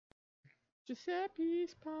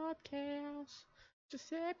Giuseppe's podcast.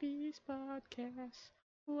 Giuseppe's podcast.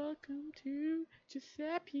 Welcome to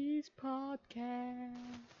Giuseppe's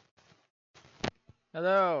podcast.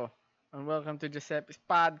 Hello, and welcome to Giuseppe's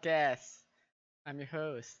podcast. I'm your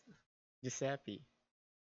host, Giuseppe.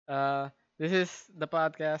 Uh, this is the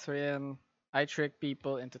podcast wherein I trick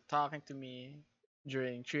people into talking to me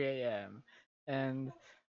during 3 a.m. And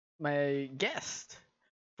my guest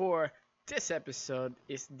for this episode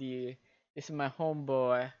is my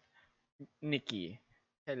homeboy Nikki.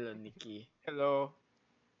 Hello, Nikki. Hello.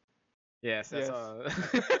 Yes, that's Yes. all.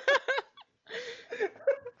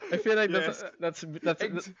 I feel like Yes. Ex-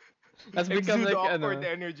 that's become Exude like awkward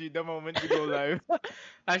energy the moment we go live.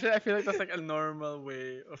 actually I feel like that's like a normal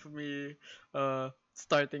way of me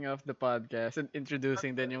starting off the podcast and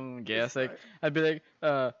introducing the yung It's guest. Like fine. I'd be like,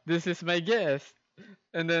 this is my guest,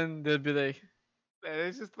 and then they'll be like,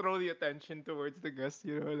 Let's just throw the attention towards the guest,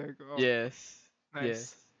 like, oh, yes, yes,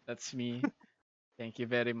 nice. that's me. Thank you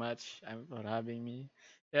very much for having me.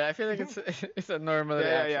 Yeah, I feel like it's it's a normal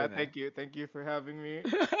Yeah. reaction. Thank you. Thank you for having me.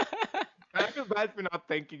 I feel bad for not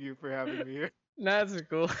thanking you for having me here. That's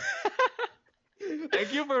cool.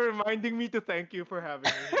 Thank you for reminding me to thank you for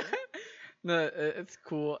having me here. No, it's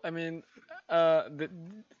cool. I mean,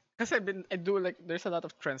 because I do like there's a lot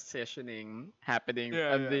of transitioning happening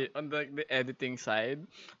Yeah, on yeah. the editing side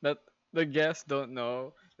that the guests don't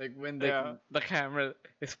know. Like when Yeah. the camera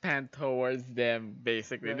is panned towards them,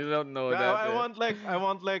 basically Yeah. they don't know But that I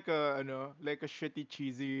want like a like a shitty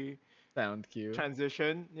cheesy sound cue.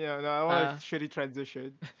 transition. Yeah, no, I want a Uh, shitty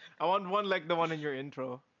transition. I want one like the one in your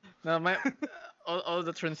intro. no, my all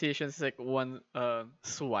the transitions like one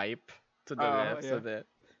swipe to the left, so Yeah. that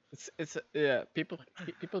it's yeah people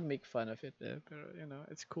make fun of it, but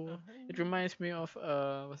it's cool. It reminds me of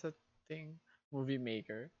what's that thing, movie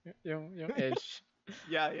maker, yung edge,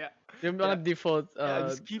 Yeah. yung Yeah. mga default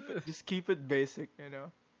Yeah, just keep it basic.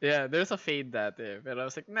 yeah, there's a fade that but I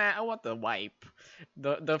was like, nah, I want the wipe,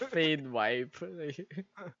 the fade wipe.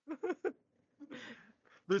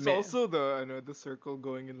 There's Man. also the circle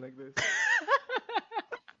going in like this.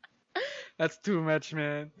 That's too much,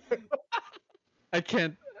 man. I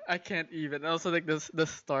can't I can't even. Also like the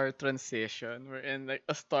star transition. We're in like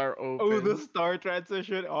a star Oh, the opens. star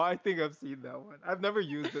transition. Oh, I think I've seen that one. I've never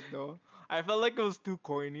used it though. I felt like it was too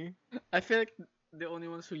corny. I feel like the only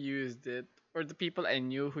ones who used it, or the people I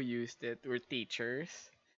knew who used it, were teachers.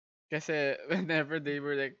 Kasi whenever they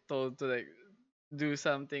were like told to like do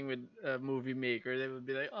something with a movie maker, they would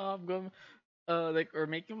be like, oh, I'm going like, or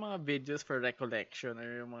make yung mga videos for recollection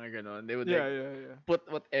or yung mga ganon. They would like Yeah. put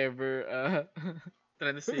whatever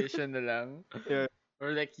transition na lang. Yeah.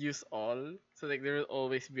 Or like use all. So like there will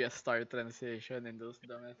always be a star transition in those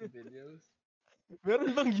dumbass videos.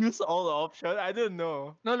 Meron bang use all option? I didn't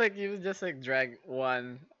know. No, like you would just like drag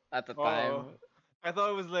one at a Oh, time. I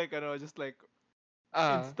thought it was like just like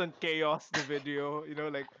Ah, instant chaos the video.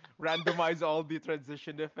 Like randomize all the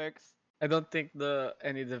transition effects. I don't think the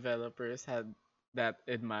any developers had that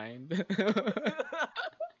in mind.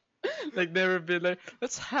 Like they would be like,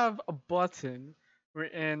 let's have a button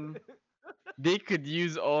wherein they could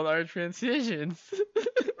use all our transitions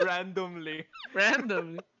Randomly.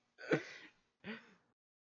 randomly.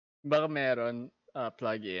 Baka meron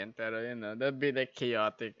plug-in, pero that'd be like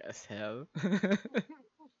chaotic as hell.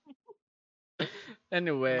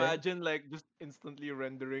 Anyway, Imagine like just instantly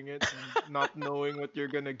rendering it and not knowing what you're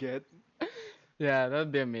gonna get. yeah,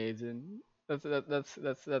 that'd be amazing. Those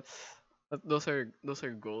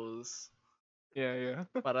are goals Yeah.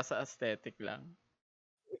 para sa aesthetic lang.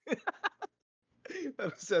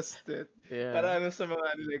 That's just it. Yeah. Para sa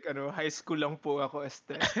mga like high school lang po ako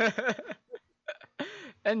este.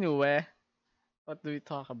 Anyway, what do we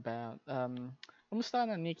talk about? Kumusta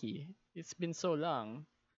na, Nikki? It's been so long.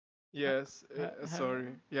 Yes, Ha- ha-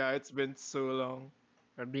 sorry. Yeah, it's been so long.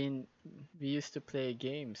 I mean, we used to play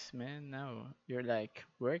games, man. Now you're like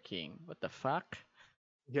working. What the fuck?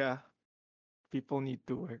 Yeah, people need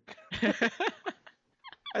to work.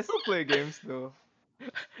 I still play games though.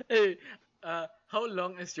 Hey, how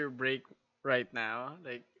long is your break right now?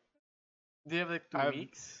 Like, do you have like two I've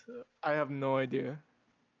weeks? I have no idea.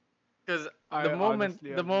 Because I the moment honestly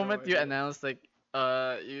the have no moment you idea. announced like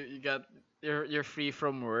you got you're free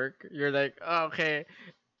from work, you're like, oh, okay,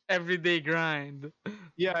 everyday grind.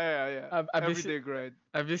 Yeah. I've been Everyday grind.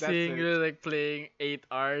 I've been That's seeing it. you like playing 8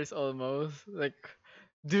 hours almost. Like,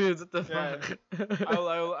 dude, what the Yeah. fuck?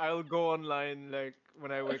 I'll go online like when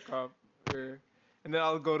I wake up, and then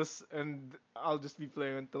I'll go and I'll just be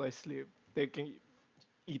playing until I sleep, taking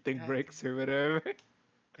eating God, breaks or whatever.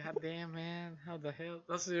 God damn, man, how the hell?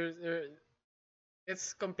 That's your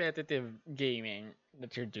it's competitive gaming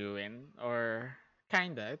that you're doing, or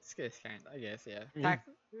kinda. It's kinda, I guess. Yeah. Yeah.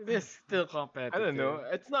 It is still I don't competitive. know.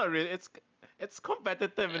 It's not really. It's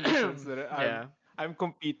competitive in the sense that Yeah. I'm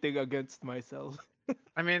competing against myself.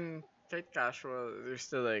 I mean, quite casual. They're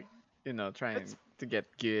still like, It's trying to get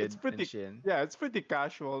it's good and pretty shit. yeah, it's pretty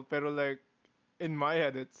casual, pero like in my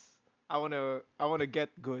head it's I wanna get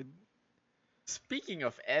good. Speaking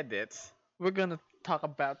of edits, we're gonna talk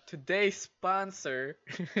about today's sponsor.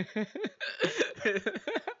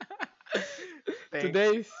 Thanks.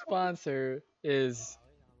 Today's sponsor is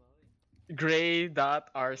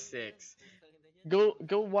Gray.R6. Go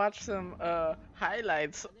watch some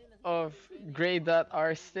highlights of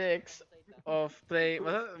Gray.R6 of play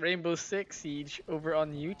Rainbow Six Siege over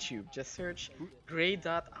on YouTube. Just search Who,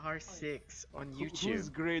 Gray.R6 on YouTube. who's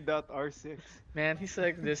Gray.R6? Man, he's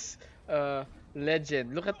like this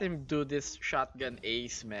legend. Look at him do this shotgun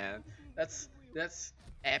ace, man. That's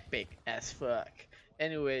epic as fuck.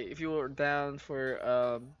 Anyway, if you were down for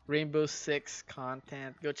Rainbow Six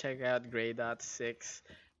content, go check out Gray.6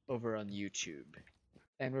 over on YouTube.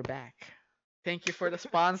 And we're back. Thank you for the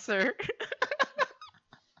sponsor.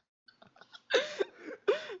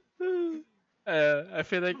 I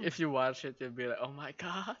feel like if you watch it, you'll be like, oh my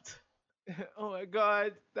god. Oh my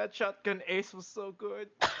god, that shotgun ace was so good.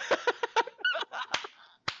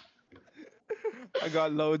 I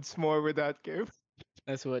got loads more with that game.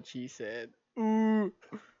 That's what she said. Ooh.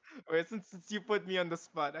 Wait, since you put me on the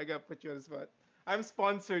spot, I gotta put you on the spot. I'm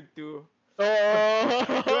sponsored too. Do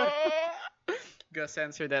I, Oh! Gotta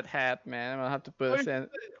censor that hat, man. I'll have to put a oh,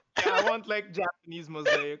 yeah, I want like Japanese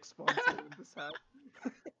mosaic sponsor with this hat.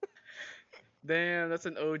 Damn, that's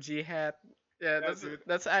an OG hat. Yeah, Yeah, dude.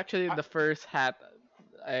 that's actually I, the first hat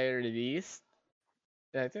I released.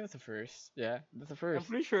 Yeah, I think that's the first. Yeah, that's the I'm first.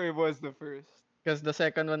 pretty sure it was the first. Because the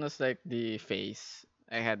second one was like the face.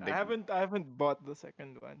 I had like I haven't bought the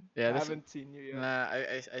second one. yeah, I this haven't seen you yet. nah.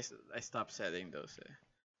 I stopped selling those.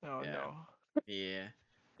 Oh Yeah, no. yeah.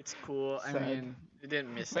 It's cool. I Sad. mean, you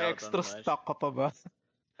didn't miss May out on extra much. stock ka pa ba?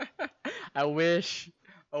 I wish.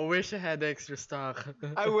 I wish I had extra stock.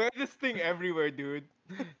 I wear this thing everywhere, dude.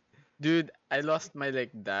 Dude, I lost my like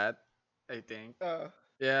that, I think. Uh,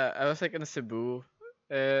 Yeah, I was like in Cebu.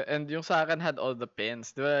 And yung sa akin had all the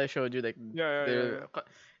pins. Diba I showed you like yeah.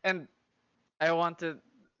 and I wanted,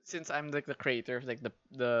 since I'm like the creator of like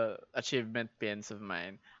the achievement pins of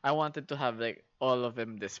mine, I wanted to have like all of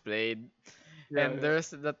them displayed. Yeah, And yeah.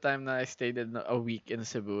 there's that time that I stayed in a week in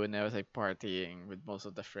Cebu and I was like partying with most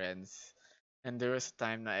of the friends. And there was a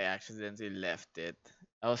time that I accidentally left it.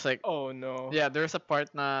 I was like, Oh no. yeah, there was a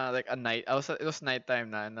part na like a night. It was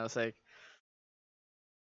nighttime na, and I was like,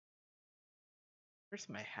 where's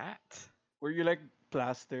my hat? Were you like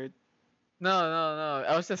plastered? No.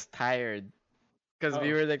 I was just tired because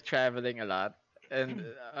we Oh. were like traveling a lot and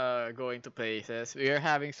going to places. We were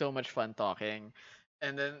having so much fun talking.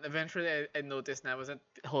 And then eventually I noticed I wasn't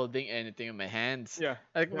holding anything in my hands. Yeah.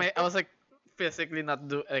 Like Yeah. I was like physically not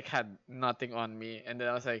do like had nothing on me. And then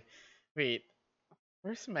I was like, wait,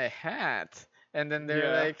 where's my hat? And then they're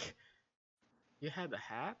Yeah. like, you had a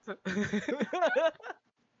hat?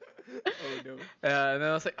 Oh no. And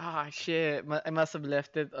I was like, ah, shit. I must have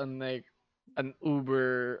left it on like an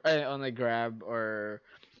Uber, on a Grab or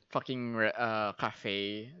fucking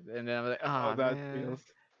cafe. And then I was like, How ah, that man, feels.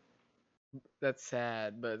 that's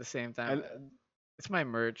sad. But at the same I, time, it's my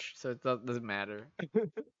merch, so doesn't matter.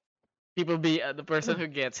 People be the person who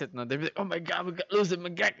gets it, no, they be like, oh my god, we got Losing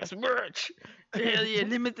Magaga's merch. Hell yeah,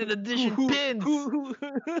 limited who edition who pins. who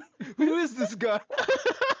who is this guy?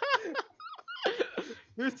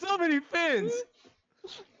 There's so many pins.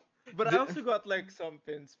 But I The- also got like some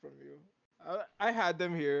pins from you. I had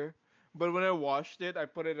them here, but when I washed it, I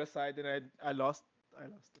put it aside and I lost the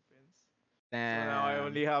pins. So now I Damn.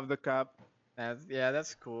 only have the cap,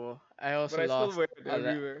 That's cool. I but also I still lost wear it a lot.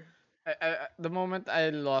 everywhere. The moment I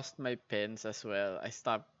lost my pins as well, I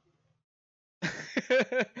stopped. I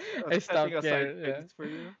Setting stopped aside caring. Yeah, pins for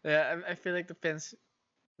you. yeah. I feel like the pins,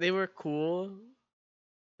 they were cool,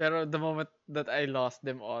 pero the moment that I lost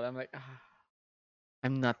them all, I'm like,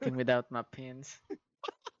 I'm nothing without my pins.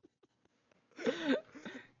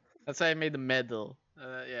 That's why I made the medal.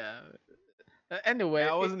 Yeah. Yeah, Anyway,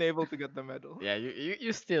 I wasn't able to get the medal. yeah,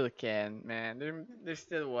 you still can, man. There's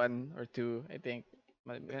still one or two, I think.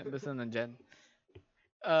 Basta nandyan.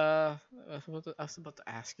 I was about to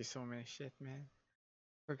ask you so many shit, man.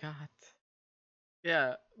 Forgot.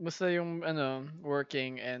 Yeah, basta yung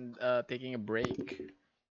working and taking a break.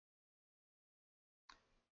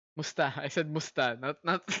 Musta. I said musta, not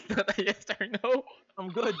not a yes or no. I'm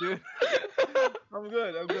good, dude. I'm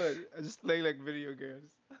good. I'm good. I just play like video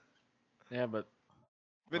games. Yeah, but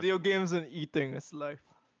what? Video games and eating is life.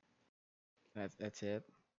 That's it.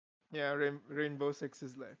 Yeah, Rainbow Six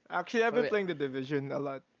is life. Actually, I've Oh, been wait, playing the Division a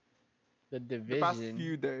lot the the past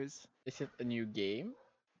few division. days. Is it a new game?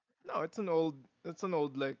 No, it's an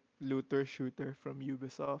old like looter shooter from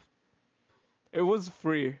Ubisoft. It was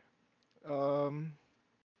free. Um,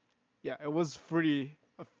 yeah, it was free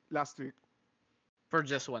last week. For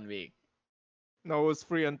just 1 week. No, it was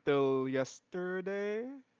free until yesterday,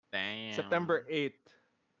 Damn. September 8th.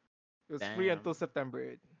 It was free until Damn. September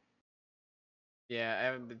 8th. Yeah, I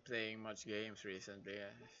haven't been playing much games recently.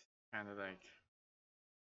 I kind of like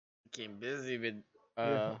became busy with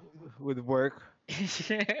Yeah, uh with work.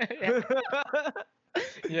 yeah,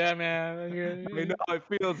 yeah I know man. how it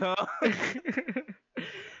feels, huh?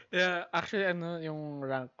 Yeah, actually ano yung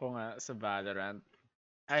rank ko nga sa Valorant.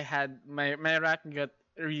 I had my rank got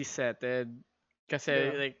resetted kasi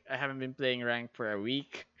Yeah, like I haven't been playing rank for a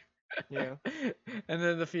week. yeah. And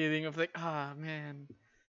then the feeling of like, ah man,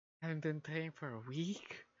 I haven't been playing for a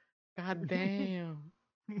week. God damn.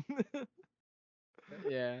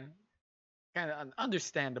 Yeah. Kind of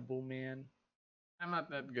understandable, man. I'm not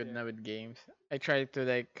that good Yeah. now with games. I try to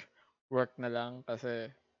like work na lang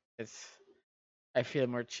kasi it's I feel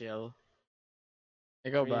more chill. I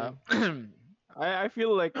Ikaw ba? mean, I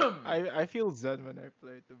feel like I feel zen when I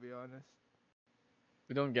play. To be honest,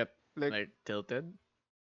 We don't get like like tilted.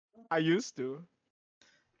 I used to.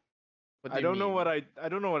 What do I you don't know what mean? I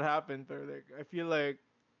don't know what happened, or like I feel like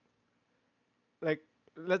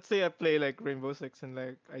let's say I play like Rainbow Six and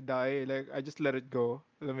like I die, like I just let it go.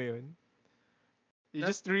 Alam mo yun? You That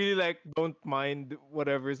just really like don't mind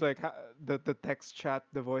whatever is like the text chat,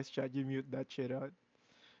 the voice chat. You mute that shit out,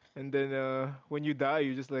 and then when you die,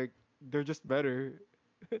 you just like they're just better,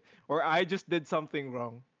 or I just did something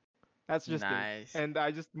wrong. That's just it, nice. and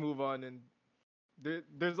I just move on. And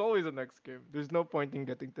there's always a next game. There's no point in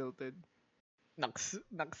getting tilted. Nux.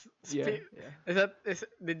 Yeah, yeah. Is that is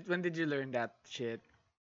did when did you learn that shit?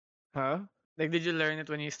 Huh? Like did you learn it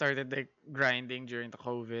when you started like grinding during the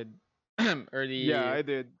COVID Yeah, early I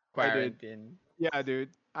did. I did. quarantine? Yeah, dude.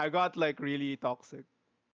 I got like really toxic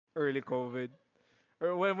early COVID.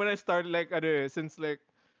 Or when I started like ano, since like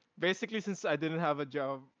basically since I didn't have a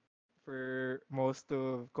job for most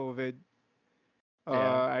of COVID,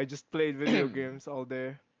 Yeah. I just played video games all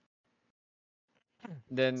day.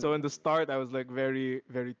 Then So in the start, I was like very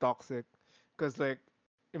very toxic, cause like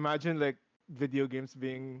imagine like video games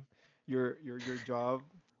being your job.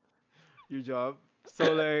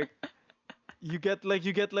 So like you get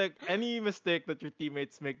like any mistake that your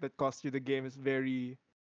teammates make that cost you the game is very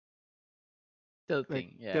like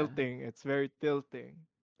tilting, yeah. tilting. It's very tilting.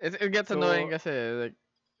 It gets annoying So kasi like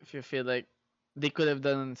if you feel like they could have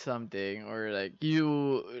done something or like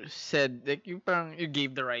you said like you parang you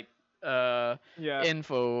gave the right uh yeah,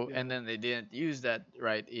 info and yeah. then they didn't use that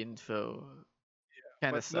right info.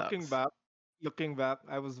 Kind of But sucks. looking back,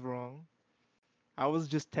 I was wrong. I was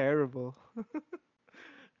just terrible.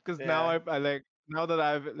 Because now Yeah. I like now that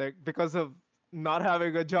I've like because of not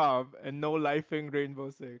having a job and no lifing Rainbow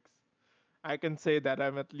Six, I can say that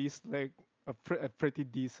I'm at least like a pretty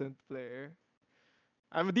decent player.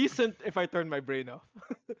 I'm decent if I turn my brain off.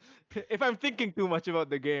 If I'm thinking too much about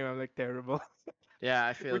the game, I'm like terrible, Yeah,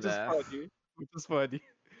 I feel which is that. funny. Which is funny.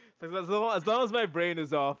 As long as my brain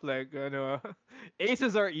is off, like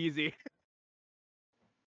aces are easy.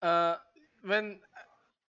 Uh when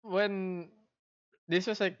when this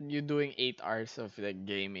was like you doing 8 hours of like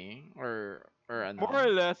gaming or More ano or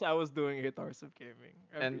less, I was doing 8 hours of gaming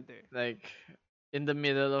every and day. like in the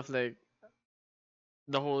middle of like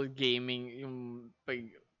the whole gaming yung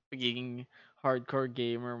pagiging hardcore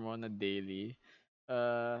gamer mo na daily.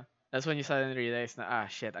 That's when you suddenly realize na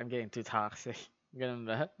shit, I'm getting too toxic. Ganun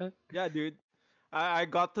ba? Yeah, dude. I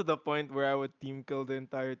got to the point where I would team kill the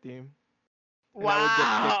entire team, and I would get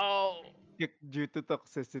Wow! kicked due to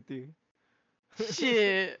toxicity.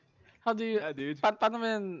 Shit! How do you Yeah, dude. paano mo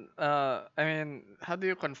yan, I mean, how do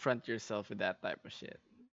you confront yourself with that type of shit?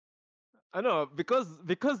 I know because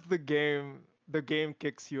the game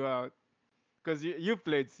kicks you out because you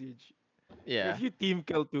played Siege. If Yeah. you team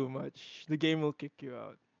kill too much, the game will kick you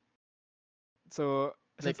out. So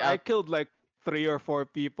since Like I out killed like 3 or 4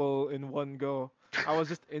 people in one go, I was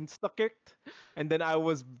just insta kicked, and then I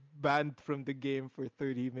was banned from the game for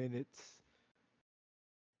 30 minutes.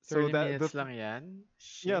 So 30 that the minutes lang yan?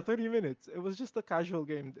 yeah, Shit. 30 minutes. It was just a casual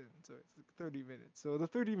game then. So it's like 30 minutes. So the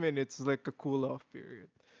 30 minutes is like a cool off period.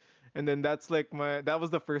 And then that was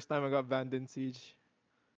the first time I got banned in Siege.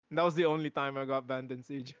 And that was the only time I got banned in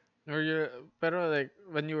Siege. Or you, pero like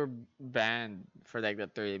when you were banned for like the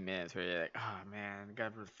 30 minutes, where you're like, oh man,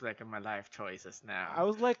 gotta reflect on my life choices now. I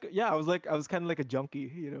was like, yeah, I was kind of like a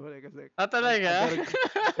junkie, you know. Like I was like, Ah, I talaga? gotta.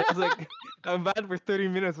 I was like, I'm banned for 30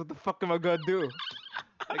 minutes. What the fuck am I gonna do?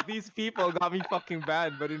 Like these people got me fucking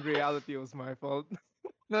banned, but in reality, it was my fault.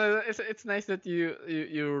 No, it's nice that you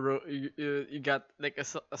got like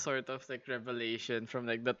a sort of like revelation from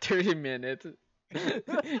like the 30 minutes.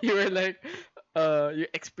 You were like, you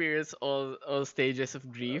experienced all stages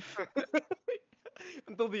of grief.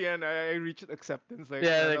 Until the end, I reached acceptance. Like,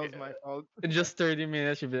 Yeah, yeah, that like was my fault. in just 30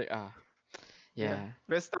 minutes, you'd be like, Yeah. yeah,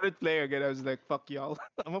 When I started playing again, I was like, fuck y'all.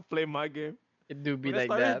 I'm gonna play my game. it do be When I like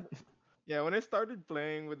started, that. yeah, when I started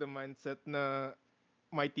playing with the mindset na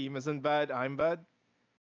my team isn't bad, I'm bad.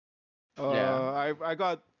 Yeah.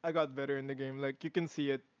 I got better in the game. Like you can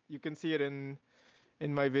see it. You can see it in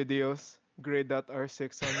my videos.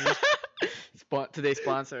 Grade.r6 on YouTube. Today's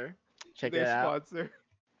sponsor. Check it Today's out. sponsor.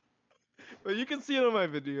 But you can see it on my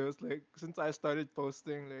videos. Like since I started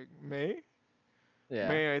posting like Yeah.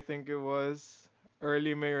 May I think it was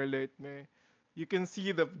early May or late May. You can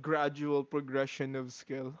see the gradual progression of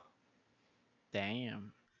skill.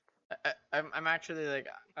 Damn. I'm actually like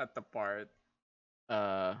at the part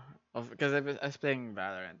uh of because I was playing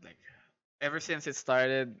Valorant like ever since it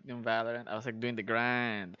started in Valorant. I was like doing the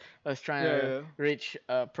grind. I was trying Yeah, to yeah, reach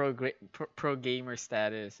pro gamer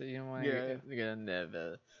status. You know, want to yeah, get a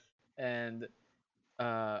level. And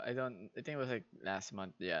I think it was like last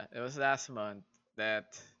month. Yeah, it was last month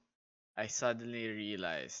that I suddenly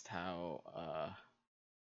realized how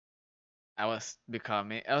I was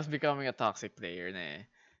becoming a toxic player na eh.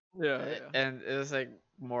 yeah, yeah, And it was like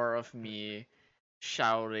more of me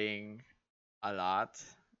shouting a lot,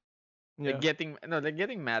 like yeah,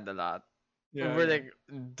 getting mad a lot yeah, over yeah, like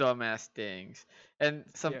dumbass things. And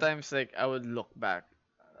yeah. sometimes like I would look back,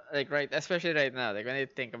 like right, especially right now, like when I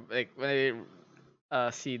think of like when I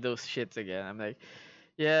see those shits again, I'm like,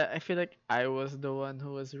 yeah, I feel like I was the one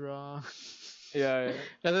who was wrong. Yeah, yeah.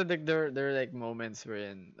 Kasi like there are like moments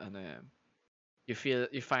wherein ano yan,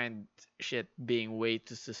 you find shit being way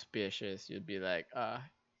too suspicious. You'd be like,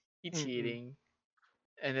 he Mm-mm. cheating.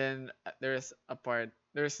 And then there's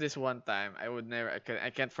this one time I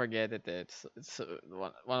can't forget it. It's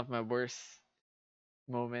one of my worst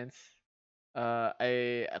moments.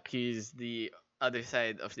 I accused the other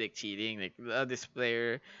side of like cheating. Like this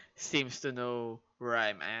player seems to know where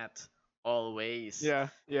I'm at always, Yeah,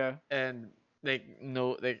 yeah, and like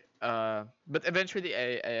no like but eventually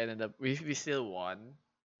I ended up we still won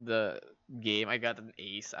the game. I got an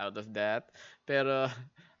ace out of that. Pero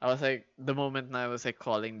I was like the moment I was like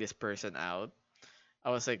calling this person out,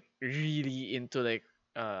 I was like really into like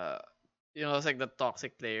uh I was like the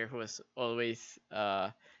toxic player who was always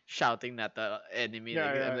shouting at the enemy.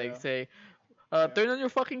 yeah, Like I'm yeah, like yeah, say, yeah. turn on your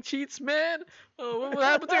fucking cheats, man. What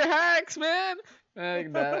happened to your hacks, man?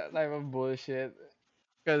 Like that type of bullshit.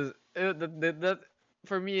 Cause that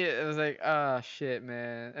for me it was like shit,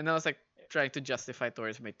 man, and I was like trying to justify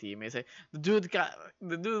towards my teammates like the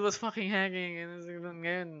dude was fucking hacking and it's like,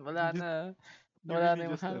 ngayon You wala just na you wala really na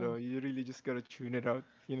yung just hack. you really just gotta tune it out,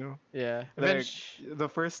 you know? Yeah, Like eventually. the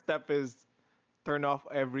first step is turn off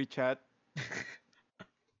every chat.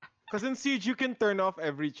 Cause in Siege you can turn off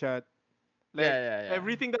every chat. Like Yeah,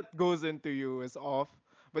 everything that goes into you is off,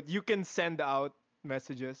 but you can send out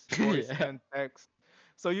messages, voice yeah, and text.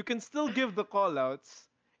 So you can still give the call outs.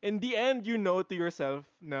 In the end, you know to yourself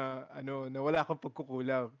na ano, na wala kang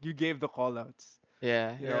pagkukulang. You gave the call outs,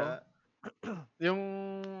 yeah, you know? yeah.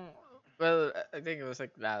 Yung well, I think it was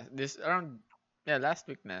like last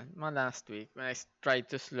week na, mga last week when tried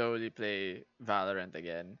to slowly play Valorant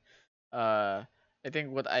again. Uh, I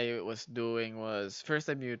think what I was doing was first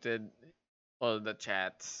I muted all the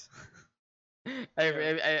chats.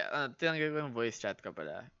 Yeah. Tinanggal ko yung voice chat ka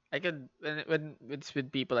pala. I could when it's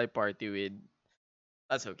with people I party with,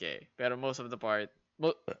 that's okay. Pero most of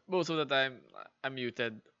the time I'm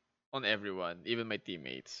muted on everyone, even my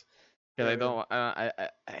teammates. Because Yeah, I yeah. don't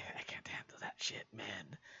I can't handle that shit, man.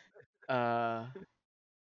 Uh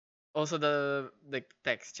Also the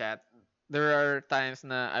text chat. There are times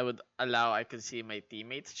na I could see my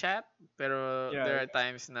teammates chat, pero Yeah, there are yeah.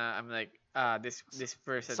 times na I'm like, this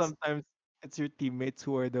person's Sometimes it's your teammates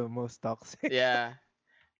who are the most toxic. yeah.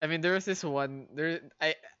 I mean there was this one there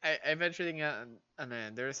I eventually nga ano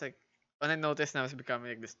yan, there was like when I noticed na I was becoming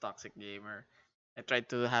like this toxic gamer, I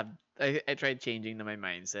tried changing my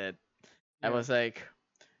mindset. I Yeah. was like,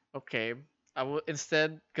 okay, I will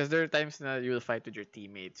instead because there are times na you will fight with your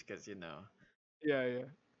teammates because Yeah, yeah.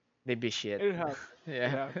 they be shit. It happens. It Yeah.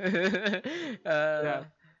 happens. It uh,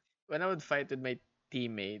 happens. when I would fight with my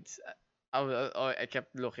teammates, I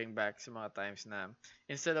kept looking back some mga times na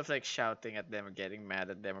instead of like shouting at them or getting mad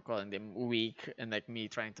at them or calling them weak and like me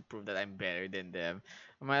trying to prove that I'm better than them,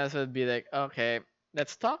 I might as well be like, okay,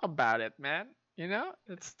 let's talk about it, man. You know,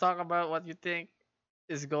 let's talk about what you think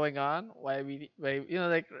is going on. Why like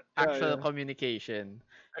Yeah, actual yeah. communication,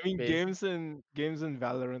 I mean, basically. games in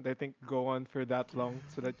Valorant, I think go on for that long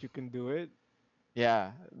so that you can do it.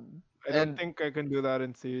 Yeah, I don't and think I can do that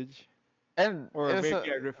in Siege, or it's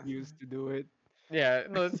maybe I refuse to do it. yeah,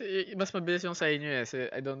 no, mas mabilis yung sa inyo eh. So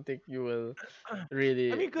I don't think you will I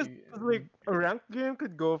really mean, cause like a ranked game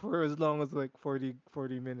could go for as long as like 40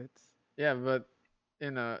 minutes. yeah, but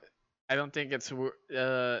you know, I don't think it's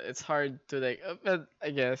hard to like but I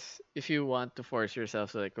guess if you want to force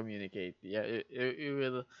yourself to like communicate, yeah, you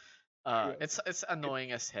will Yeah. it's annoying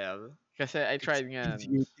as hell kasi I It's tried nga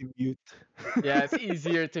easier to mute. yeah, it's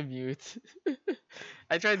easier to mute.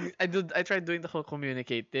 I tried doing the whole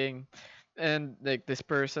communicate thing and like this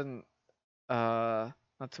person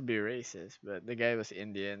not to be racist, but the guy was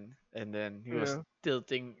Indian, and then he was Yeah.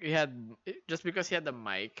 tilting. Just because he had the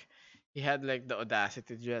mic, he had like the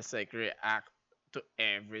audacity to just like react to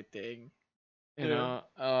everything. You Yeah.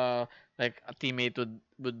 know, like a teammate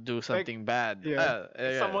would do Like, something bad. yeah.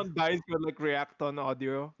 If Yeah, someone dies, you'll like react on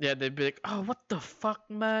audio. yeah, they'd be like, "Oh, what the fuck,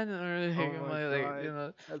 man?" Or Oh my like,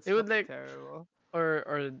 god. That's they would fucking like, terrible.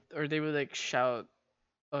 or they would like shout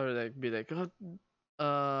or like be like, "Oh,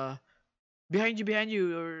 uh, behind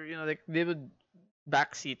you," or like they would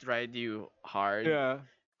backseat ride you hard Yeah.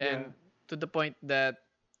 Yeah. and to the point that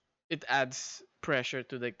it adds pressure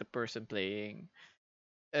to like the person playing.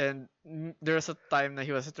 And there was a time that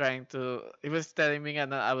he was telling me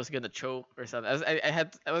that I was gonna choke or something.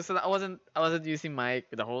 I wasn't using mic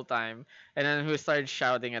the whole time, and then he started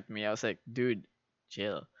shouting at me. I was like, dude,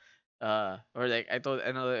 chill. Or like I told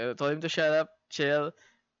him to shut up, chill.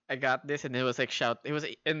 I got this, and he was like shout. He was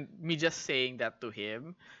and me just saying that to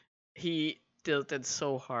him, he tilted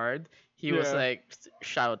so hard. He was Yeah. like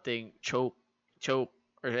shouting, choke, choke,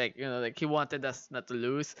 or like like he wanted us not to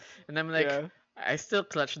lose. And I'm like, Yeah. I still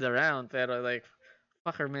clutched the round, pero like,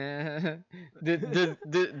 fucker, man, dude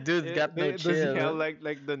got no Does he have chill. like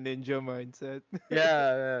the ninja mindset?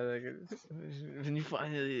 Yeah, like, when you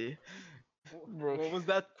finally, bro. What was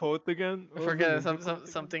that quote again? I What was the forget ninja quote again?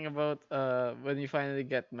 something about when you finally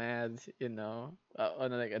get mad, on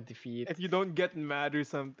like a defeat. If you don't get mad or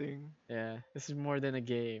something. Yeah, this is more than a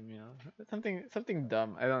game, something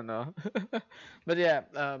dumb. I don't know, but yeah.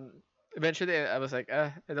 Eventually I was like,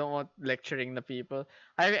 I don't want lecturing the people.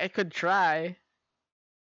 I could try,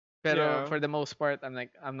 pero Yeah. for the most part, I'm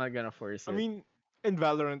like, I'm not gonna force I it. mean, in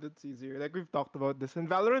Valorant it's easier. Like we've talked about this.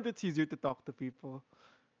 In Valorant it's easier to talk to people.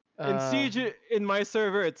 In Uh, Siege, in my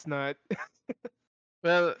server, it's not.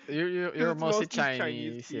 well, Because you're it's mostly mostly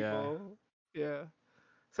Chinese Chinese, yeah. people. Yeah.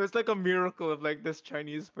 So it's like a miracle if like this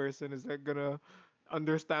Chinese person is like gonna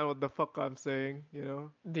understand what the fuck I'm saying, you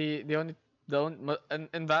know? The only the only,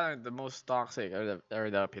 in Valorant the most toxic are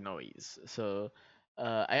the Pinoys. So,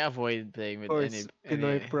 I avoid playing Of with course,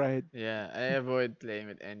 Pinoy any. pride. Yeah, I avoid playing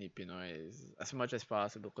with any Pinoys as much as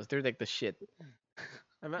possible because they're like the shit.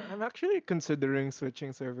 I'm actually considering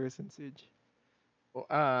switching servers in Siege. Uh,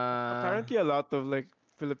 Apparently a lot of like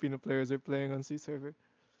Filipino players are playing on C server.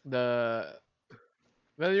 the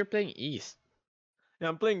well, you're playing East, Yeah,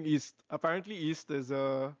 I'm playing East. Apparently East is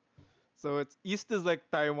so it's East is like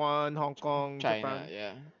Taiwan, Hong Kong, China. Japan,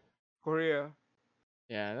 Yeah, Korea.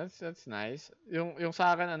 yeah, that's nice. Yung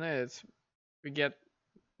sa akin ano it's we get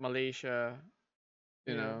Malaysia,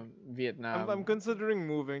 Yeah. I'm Vietnam, considering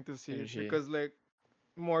moving to Siege NG. because like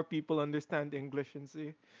more people understand English in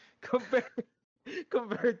C compared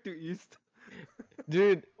compared to East.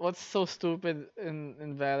 Dude, what's so stupid in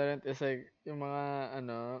Valorant is like yung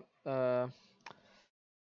mga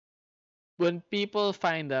when people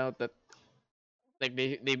find out that like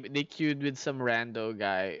they queued with some rando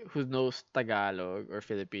guy who knows Tagalog or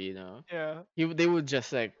Filipino, Yeah, they would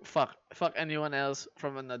just like fuck anyone else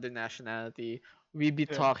from another nationality. We be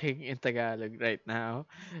yeah, talking in Tagalog right now,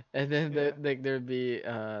 and then yeah. like there'd be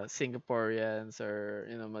Singaporeans or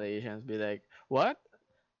Malaysians be like, what?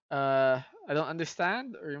 I don't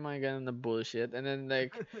understand, or am I gonna bullshit? And then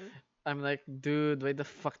like I'm like, dude, why the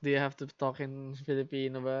fuck do you have to talk in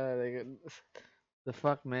Filipino ba? Like, the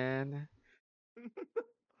fuck, man.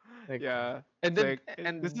 Like, Yeah, and it's then like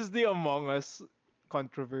this and is the Among Us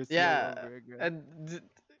controversy all yeah, over again. and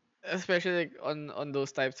especially like on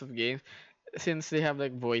those types of games, since they have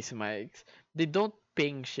like voice mics, they don't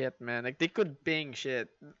ping shit, man. Like they could ping shit,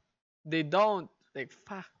 they don't. Like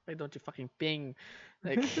fuck, why don't you fucking ping?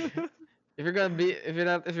 Like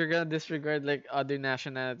if you're gonna disregard like other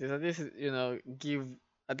nationalities, at least give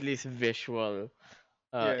at least visual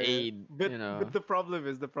Yeah, yeah. aid. But the problem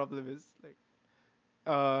is like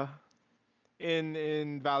uh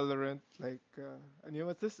in Valorant, like and you know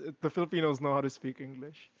what's this? The Filipinos know how to speak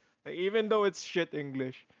English. Like even though it's shit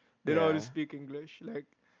English, they know how to Yeah, speak English. Like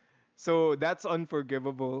so that's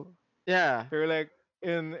unforgivable. yeah, They're like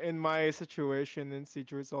in my situation in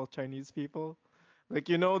Siege it's all Chinese people. Like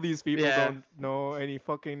you know these people yeah, don't know any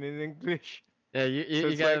fucking in English. yeah. You So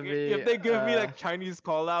you it's like gotta be if they give me like Chinese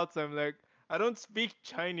call outs, I'm like, I don't speak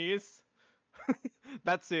Chinese.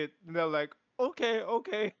 That's it. And they're like, okay,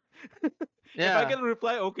 okay. If I yeah. can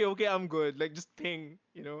reply, okay, okay, I'm good. Like just ping,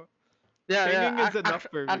 you know. Yeah, yeah. Pinging is enough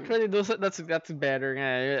for me. Actually, that's better.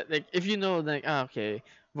 Yeah. Like if you know, like, okay,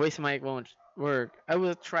 voice mic won't work. I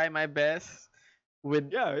will try my best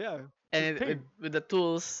with Yeah, yeah. Just ping. with the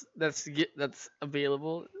tools that's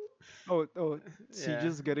available. Oh, Siege Yeah.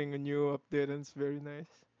 is getting a new update and it's very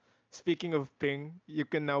nice. Speaking of ping, you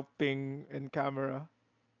can now ping in camera.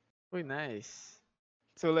 Oh, nice.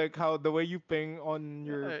 So like how the way you ping on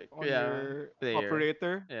Yeah. your Player.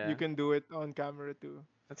 operator, you Yeah. can do it on camera too.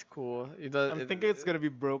 That's cool. It does. I'm thinking it's gonna be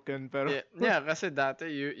broken, pero Yeah. Yeah. Kasi dati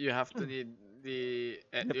you have to need you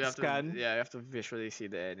have you to have to scan. you have to visually see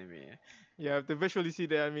the enemy. You have to visually see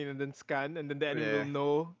the enemy and then scan, and then the enemy will Yeah.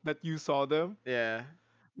 know that you saw them. Yeah.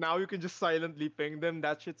 Now you can just silently ping them.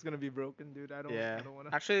 That shit's gonna be broken, dude. Yeah. I don't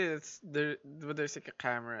wanna. Actually, it's there. There's like a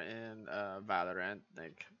camera in Valorant,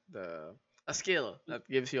 like the a skill that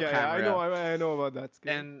gives you a Yeah, yeah, I know, camera, I know about that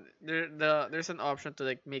skill. and there's an option to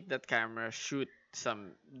like make that camera shoot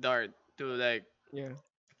some dart to like Yeah,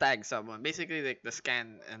 tag someone. Basically, like the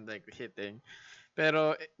scan and like the hitting.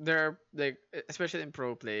 Pero there are like especially in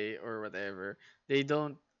pro play or whatever, they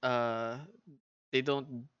don't uh they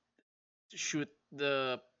don't shoot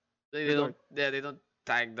the dart. they don't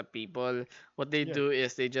tag the people. What they Yeah, do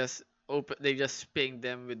is they just ping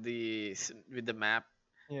them with with the map.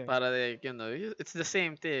 yeah, Para like it's the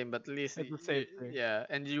same thing, but at least it's the same thing. yeah,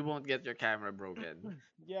 and you won't get your camera broken.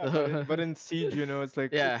 Yeah, So, but in Siege, it's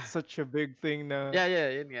like yeah, it's such a big thing now yeah,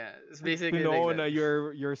 yun nga. It's to basically like know that. that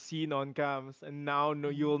you're seen on cams, and now no,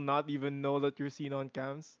 you will not even know that you're seen on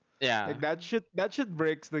cams. Yeah, Like that shit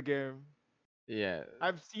breaks the game. yeah.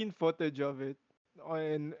 I've seen footage of it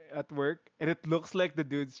on at work, and it looks like the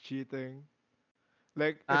dude's cheating.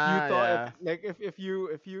 Like if you thought if Yeah. like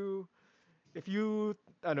if you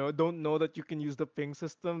I don't know that you can use the ping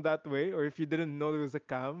system that way, or if you didn't know there was a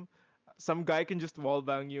cam, some guy can just wall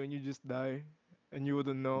bang you and you just die, and you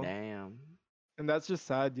wouldn't know, Damn. and that's just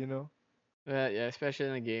sad. Yeah, especially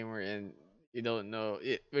in a game wherein you don't know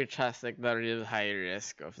which has like the real high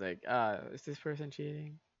risk of like is this person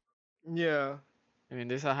cheating? Yeah, I mean,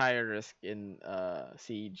 there's a higher risk in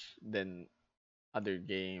Siege than other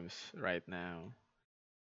games right now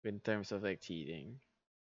in terms of like cheating.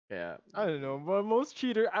 Yeah. I don't know, but most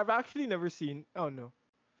cheater I've actually never seen. Oh no,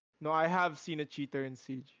 no, I have seen a cheater in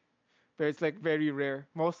Siege, but it's like very rare.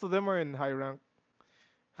 Most of them are in high rank.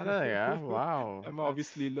 Yeah. Wow. I'm That's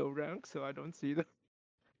obviously low rank, so I don't see them.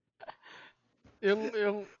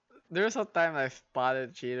 yung there's a time I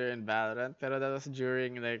spotted cheater in Valorant, pero that was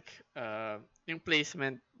during like yung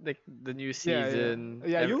placement, like the new Yeah, yeah, season.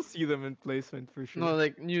 yeah. You'll see them in placement for sure. No,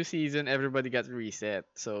 like new season, everybody got reset.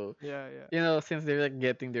 So Yeah, yeah. since they're like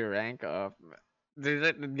getting their rank up, they're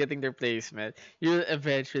like getting their placement. You'll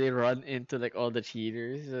eventually run into like all the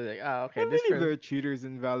cheaters. So like, okay, I this believe there person. are cheaters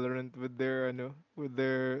in Valorant with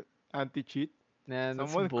their anti-cheat. Man,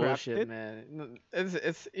 that's Someone cracked bullshit, it. man.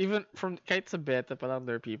 It's even from kahit sa beta pa lang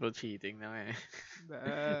there are people cheating na eh.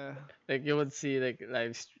 Uh, Like you would see like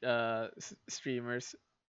streamers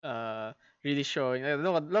really showing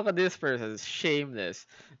like, look at this person, shameless,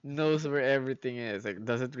 knows where everything is, like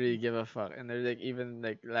doesn't really give a fuck. And they're like even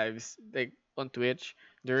like lives like on Twitch,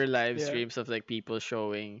 there are live yeah, streams of like people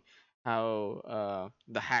showing how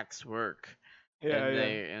the hacks work. yeah, And yeah.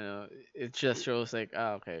 they it just shows like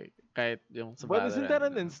okay, kahit yung sa But isn't that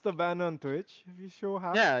Valorant. an insta ban on Twitch if you show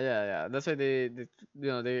hacks? Yeah. That's why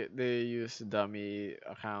they use dummy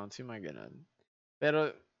accounts, yung mga ganun.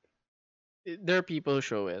 Pero there are people who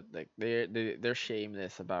show it, like they're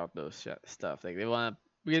shameless about those stuff. Like they wanna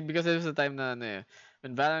because there was a time na ano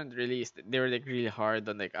when Valorant released, they were like really hard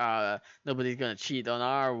on like nobody's gonna cheat on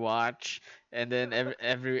our watch, and then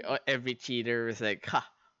every cheater was like I'm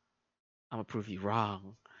gonna prove you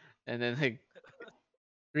wrong, and then like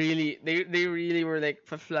really they really were like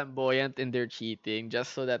flamboyant in their cheating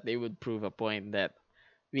just so that they would prove a point that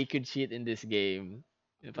we could cheat in this game.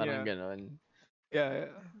 Yung parang Yeah, ganon. yeah,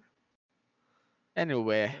 yeah.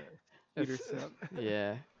 Anyway, Cheaters it's suck.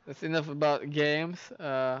 yeah. That's enough about games.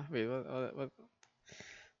 Wait,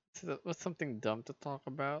 what's something dumb to talk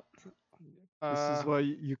about? This Uh, is why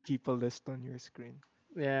you keep a list on your screen.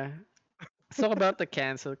 yeah. Let's talk about the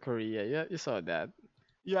cancel Korea. Yeah, you saw that.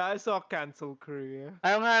 Yeah, I saw cancel Korea.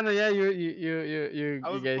 Ayaw nga, ano, yeah, I you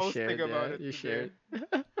was guys posting shared, about yeah, it you today. shared.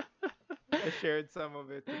 I shared some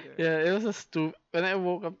of it today. Yeah, it was a stupid. When I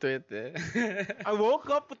woke up to it, eh. I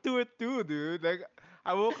woke up to it too, dude. Like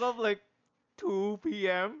I woke up like 2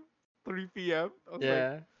 p.m., 3 p.m. I was like,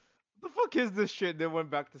 Yeah, "The fuck is this shit?" Then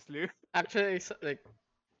went back to sleep. actually, like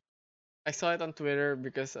I saw it on Twitter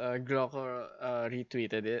because Glocker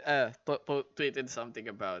retweeted it. Tweeted something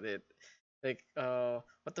about it. Like,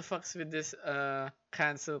 what the fuck's with this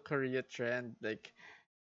cancel Korea trend? Like,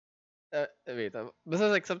 wait, this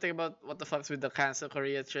is like something about what the fuck's with the cancel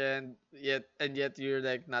Korea trend. Yet you're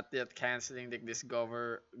like not yet canceling like this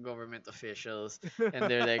government officials and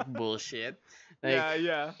they're like bullshit. Like, Yeah,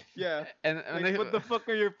 yeah, yeah. and when Like, I what the fuck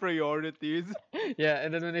are your priorities? yeah,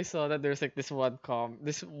 and then when I saw that there's like this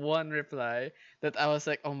one reply that I was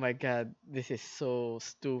like, oh my god, this is so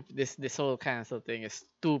stupid. This whole cancel thing is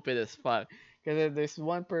stupid as fuck. Because there's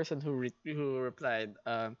one person who replied,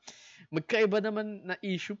 magkaiba naman na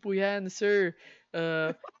issue po yan, sir.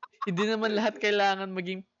 Uh, hindi naman lahat kailangan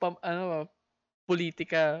maging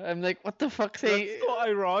politika. I'm like, what the fuck That's saying? so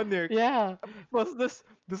ironic. Yeah. Plus, this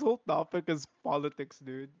whole topic is politics,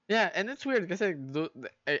 dude. Yeah, and it's weird because I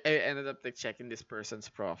ended up like checking this person's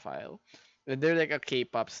profile. And they're like a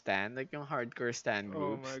K-pop stan, like yung hardcore stan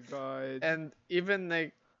Oh groups. my god. And even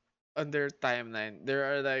like on their timeline, there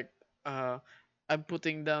are like uh I'm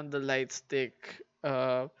putting down the light stick.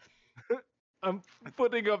 I'm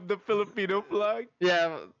putting up the Filipino flag.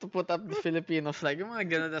 Yeah, to put up the Filipino flag, yung mga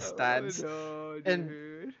ganun na Oh stans. no, And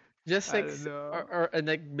dude. just I like don't know. or and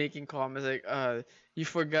like making comments like you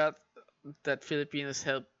forgot that Filipinos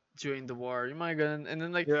helped during the war. You might ganun. And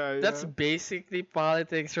then like Yeah, that's yeah. basically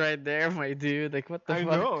politics right there, my dude. Like what the I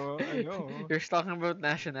fuck? know, I know. You're talking about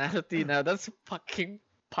nationality now. That's fucking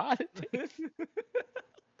politics.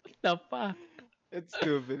 The fuck? It's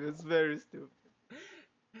stupid. It's very stupid.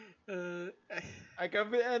 Uh, I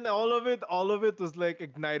can be, and all of it was like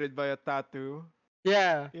ignited by a tattoo.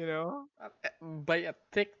 yeah, You know? by a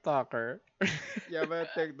TikToker. Yeah,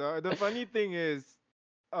 but the funny thing is,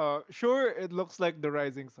 sure it looks like the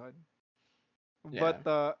rising sun, Yeah,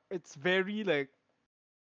 but it's very like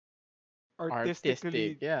artistic.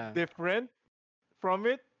 artistically Yeah. different from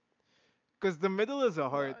it, because the middle is a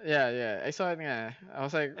heart, Yeah, yeah. I saw it. Yeah, I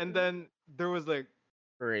was like, and then there was like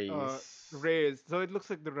uh race. rays, so it looks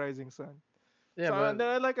like the rising sun. Yeah, So but and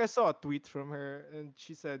then I saw a tweet from her, and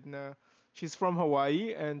she said, nah, she's from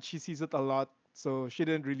Hawaii and she sees it a lot, so she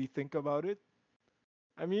didn't really think about it.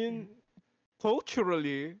 I mean,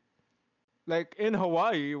 culturally, like in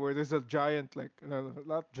Hawaii, where there's a giant, like no,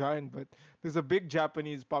 not giant, but there's a big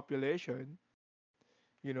Japanese population,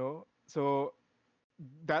 so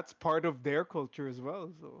that's part of their culture as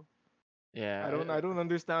well. So yeah, I don't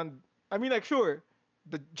understand. I mean, like, sure,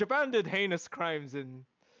 the Japan did heinous crimes in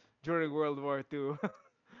during World War II.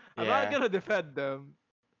 I'm not yeah. gonna defend them,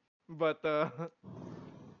 but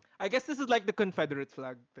I guess this is like the Confederate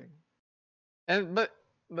flag thing. And but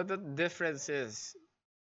the difference is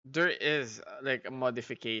there is like a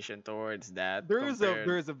modification towards that There compared.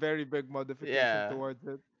 is a very big modification Yeah, towards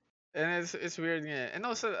it. and it's weird. Yeah, and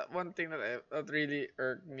also one thing that really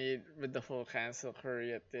irked me with the whole cancel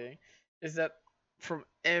Korea thing is that from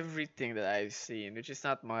everything that I've seen, which is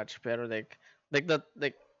not much, but like that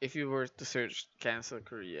like if you were to search cancel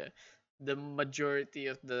Korea, the majority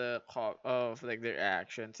of of like their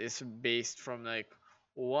actions is based from like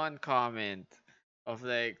one comment of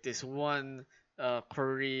like this one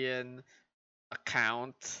Korean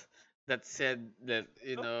account that said that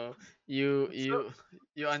you So you you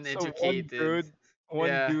so uneducated. one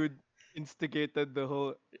Yeah, dude instigated the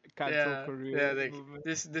whole cancel yeah, Korea like movement.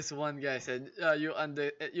 this one guy said, you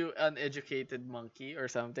uneducated monkey or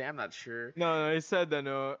something. I'm not sure. No, no, he said,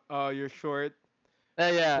 no, you're short,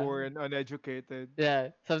 Yeah, poor, and uneducated, yeah,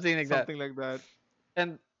 something like that. something like that.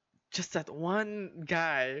 And just that one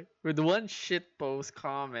guy with one shit post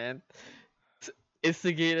comment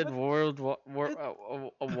instigated But it,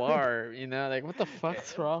 a war. Like what the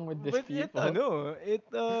fuck's wrong with these but people? no,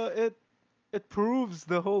 it proves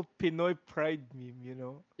the whole Pinoy pride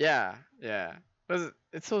meme, Yeah, yeah. Cause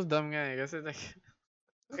it's so dumb, guy. Cause it's like,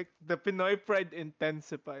 Like the Pinoy pride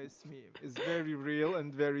intensifies meme is very real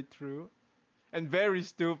and very true and very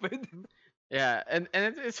stupid. yeah, and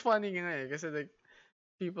it's funny, cause it's like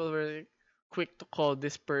people were like quick to call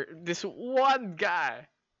this one guy.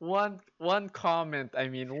 one comment. I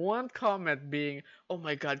mean, one comment being, "Oh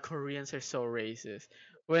my God, Koreans are so racist."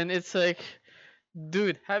 When it's like,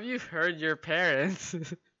 dude, have you heard your parents?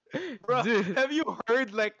 Bro, Dude, have you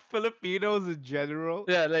heard like Filipinos in general?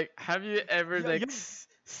 yeah, like, have you ever Yeah, like yeah,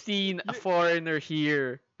 seen a yeah, foreigner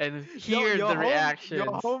here and hear the your reactions?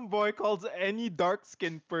 homeboy calls any dark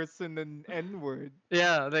skinned person an N word.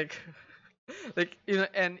 Yeah, like, like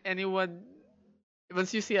and anyone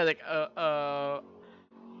once you see like a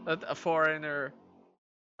foreigner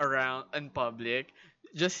around in public,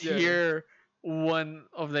 just Yeah, hear one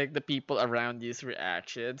of like the people around you's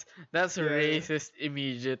reactions. That's yeah, racist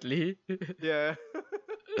immediately. yeah.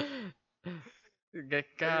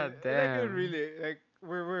 God Like it damn. really like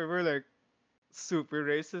we're like super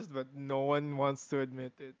racist, but no one wants to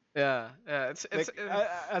admit it. Yeah, yeah. It's Like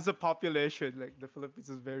as a population, like the Philippines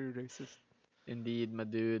is very racist. indeed, my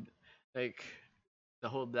dude. Like the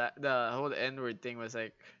whole N word thing was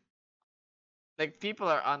like people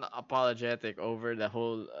are unapologetic over the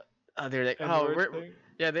whole. They're like, N oh, word we're thing.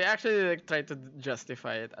 yeah. They actually like try to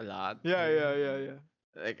justify it a lot. Yeah, yeah, yeah, yeah.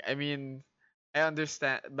 Like I mean, I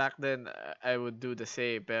understand back then I would do the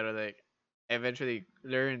same, but like I eventually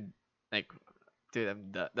learned like,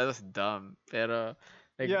 dude, that was dumb. Pero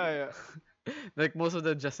like Yeah, yeah. like most of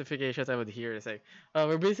the justifications I would hear is like, oh,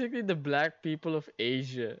 we're basically the black people of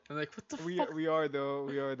Asia. I'm like, what the fuck? We are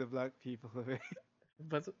the black people of it.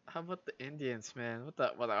 But how about the Indians, man?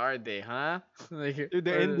 What are they, huh? like Dude,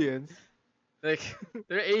 the or Indians. like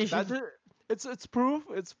they're That's Asian. it.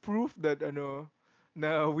 It's proof that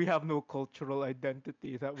no, we have no cultural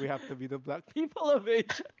identity, that we have to be the black people of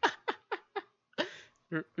Asia.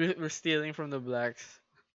 We're stealing from the blacks.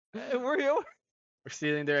 We're here. We're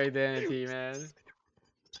stealing their identity, man.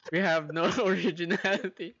 We have no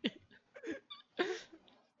originality. I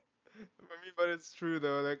mean, but it's true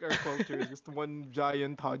though. Like our culture is just one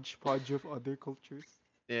giant hodgepodge of other cultures.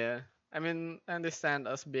 Yeah. I mean, I understand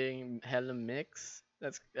us being hella mixed.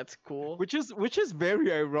 That's cool. Which is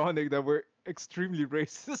very ironic that we're extremely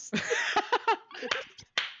racist,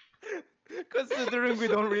 considering we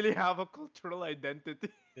don't really have a cultural identity.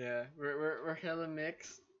 Yeah, we're hella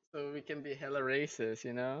mixed, so we can be hella racist,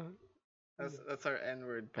 you know? That's our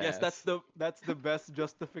N-word Yes, pass. that's the best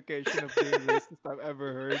justification of being racist I've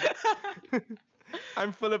ever heard.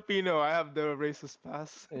 I'm Filipino. I have the racist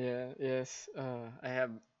pass. Yeah, yes. I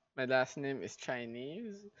have my last name is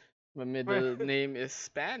Chinese. My middle name is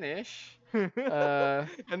Spanish. Uh,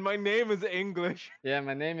 And my name is English. yeah,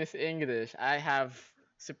 my name is English. I have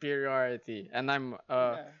superiority, and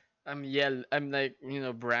Yeah. I'm yellow. I'm like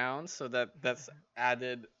brown, so that's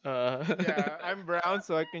added. Yeah, I'm brown,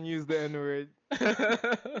 so I can use the N word.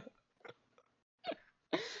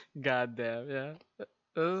 God damn, yeah. That's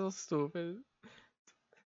so stupid.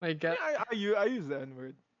 My God, I use the N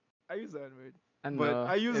word. I use the N word, I but know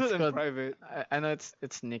I use it it's in called. private. I know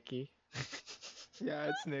it's Nikki. Yeah,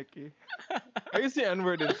 it's Nicky. I use the N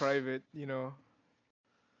word in private. I don't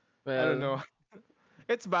Well, know.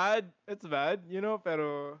 It's bad. It's bad.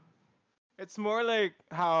 Pero it's more like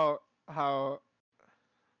how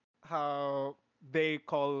how they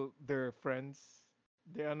call their friends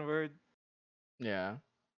the N word. yeah.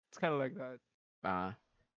 It's kind of like that. Uh,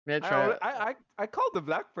 may I I try? al- I call the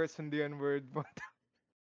black person the N word, but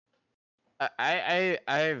I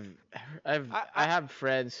I have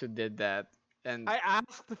friends who did that, and I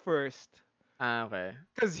asked first okay.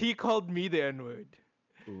 because he called me the N word.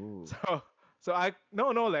 Ooh. So so I no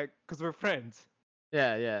like because we're friends.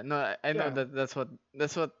 Yeah, yeah. No, I know Yeah. that that's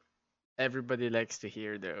what everybody likes to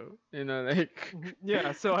hear though. Like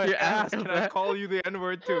Yeah. So I you ask asked, a can I black, call you the N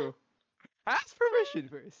word too? Ask permission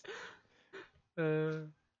first. uh,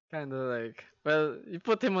 kind of like, well, you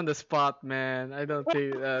put him on the spot, man. I don't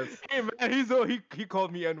think that's Hey man, he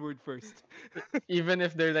called me N word first. even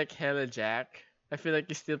if they're like hella jack. I feel like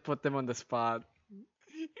you still put them on the spot.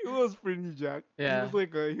 He was pretty jacked. He Yeah, was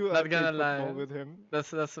like I not gonna played football lie. with him.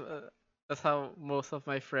 That's how most of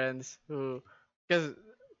my friends who, because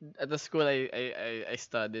at the school I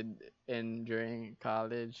studied in during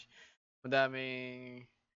college, madaming,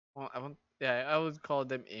 I want yeah I would call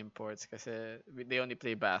them imports kasi they only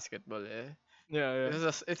play basketball eh. Yeah,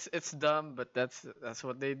 yeah, It's dumb, but that's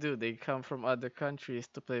what they do. They come from other countries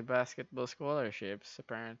to play basketball scholarships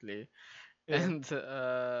apparently, yeah, and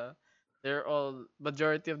they're all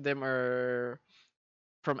majority of them are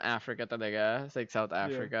from Africa talaga. It's like South yeah,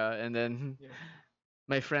 Africa. And then yeah.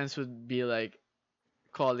 my friends would be like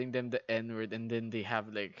calling them the N word and then they have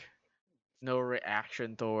like no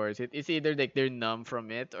reaction towards it. It's either like they're numb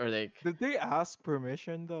from it or like Did they ask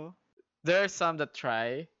permission though? there are some that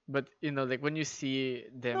try, but like when you see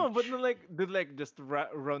them, No, but not like did like just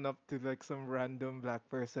run up to like some random black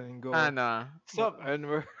person and ah go, no, "Sup,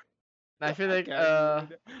 N-word?" I feel I like can't even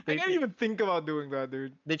do that. I they can't even think about doing that,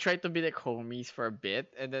 dude. they try to be like homies for a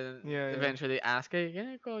bit, and then Yeah, yeah. eventually ask, "Hey, can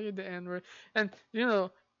I call you the N word?" And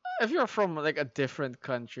if you're from like a different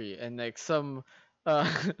country, and like some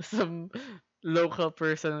some local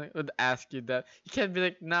person would ask you that, you can't be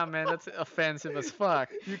like, "Nah, man, that's offensive as fuck."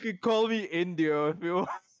 You could call me India if you want.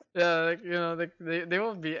 Yeah, like like they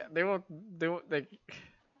won't like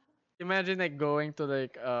imagine like going to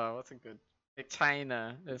like what's a good like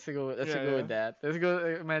China. Let's Yeah, go yeah, with that. Let's go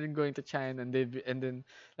imagine going to China and and then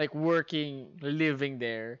like working living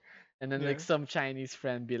there, and then yeah. like some Chinese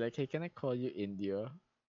friend be like, "Hey, can I call you India?"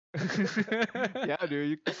 Yeah, dude,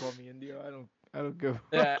 you can call me India. I don't give a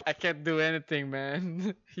Yeah, I can't do anything,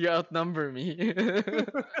 man. You outnumber me.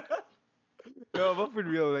 fuck. No, but for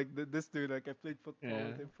real, like this dude, like I played football Yeah.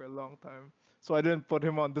 with him for a long time, so I didn't put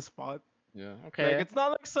him on the spot. Yeah. Like Okay. it's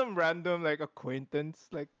not like some random like acquaintance.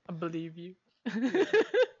 Like I believe you. yeah,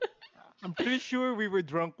 I'm pretty sure we were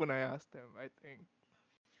drunk when I asked him. I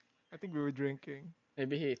think we were drinking.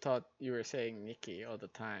 Maybe he thought you were saying Nikki all the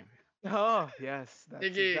time. Oh yes, that's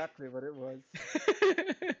Nikki. exactly what it was.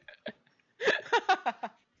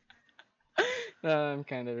 I'm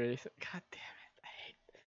kind of racist. God damn it! I hate.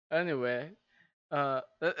 Anyway,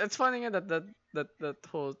 it's funny that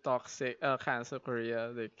whole toxic cancel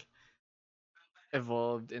Korea like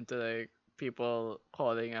evolved into like people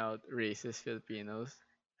calling out racist Filipinos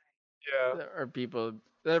Yeah. or people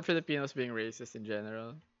Filipinos being racist in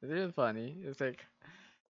general. It's really funny. It's like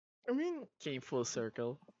I mean, came full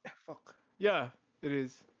circle. fuck. Yeah, it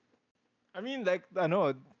is. I mean, like I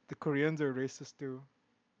know the Koreans are racist too.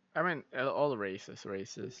 I mean, all races,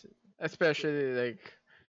 racist, especially like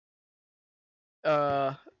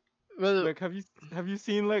uh, well, Like, have you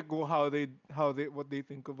seen like how they what they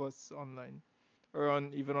think of us online or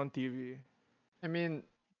on even on TV? I mean,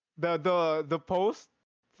 The post,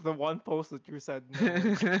 the one post that you said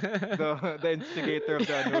no, the instigator of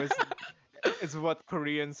the ano is what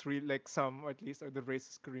Koreans really like some or at least or the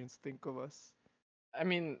racist Koreans think of us. I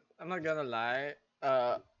mean, I'm not gonna lie.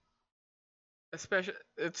 Especially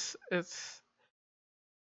it's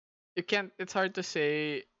you can't. It's hard to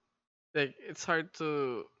say. Like it's hard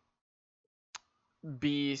to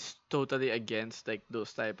be totally against like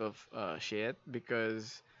those type of shit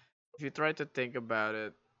because if you try to think about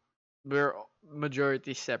it, we're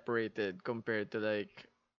majority separated compared to like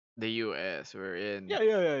the U.S. We're in, Yeah,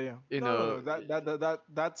 yeah, yeah, yeah. you No, no, know, no.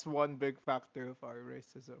 That's one big factor of our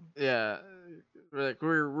racism. yeah, like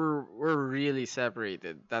we're really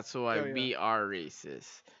separated. That's why Yeah, yeah, we are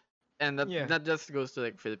racist. And that yeah, not just goes to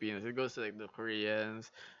like Filipinos, it goes to like the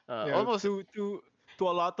Koreans, yeah. almost To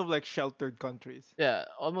a lot of like sheltered countries. yeah,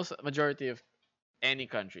 almost a majority of any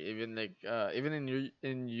country, even like even in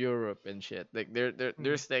in Europe and shit. Like Mm.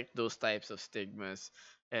 there's like those types of stigmas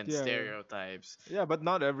and Yeah, yeah, stereotypes. yeah. But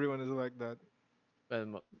not everyone is like that. But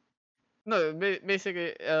no,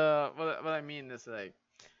 basically, what I mean is like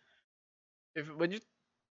if when you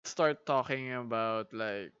start talking about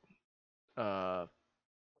like uh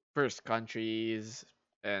first countries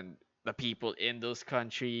and the people in those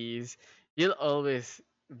countries, you'll always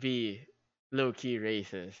be low key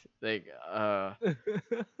racist. Like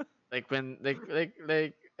when like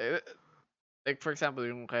for example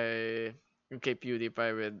yung kay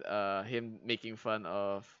PewDiePie with him making fun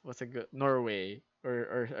of what's a good Norway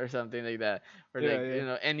or something like that, or Yeah, like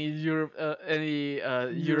yeah. any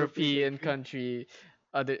European European country. country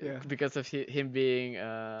other Yeah. because of him being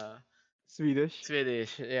Swedish.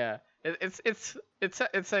 Swedish. Yeah. It's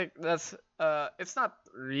like that's it's not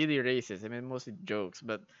really racist. I mean mostly jokes,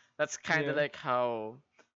 but that's kind of Yeah. like how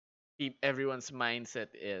everyone's mindset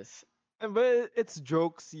is. And but it's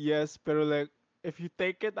jokes, yes, but like if you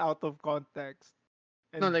take it out of context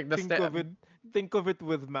No, and like think of it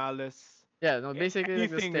with malice, yeah, no, basically like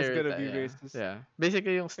the anything is gonna stereotype. be Yeah, racist. yeah.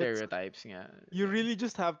 Basically yung It's stereotypes. Yeah, you really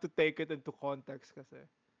just have to take it into context, kasi.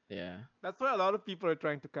 yeah. That's why a lot of people are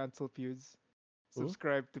trying to cancel Pews. Who?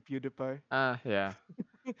 Subscribe to PewDiePie. Yeah.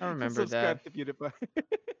 I remember that. Subscribe to PewDiePie.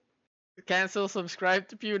 Cancel, subscribe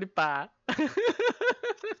to PewDiePie.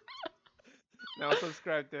 Now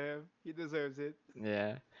subscribe to him. He deserves it.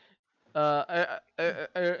 Yeah.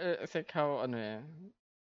 I think how ano eh.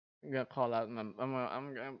 I'm gonna call out my.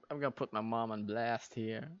 I'm gonna put my mom on blast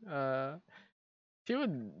here. She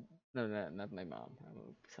would. No, no, not my mom.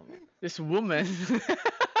 Someone. This woman.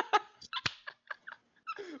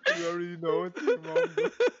 You already know it's your mom, bro.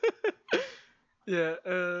 Yeah.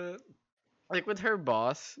 Like with her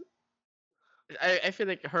boss, I feel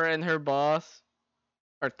like her and her boss.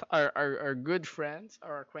 are good friends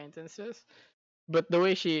or acquaintances, but the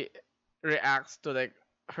way she reacts to like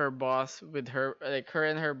her boss with her like her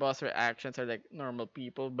and her boss reactions are like normal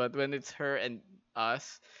people, but when it's her and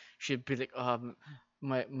us, she'd be like,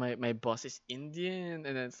 my boss is Indian,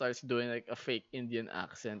 and then starts doing like a fake Indian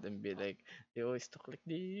accent and be like, they always talk like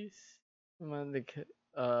this, man, like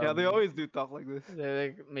Yeah, they um always do talk like this. they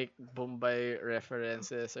like make Bombay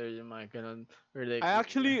references or yung mga ganun, or like I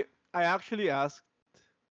actually I actually asked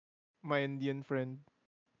my Indian friend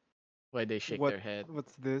why they shake what their head.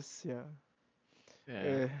 what's this? Yeah.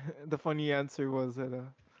 Yeah. Uh, the funny answer was that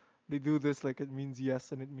they do this like it means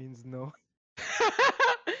yes and it means no.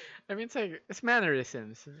 I mean, it's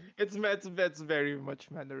mannerisms. It's very much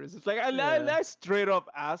mannerisms. Like Yeah. I straight up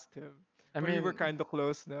asked him I when we were mean, kind of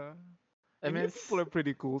close now. I mean, Indian people are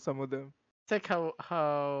pretty cool, some of them. it's like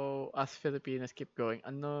how us Filipinos keep going.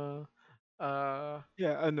 Ano,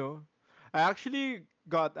 Yeah, I know. I actually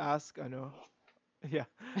got asked, I know. Yeah,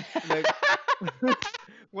 like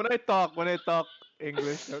when I talk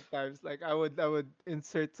English sometimes, like I would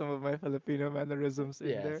insert some of my Filipino mannerisms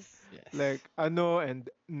in there, yes, yes. like ano and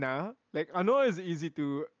na. Like ano is easy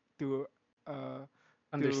to uh to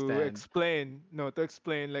Understand. explain. No, to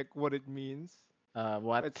explain like what it means.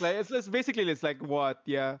 What? It's basically it's like what,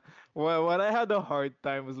 yeah. What I had a hard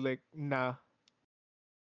time was like na,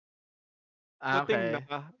 putting Okay.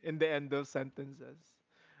 na in the end of sentences.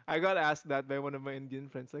 I got asked that by one of my Indian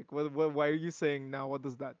friends, like, why are you saying now? What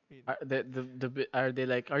does that mean? Are they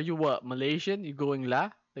like? Are you what? Malaysian? You going la?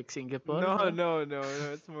 Like Singapore? No, Huh? no.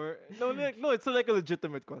 It's more no. It's like a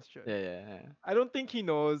legitimate question. Yeah, yeah, yeah. I don't think he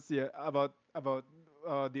knows yet about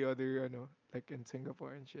the other, like in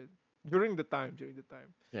Singapore and shit. During the time.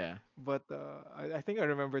 Yeah. But I think I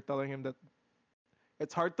remember telling him that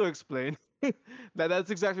it's hard to explain. That's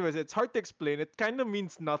exactly what I said. It's hard to explain. It kind of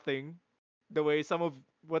means nothing. The way some of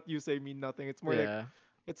what you say mean nothing. It's more like Yeah.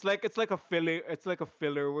 it's like a filler. It's like a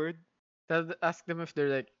filler word. Ask them if they're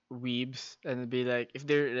like weebs and be like if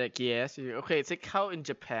they're like yes. Okay, it's like how in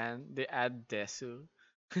Japan they add desu.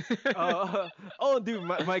 Uh, oh, dude,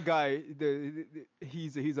 my guy,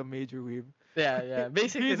 he's a major weeb. Yeah, yeah.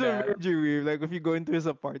 Basically He's a that. major weeb. Like if you go into his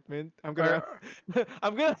apartment, Or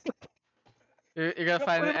I'm gonna, you're gonna gonna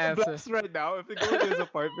find put an it on answer. blast right now. If you go into his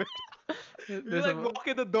apartment, if you There's like a walk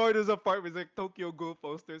in the door to his apartment, it's like Tokyo Ghoul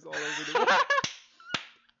posters all over the.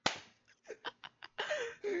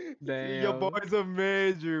 Your damn, boy's a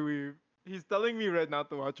major weeb. He's telling me right now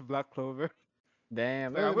to watch Black Clover.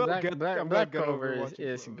 damn. Like I'm gonna Black get Clover over watching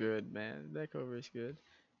is Clover. good, man. Black Clover is good.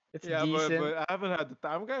 It's Yeah, decent. but I haven't had the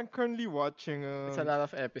time. I'm currently watching It's a lot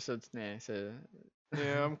of episodes na, so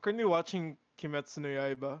yeah, I'm currently watching Kimetsu no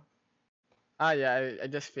Yaiba. yeah, I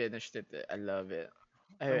just finished it. I love it.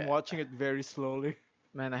 I'm I watching it very slowly.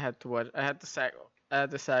 Man, I had to watch. I had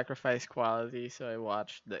to sacrifice quality, so I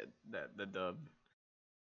watched the dub.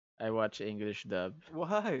 I watched English dub.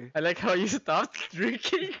 Why? I like how you stopped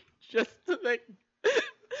drinking just to like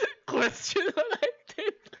question what I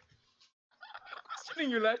did.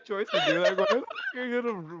 Questioning your life choices, dude. Like, why the fuck are you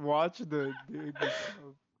gonna watch the English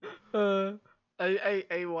dub? Uh,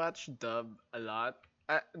 I watch dub a lot.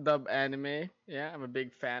 Dub anime. Yeah, I'm a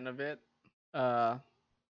big fan of it. Uh,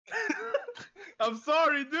 I'm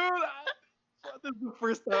sorry, dude. This is the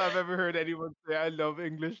first time I've ever heard anyone say I love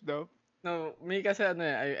English dub. no, me kasi ano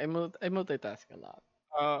I multitask a lot.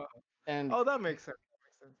 Uh, And oh, that makes sense. That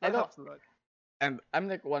makes sense. I That don't helps a lot. and I'm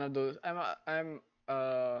like one of those I'm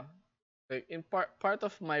like in part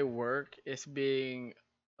of my work is being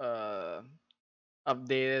uh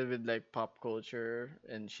updated with like pop culture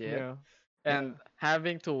and shit. Yeah, yeah, And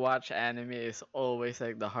having to watch anime is always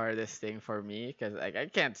like the hardest thing for me because like I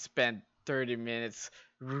can't spend 30 minutes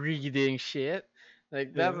reading shit.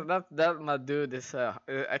 Like yeah. that my dude is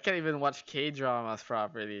I can't even watch K dramas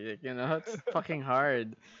properly. Like, it's fucking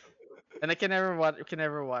hard. And I can never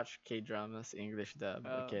watch K dramas English dub.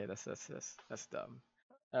 Uh, Okay, that's dumb.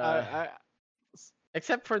 I, Uh, I,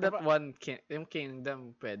 except for if that one yung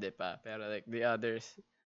Kingdom pwede pa, pero like the others,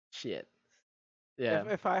 shit. Yeah,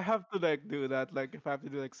 if I have to like do that, like if I have to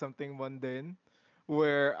do like something mundane,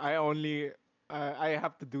 where I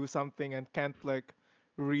have to do something and can't like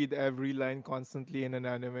read every line constantly in an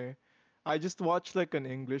anime, I just watch like an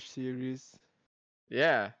English series.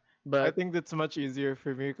 yeah, I but think that's much easier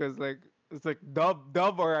for me because like it's like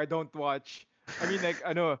dub or I don't watch. I mean like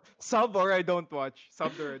I know sub or I don't watch,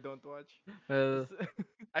 subbed or I don't watch. well, It's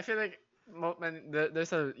I feel like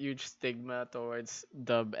there's a huge stigma towards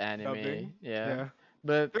dub dubbing. anime. Yeah, Yeah,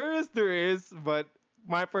 but there is, but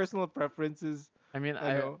my personal preference is I mean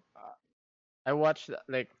I know. I watched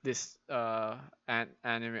like this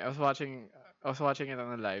anime. I was watching. I was watching it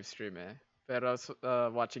on a live stream, eh. Pero I was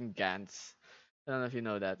watching Gantz. I don't know if you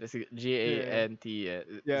know that. It's Yeah. Gant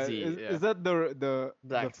Yeah. Z. Yeah, Is that the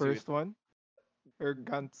Black Suit. first one or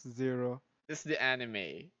Gantz Zero? It's the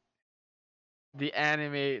anime. The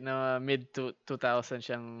anime na mid to 2000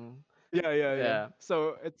 siyang Yeah, yeah, yeah. yeah.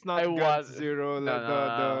 So it's not I Gantz was Zero, no, like no,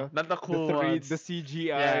 no, not the the cool three, ones. the Yeah,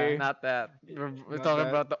 CGI. not that. We're Not talking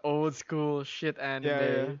that. about the old school shit Yeah, yeah.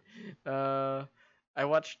 anime. Uh, I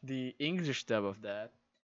watched the English dub of that.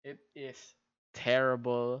 It is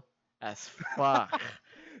terrible as fuck.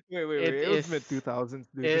 Wait. It It was is. mid 2000s,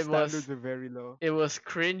 dude. The It standards was. were very low. It was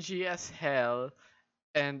cringy as hell,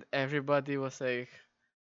 and everybody was like,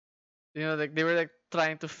 like they were like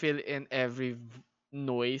trying to fill in every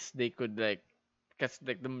noise they could like, because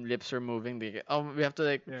like the lips are moving. We have to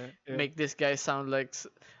like Yeah, yeah, make this guy sound like.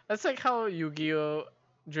 That's like how Yu-Gi-Oh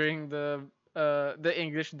during the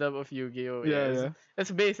English dub of Yu-Gi-Oh yeah, is. yeah.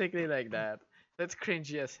 It's basically like that. That's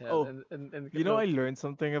cringy as hell. Oh, And you know, I learned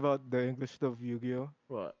something about the English dub of Yu-Gi-Oh.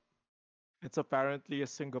 what? It's apparently a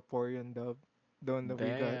Singaporean dub, the one that we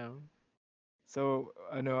got. Damn. So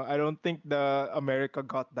I know I don't think the America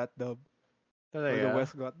got that dub or the Talaga.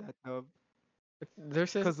 West got that dub.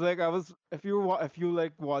 There's this. Cause like I was, if you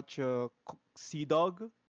like watch Sea Dog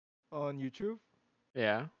on YouTube,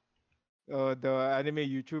 Yeah. the anime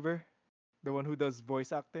YouTuber, the one who does voice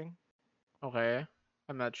acting. Okay.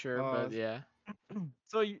 I'm not sure, Uh, but yeah.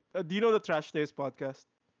 do you know the Trash Days podcast?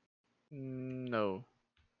 No.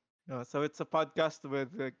 So it's a podcast with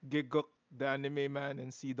Giguk, the anime man,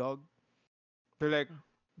 and Sea Dog. They're like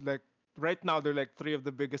right now they're like three of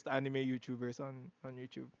the biggest anime YouTubers on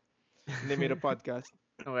YouTube, and they made a podcast.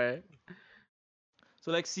 Okay.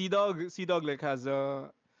 So like Sea Dog like has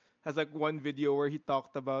like one video where he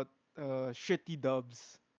talked about shitty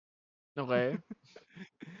dubs, Okay.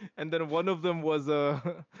 and then one of them was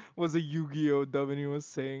a was a Yu-Gi-Oh dub, and he was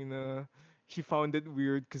saying he found it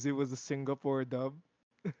weird because it was a Singapore dub.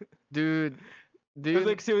 Dude, I was dude,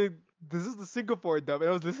 like, "See, this is the Singapore dub," and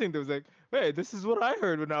I was listening. To it, I was like, "Wait, this is what I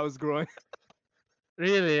heard when I was growing."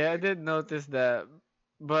 really, I did notice that.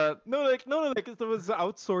 But No, like it was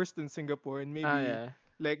outsourced in Singapore, and maybe yeah.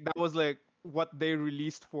 like that was like what they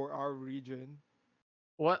released for our region.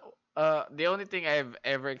 What the only thing I've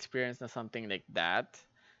ever experienced na something like that,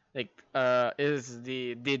 like is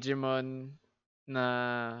the Digimon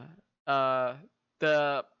na uh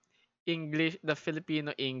the the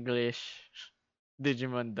Filipino English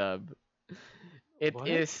Digimon dub. It What?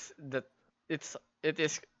 is the it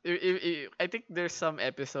is I think there's some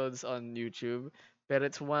episodes on YouTube, but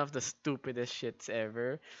it's one of the stupidest shits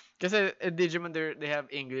ever. Because in Digimon they have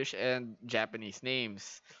English and Japanese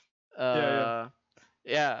names. Yeah. Uh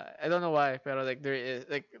yeah, I don't know why, but like there is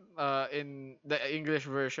like in the English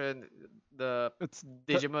version the It's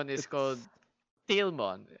Digimon is called it's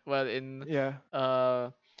Tailmon. Well in yeah. uh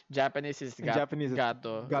Japanese is In Japanese, it's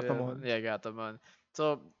Gato. Gatomon. Yeah, Gatomon.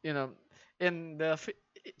 So, in the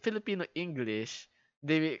Filipino English,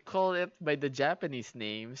 they call it by the Japanese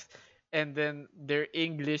names, and then their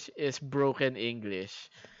English is broken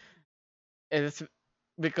English. And it's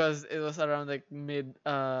because it was around like mid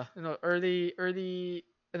early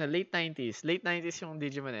late 90s. Late 90s yung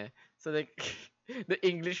Digimon eh. So like the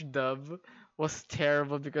English dub was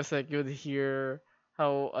terrible because like you'd hear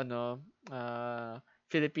how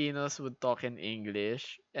Filipinos would talk in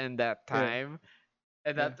English and that Yeah, time,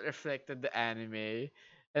 and yeah. that reflected the anime,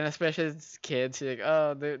 and especially as kids, you're like,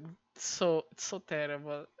 oh, it's so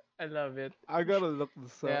terrible. I love it. I gotta look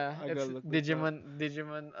this up. Yeah, I it's gotta look this up.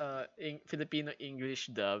 Digimon Filipino English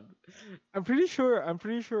dub. I'm pretty sure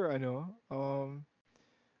I know.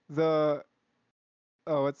 The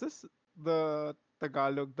what's this? The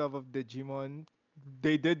Tagalog dub of Digimon.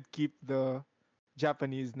 They did keep the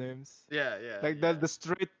Japanese names. Yeah, yeah, Like yeah. the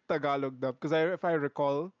straight Tagalog dub. Because if I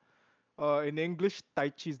recall, in English,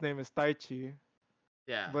 Taichi's name is Taichi,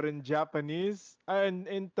 Yeah. but in Japanese, and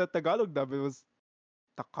in the Tagalog dub, it was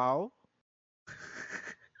Takao.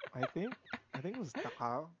 I think. I think it was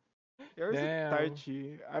Takao. Or is it Damn.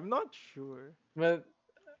 Taichi? I'm not sure. But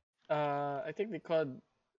I think they called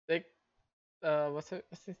like what's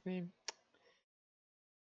his name?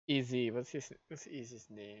 Easy. What's Easy's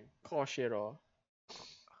name? Koshiro.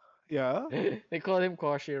 Yeah. They call him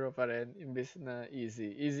Koshiro pa rin imbis na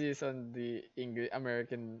Easy. Easy is on the English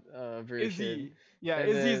American version, Izzy. Yeah, and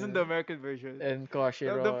Izzy's in the then American version. The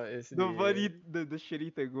Koshiro is the funny the the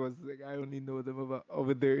shitty thing was like I only know them about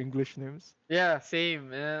with their English names. yeah,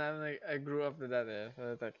 same. And I'm like I grew up with that.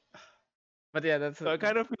 So it's like But yeah, So I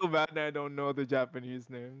kind of feel bad that I don't know the Japanese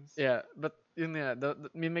names. yeah, but yun nga, the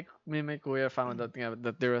Mimic Kuya found out nga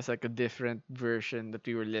that there was like a different version that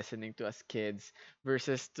we were listening to as kids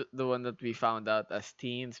versus the one that we found out as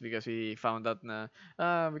teens, because we found out na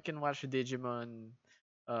we can watch Digimon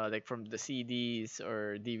like from the CDs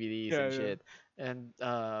or DVDs Yeah, and yeah, shit. And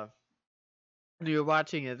we were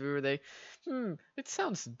watching it, we were like, it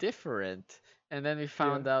sounds different. And then we yeah.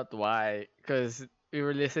 found out why, because we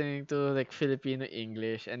were listening to like Filipino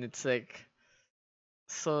English, and it's like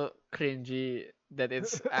so cringy that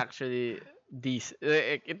it's actually decent.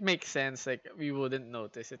 It makes sense. Like we wouldn't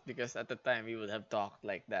notice it because at the time we would have talked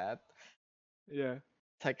like that. Yeah.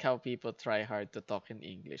 It's like how people try hard to talk in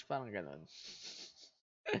English. Parang ganon.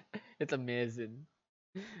 It's amazing.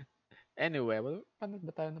 Anyway, well, paano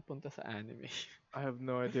ba tayo napunta sa anime? I have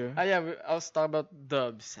no idea. Ah, yeah, I was talking about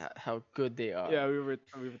dubs, how good they Yeah, are. we were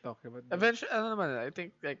talking about dubs. Eventually, ano naman, I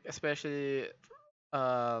think like especially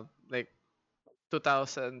like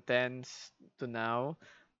 2010s to now,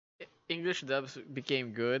 English dubs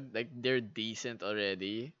became good. Like they're decent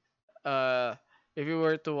already. Uh, if you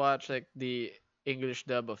were to watch like the English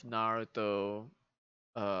dub of Naruto,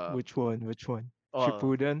 uh, Which one? Which one? well,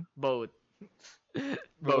 Shippuden? both,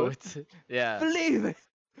 Both? both, yeah. Believe it!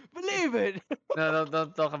 Believe it! No,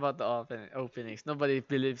 don't talk about the openings. Nobody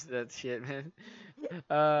believes that shit, man.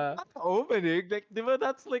 Uh, Not the opening. Like,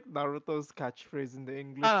 that's like Naruto's catchphrase in the believe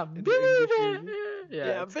English it. version. Yeah,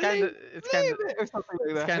 Yeah, it's kind of believe it, or something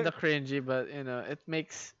it's like kind that. of cringy, but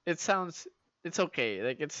it sounds, it's okay.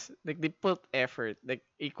 Like it's like they put effort, like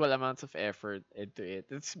equal amounts of effort into it.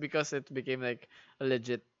 It's because it became like a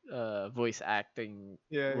legit voice acting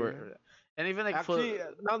Yeah, yeah. word, and even like full. Actually,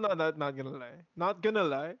 no, no, not gonna lie. Not gonna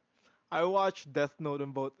lie. I watched Death Note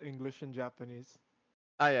in both English and Japanese.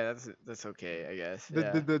 Ah, yeah, that's okay, I guess.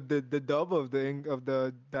 Yeah, The dub of of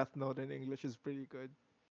the Death Note in English is pretty good.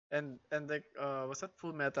 and like was that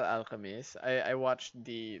Full Metal Alchemist? I watched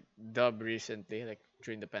the dub recently, like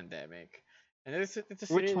during the pandemic, and it's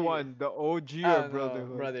just Which really. one? The OG or Ah, no,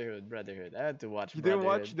 Brotherhood? Brotherhood. I had to watch You didn't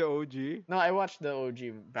Brotherhood. watch the OG? No, I watched the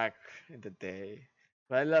OG back in the day.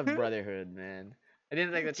 But I love Brotherhood, man. I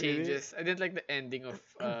didn't like the Really? changes. I didn't like the ending of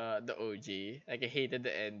the OG. Like I hated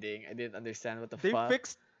the ending. I didn't understand what the They fuck.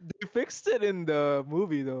 fixed it in the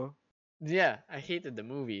movie though. Yeah, I hated the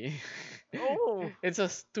movie. Oh, It's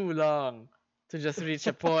just too long to just reach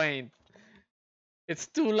a point. It's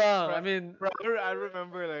too long. bro, I mean, I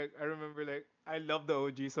remember like I love the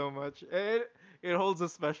OG so much. It holds a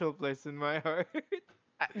special place in my heart.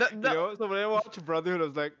 You the know, so when I watched Brotherhood, I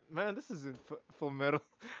was like, man, this isn't Full Metal.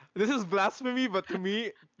 This is blasphemy, but to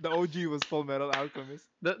me, the OG was Full Metal Alchemist.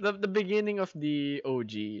 the beginning of the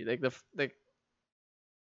OG, like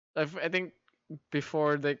I think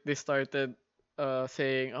before they started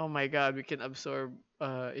saying, "Oh my God, we can absorb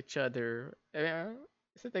each other."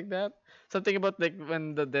 Is it like that? Something about like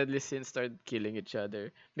when the deadly sins started killing each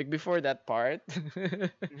other. Like before that part,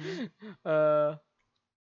 Hmm. uh,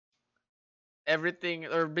 everything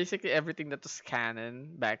or basically everything that was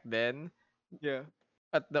canon back then Yeah,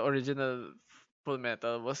 at the original Full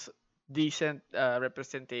Metal was decent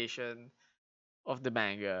representation of the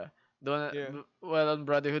manga. The one, yeah. well, on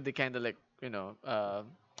Brotherhood they kind of like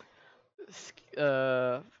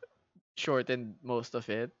uh shortened most of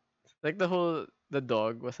it. Like the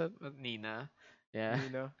dog was that Nina, yeah.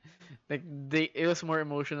 Nina. Like it was more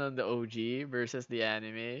emotional in the OG versus the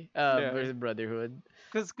anime, Yeah, versus Brotherhood.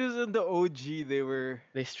 cause in the OG they were,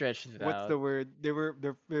 They stretched it what's out. the word? They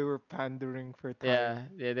were pandering for time.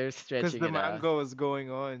 Yeah, they're Cause stretching the it out. manga was going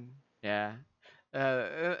on. Yeah.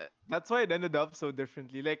 Uh, That's why it ended up so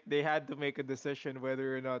differently. Like they had to make a decision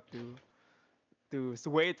whether or not to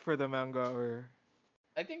wait for the manga or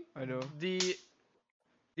I think I know. the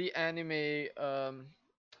the anime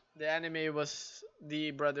the anime was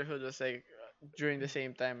the Brotherhood was like during the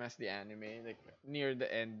same time as the anime, like near the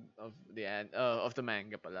end of of the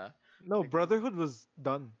manga pala. No, Like Brotherhood was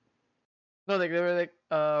done. no, like they were like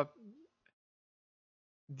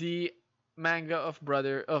the manga of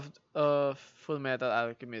Full Metal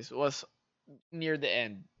Alchemist was near the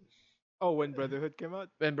end Oh, when Brotherhood came out.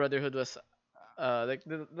 when Brotherhood was like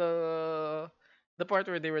the part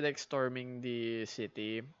where they were like storming the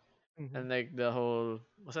city, Hmm. and like the whole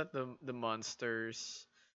was that the monsters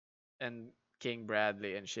and King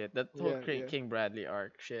Bradley and shit. That whole Yeah, yeah, King Bradley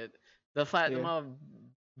arc shit. The yeah, mga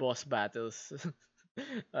boss battles.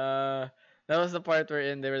 uh, that was the part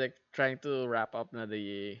wherein they were like trying to wrap up na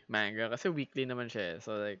the manga kasi weekly naman siya.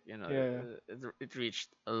 So like, yeah. it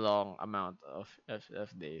reached a long amount of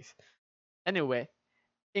days. Anyway,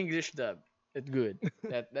 English dub. It's good.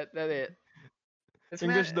 That it. It's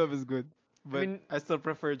man English dub is good. I but mean, I still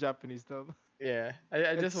prefer Japanese dub. yeah. I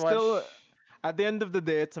It's just watch. still, at the end of the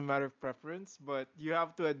day, it's a matter of preference, but you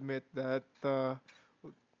have to admit that the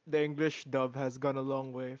English dub has gone a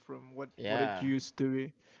long way from what it Yeah, used to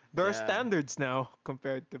be. There are yeah, standards now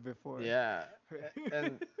compared to before. yeah.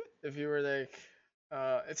 And if you were like,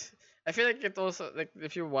 it's. I feel like it also like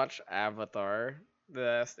if you watch Avatar, The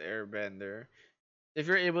Last Airbender. If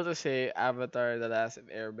you're able to say Avatar: The Last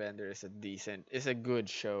Airbender is a good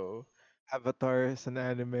show. Avatar is an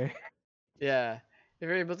anime. Yeah. If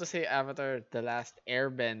you're able to say Avatar: The Last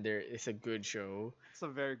Airbender is a good show, It's a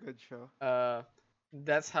very good show. uh,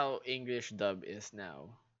 that's how English dub is now.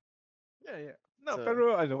 Yeah, yeah. No, So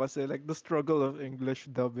pero ano kasi, like the struggle of English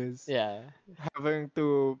dub is yeah, having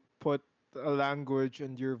to put a language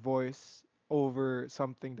and your voice over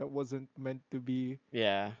something that wasn't meant to be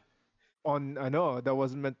yeah. on ano, that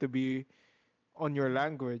wasn't meant to be on your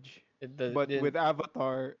language. It does, But didn't. with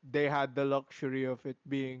Avatar, they had the luxury of it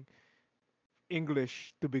being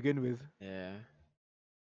English to begin with. Yeah.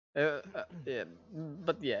 Yeah,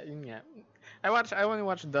 but yeah, yun nga. I want to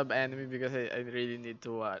watch dub anime because I really need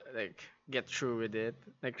to like get through with it,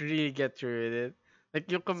 like really get through with it.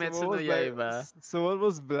 Like yung So Kimetsu what no was like? Yaiba. So what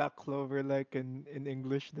was Black Clover like in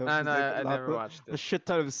English dub? Ah, Was no, like a I lot never of watched a it. shit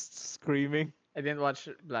ton of screaming. I didn't watch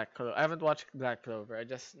Black Clover. I haven't watched Black Clover. I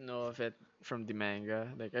just know of it from the manga.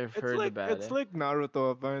 Like I've heard about It's it. like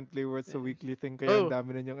Naruto apparently, where it's a Yeah. weekly thing. Kaya ang Oh,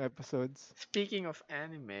 dami na yung episodes. speaking of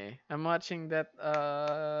anime, I'm watching that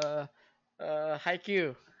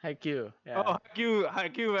Haikyuu. Haikyuu. Yeah. Oh,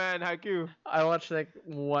 Haikyuu, man, Haikyuu, I watched like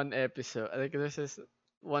one episode. Like this is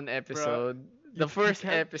one bro. episode. You The you first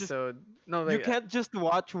can't just episode. No, you like can't just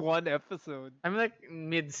watch one episode. I'm like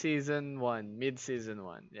mid season one. Mid season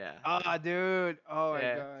one. Yeah. Ah, dude. Oh my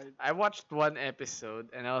Yeah. god. I watched one episode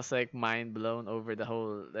and I was like mind blown over the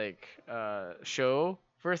whole like show.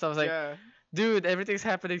 First I was like, Yeah. dude, everything's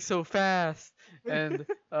happening so fast. And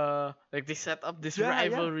like they set up this Yeah,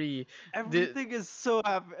 yeah. rivalry. The Everything is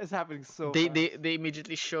happening so they fast. they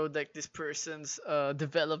immediately showed like this person's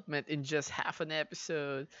development in just half an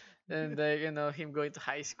episode, and like him going to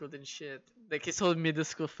high school and shit, like his whole middle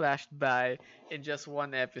school flashed by in just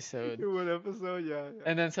one episode. In one episode, yeah, yeah.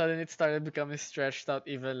 And then suddenly it started becoming stretched out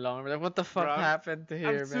even longer. Like, what the fuck Bro, happened to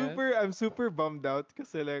here, man? I'm super bummed out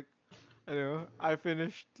because like I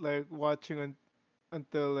finished like watching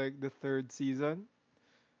until like the third season.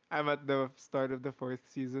 I'm at the start of the fourth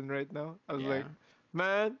season right now. I was Yeah. like,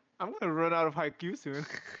 man, I'm gonna run out of Haikyuu soon.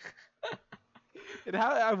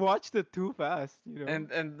 I watched it too fast, you know.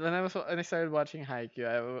 And when I started watching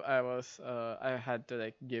Haikyuu, I had to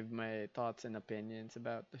like give my thoughts and opinions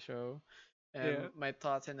about the show. Yeah. And my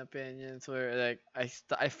thoughts and opinions were like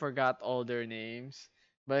I forgot all their names,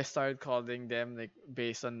 but I started calling them like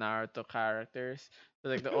based on Naruto characters. So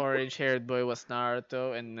like the orange haired boy was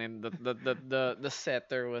Naruto, and then the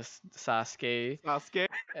setter was Sasuke. Sasuke.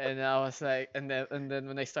 And I was like, and then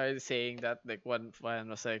when I started saying that, like one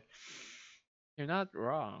was like, "You're not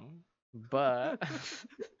wrong, but."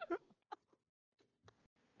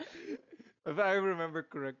 If I remember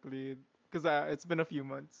correctly, because it's been a few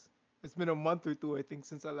months. It's been a month or two, I think,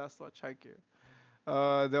 since I last watched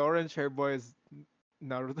Haikyuu. The orange hair boy is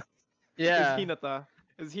Naruto. Is Yeah. Hinata.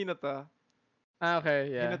 Is Hinata. Ah, okay.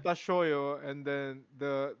 Yeah. Hinata Shoyo, and then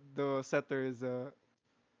the setter is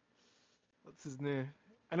what's his name?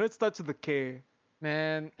 I know it starts with a K.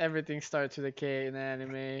 Man, everything starts with a K in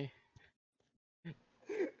anime.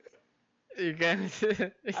 You can't.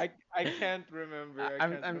 I can't remember. I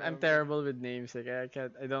can't I'm remember. terrible with names. Like I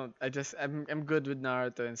can't. I don't. I just. I'm good with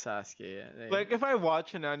Naruto and Sasuke. Like if I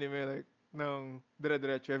watch an anime like no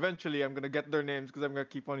dire-diretso, eventually I'm gonna get their names because I'm gonna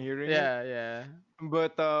keep on hearing it. Yeah, yeah.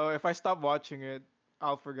 But if I stop watching it,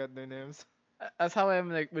 I'll forget their names. That's how I'm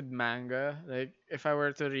like with manga. Like if I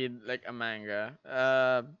were to read like a manga,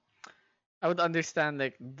 I would understand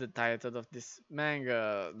like the title of this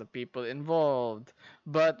manga, the people involved.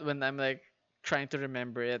 But when I'm like trying to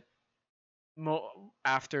remember it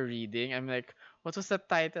after reading, I'm like, what was the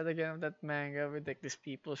title again of that manga with like these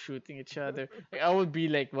people shooting each other? Like I would be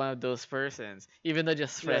like one of those persons, even though I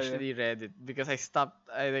just Yeah, yeah, freshly read it because I stopped.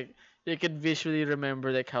 I like you could visually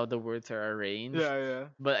remember like how the words are arranged, yeah, yeah,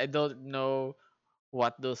 but I don't know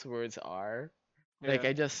what those words are. Like yeah.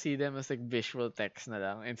 I just see them as like visual text na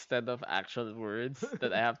lang instead of actual words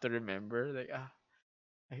that I have to remember. Like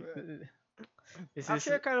I, this is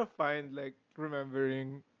Actually, I kind of find like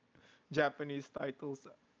remembering Japanese titles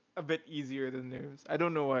a bit easier than names. I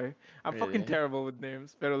don't know why. I'm fucking really terrible with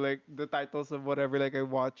names, but like the titles of whatever like I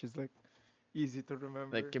watch is like easy to like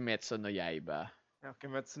remember. Kimetsu no Yaiba. Yeah,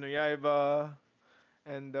 Kimetsu no Yaiba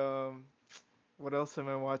and What else am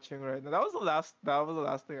I watching right now? That was the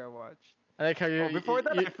last thing I watched. I like how Oh, before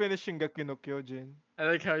that you I finished Shingeki no Kyojin. I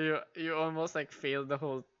like how you almost like failed the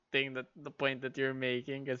whole thing, that the point that you're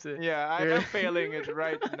making, because Yeah, I'm you're I'm failing it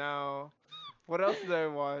right now. What else did I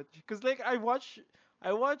watch? Cause like I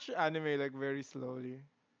watch anime like very slowly.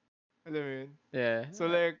 You know what I mean? yeah, So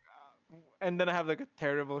like, and then I have like a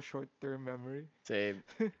terrible short-term memory. same.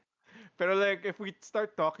 But like, if we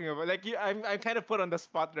start talking about like, I'm kind of put on the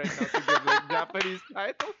spot right now to give like Japanese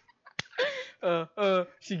titles.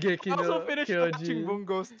 Shigeki I also no finished watching Kyojin.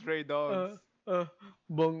 Bungo Stray Dogs. Uh,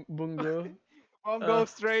 Bungo. Bungo Uh,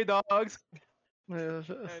 Stray Dogs, uh,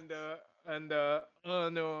 and oh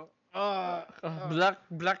no, uh,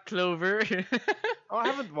 Black Clover. oh, I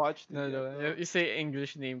haven't watched it No, yet no, though. you say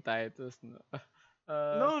English name titles. No.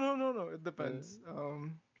 Uh, No, no, no, no. It uh, depends.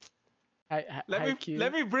 Let me Haikyuu.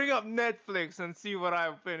 let me bring up Netflix and see what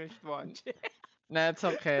I've finished watching. Nah, it's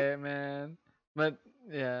okay, man. But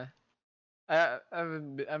yeah,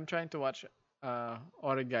 I'm trying to watch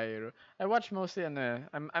Origairu. I watch mostly on a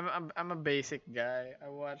I'm a basic guy.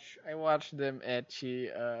 I watch them ecchi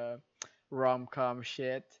rom-com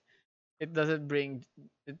shit. It doesn't bring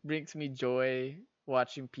it brings me joy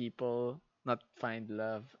watching people not find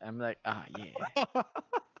love. I'm like, ah yeah,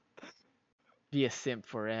 be a simp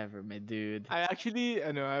forever, my dude. I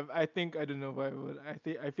know. I think I don't know why, but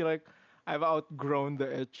I feel like I've outgrown the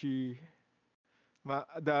ecchi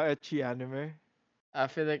anime. I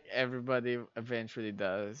feel like everybody eventually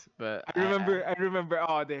does, but I remember. I remember.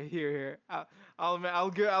 Oh, they here.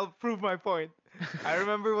 I'll prove my point. I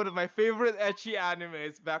remember one of my favorite ecchi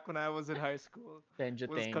animes back when I was in high school Tenjo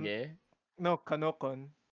was Tenge, no Kanokon.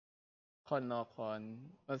 Konokon.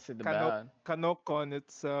 What's it about? Kanokon.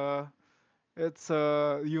 It's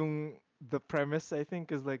yung the premise I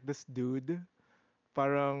think is like this dude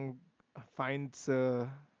parang finds fa,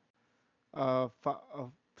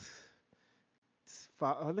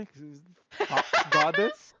 like fox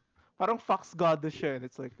goddess. Parang fox goddess siya and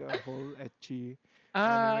it's like a whole ecchi anime.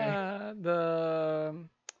 Ah, the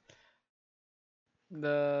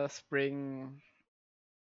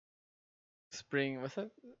spring. What's that?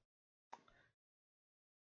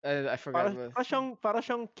 I forgot what. Para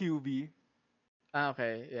siyang QB. Ah,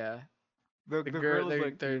 okay, yeah. The girl is The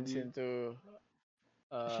like turns QB. into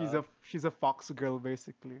She's uh a fox girl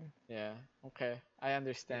basically. yeah. Okay, I Yeah.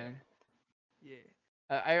 understand. Yeah.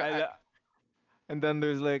 I, I la- and then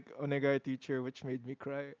there's like Onegai teacher which made me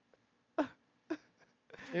cry.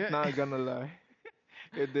 yeah, Not gonna lie.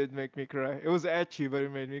 It did make me cry. It was etchy, but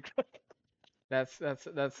it made me cry.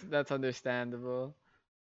 that's understandable.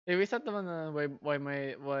 Eh, is that the one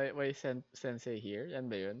why sensei here? Yan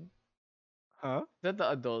ba yun? Huh? Is that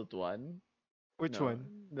the adult one? Which No, one?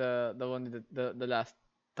 the one the last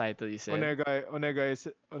title you said.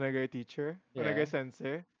 Onegai teacher? Yeah, Onegai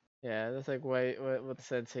sensei? yeah. That's like why what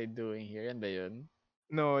sensei doing here? Yan ba yun?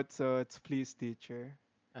 No, it's please teacher.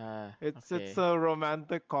 Ah, It's okay. a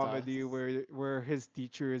romantic Thoughts. comedy where his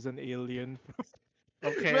teacher is an alien.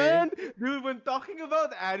 Okay. Man, dude, when talking about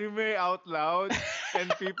anime out loud and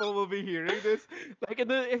people will be hearing this, like and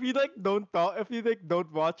then if you like don't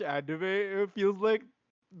watch anime, it feels like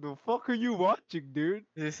the fuck are you watching, dude?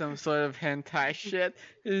 Is this some sort of hentai shit?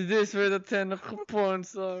 Is this where the tentacle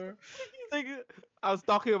porns are? Like I was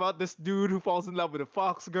talking about this dude who falls in love with a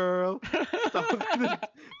fox girl.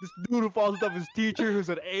 This dude who falls in love with his teacher who's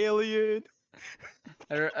an alien.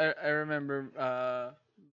 I remember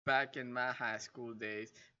back in my high school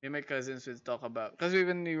days, me and my cousins would talk about, because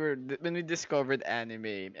when we discovered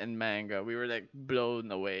anime and manga, we were like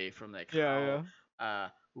blown away from like Yeah, how yeah,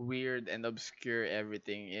 weird and obscure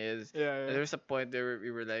everything is. yeah, And yeah. there was a point where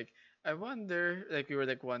we were like, I wonder, like we were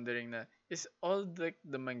like wondering that is all like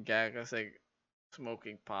the mangakas like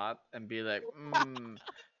smoking pot and be like,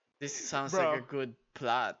 this sounds like a Bro, good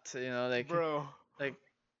plot, bro, like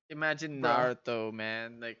imagine bro. Naruto,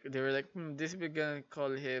 man. Like they were like, this we're gonna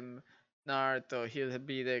call him Naruto. He'll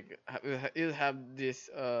be like, he'll have this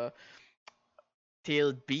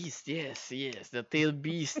tailed beast. Yes, yes, the tailed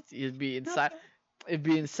beast. He'll be inside. It'll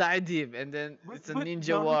be inside him, and then But it's a but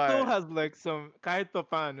ninja Naruto war. has like some kahit pa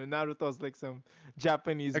paano, Naruto has like some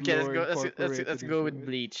Japanese Okay, let's lore go. incorporated Let's go into with it.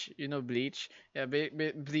 Bleach. You know Bleach? Yeah,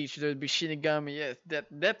 Bleach. There'll be Shinigami. Yes,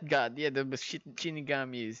 that god. Yeah, there'll be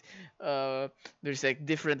Shinigamis. Uh, there's like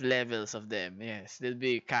different levels of them. Yes, there'll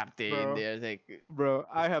be captain. Bro, There's like bro,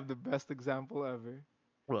 I have the best example ever.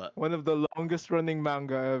 what? One of the longest running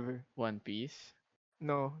manga ever. One Piece.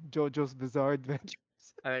 No, JoJo's Bizarre Adventure.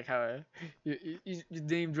 I like how you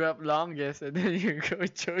name drop longest and then you go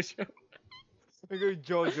with Jojo. Like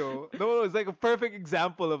JoJo. No, it's like a perfect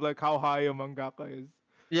example of like how high a mangaka is.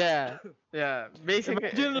 Yeah, yeah. Basically,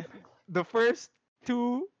 Imagine like, the first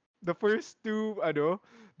two, the first two,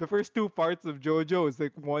 the first two parts of JoJo is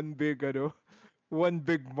like one big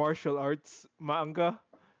martial arts manga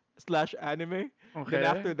slash anime. Then okay.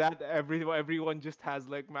 after that, everyone just has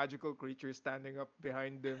like magical creatures standing up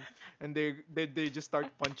behind them, and they just start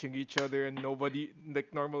punching each other, and nobody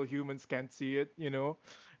like normal humans can't see it,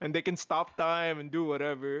 and they can stop time and do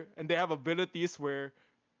whatever, and they have abilities where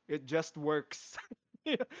it just works.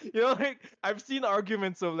 Like I've seen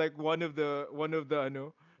arguments of like one of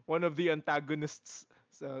the antagonists'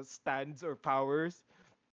 stands or powers.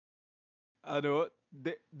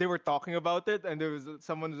 They were talking about it, and there was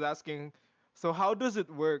someone was asking, so how does it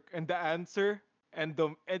work? And the answer,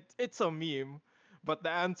 it's a meme, but the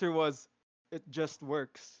answer was, it just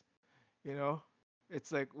works. You know,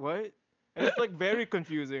 it's like what? And it's like very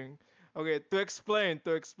confusing. Okay, to explain,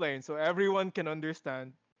 so everyone can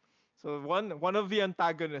understand. So one of the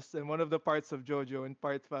antagonists in one of the parts of JoJo in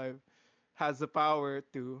part 5 has the power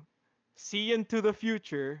to see into the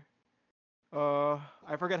future.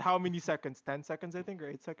 I forget how many seconds, 10 seconds I think, or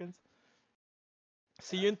 8 seconds.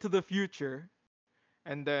 See into the future,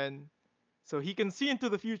 and then so he can see into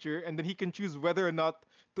the future, and then he can choose whether or not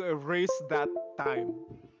to erase that time.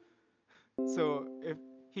 So if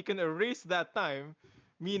he can erase that time,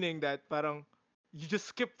 meaning that parang you just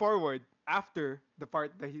skip forward after the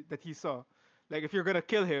part that he saw. Like if you're gonna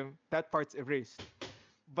kill him, that part's erased.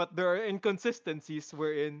 But there are inconsistencies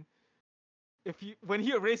wherein if you when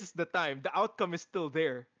he erases the time, the outcome is still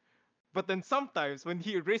there. But then sometimes when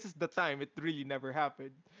he erases the time, it really never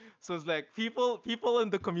happened. So it's like people in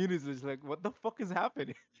the community is like, what the fuck is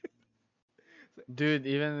happening? Dude,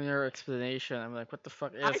 even your explanation, I'm like, what the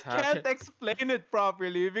fuck I is can't happening? explain it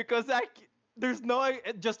properly because there's no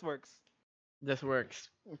it just works. This works.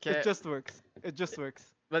 It Okay. just works. It just works.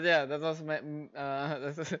 But yeah, that was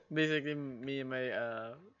that's basically me and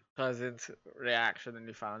my cousin's reaction when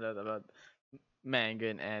we found out about manga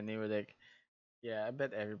and anime. We're like, yeah, I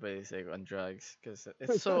bet everybody's like on drugs because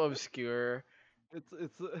it's so obscure. It's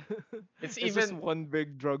It's it's just even one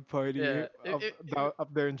big drug party yeah,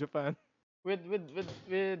 up there in Japan. with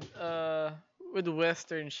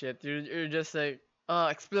Western shit, you're just like, oh,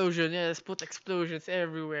 explosion, yes, put explosions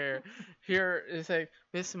everywhere. Here it's like,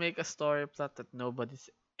 let's make a story plot that nobody's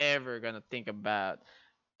ever gonna think about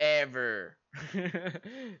ever.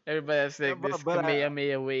 Everybody has Yeah, like this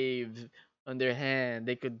Kamehameha waves on their hand.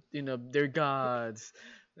 They could, they're gods.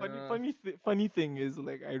 Uh, funny thing is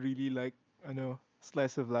like I really like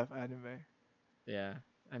slice of life anime. yeah,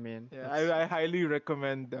 I mean Yeah, that's I highly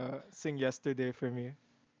recommend Sing Yesterday for me.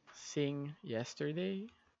 Sing Yesterday.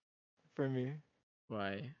 For me,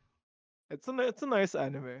 Why? it's a nice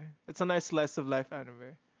anime. It's a nice slice of life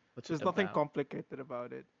anime. What's it There's nothing about? complicated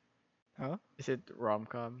about it. Huh? Is it rom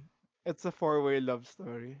com? It's a four-way love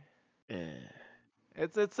story. Eh,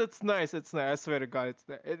 It's nice. It's nice. I swear to God,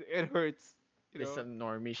 it hurts. You it's know, some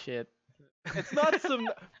normie shit. it's not some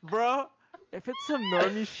bro. If it's some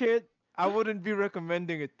normie shit, I wouldn't be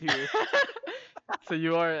recommending it to you. So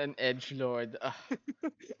you are an edge lord. Ugh,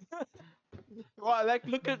 Well, like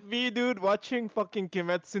look at me, dude, watching fucking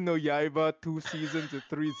Kimetsu no Yaiba 2 seasons or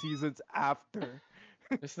 3 seasons after.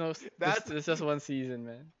 there's That's there's just one season,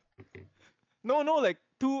 man. no, like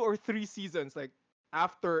 2 or 3 seasons, like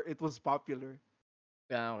after it was popular.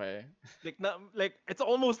 Yeah, okay. Like not like it's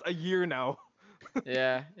almost a year now.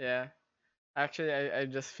 Yeah, yeah. Actually, I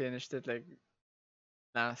just finished it like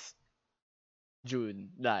last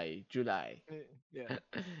July. Eh, yeah.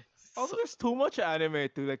 Also, So there's too much anime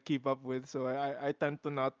to like keep up with, so I tend to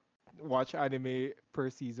not watch anime per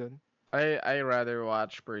season. I rather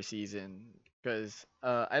watch per season because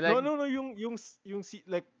I like No,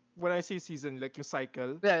 like when I say season, like yung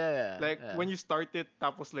cycle, yeah, yeah, yeah, like yeah. when you start it,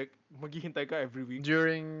 tapos like maghihintay ka every week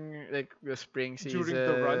During like the spring during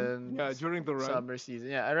the run. season, Yeah, during the run. summer season.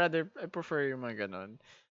 Yeah, I prefer yung mga ganon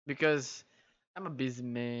because I'm a busy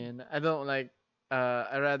man. I don't like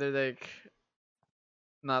I rather like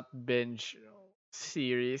not binge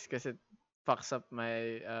series because it fucks up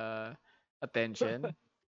my attention.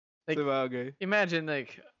 Like Sabagay. imagine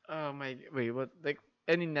like oh my wait what like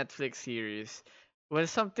any Netflix series when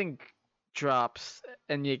something drops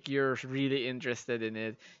and like you're really interested in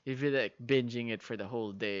it, you feel like binging it for the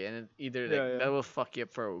whole day, and it either like Yeah, yeah, that will fuck you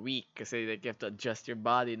up for a week because like you have to adjust your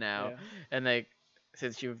body now, yeah. and like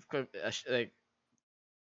since like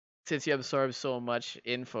since you absorb so much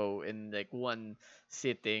info in like one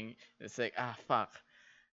sitting, it's like ah fuck,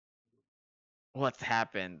 what's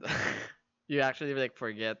happened? You actually like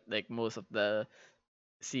forget like most of the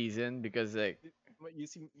season because like You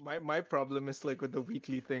see, my problem is like with the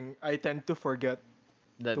weekly thing. I tend to forget.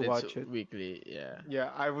 that to it's watch it. weekly. Yeah.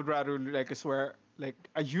 Yeah, I would rather like I swear like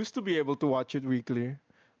I used to be able to watch it weekly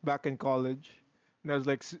back in college. And I was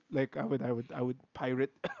like I would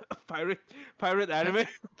pirate pirate pirate anime.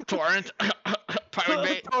 Torrent, Pirate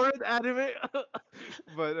Bay. Torrent anime.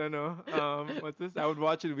 But I know what's this? I would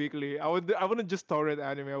watch it weekly. I wouldn't just torrent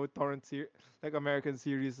anime. I would torrent like American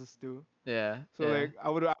series too. Yeah, So yeah. like I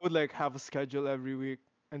would like have a schedule every week,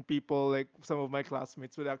 and people like some of my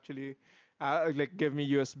classmates would actually like give me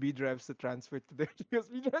USB drives to transfer to their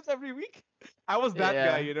USB drives every week. I was that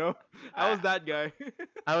guy, Yeah. you know. I I was that guy.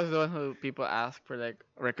 I was the one who people ask for like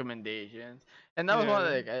recommendations, and that was one Yeah.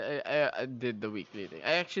 like I did the weekly thing.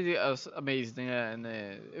 I was amazed and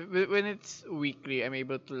when it's weekly, I'm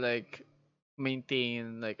able to like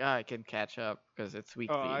maintain like I can catch up because it's Oh,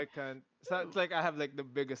 weekly. I can't. So it's like I have like the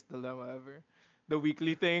biggest dilemma ever. The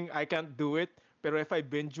weekly thing, I can't do it. But if I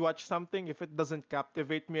binge watch something, if it doesn't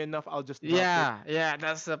captivate me enough, I'll just drop it. Yeah, yeah,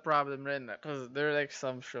 that's the problem, right? Because there are like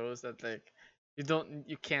some shows that like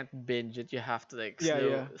you can't binge it. You have to like Yeah,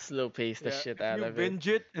 yeah. slow pace the Yeah, shit if out you of it. binge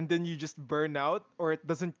it and then you just burn out, or it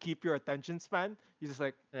doesn't keep your attention span, you just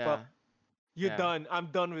like, Yeah, fuck, you're yeah. done. I'm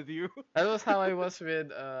done with you. That was how I was with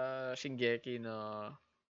Shingeki no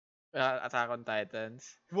Attack on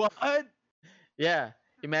Titans. What? Yeah,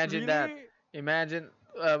 imagine that. Really? Imagine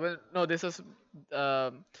when no, this was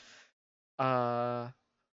um uh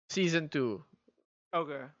season 2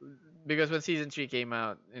 Okay. because when season 3 came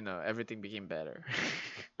out, everything became better.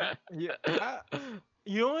 Yeah.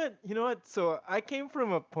 You know what? You know what? So I came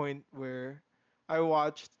from a point where I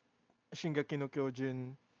watched Shingeki no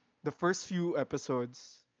Kyojin, the first few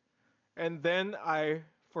episodes, and then I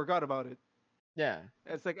forgot about it. Yeah,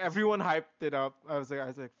 It's like everyone hyped it up. I was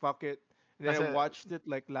like, fuck it. And then I kasi watched it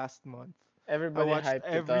like last month. I everybody watched hyped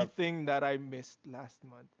it up. everything that I missed last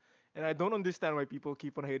month. And I don't understand why people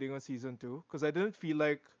keep on hating on season 2 because I didn't feel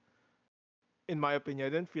like, in my opinion, I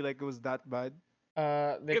didn't feel like it was that bad.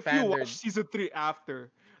 They If you pandered. watch season 3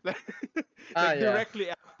 after, like Ah, like yeah. directly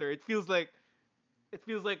after, it feels like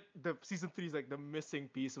the season 3 is like the missing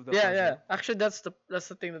piece of the Yeah, yeah. puzzle. Actually, that's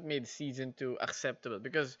the thing that made season 2 acceptable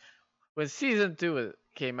because when season 2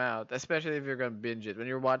 came out, especially if you're gonna binge it, when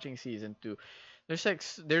you're watching season 2, there's like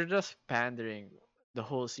they're just pandering the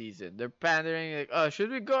whole season. They're pandering like, oh,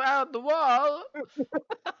 should we go out the wall?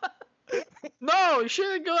 No, you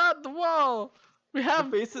shouldn't go out the wall. We The have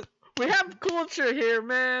faces we have culture here,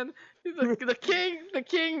 man.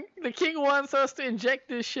 The king wants us to inject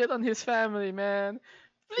this shit on his family, man.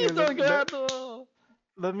 yeah, Please don't go out the wall.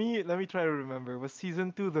 let me try to remember. Was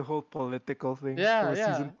season 2 the whole political thing? Or Yeah, was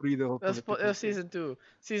yeah. season 3 the whole That political was thing? season 2.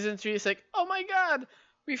 Season 3 is like, oh my god,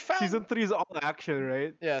 we found. Season 3 is all action,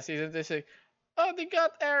 right? Yeah, season 3 is like, oh, they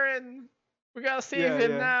got Aaron. We gotta save Yeah,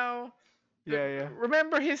 him yeah. now. Yeah, yeah.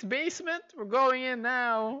 Remember his basement? We're going in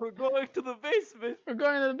now. We're going to the basement. We're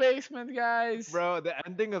going to the basement, guys. Bro, the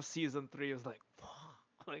ending of season 3 is like,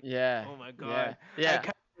 like, Yeah, oh my yeah, god. I yeah.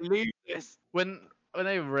 can't believe this. When when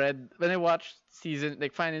I watched season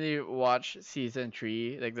like finally watched season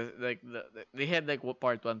 3, they had like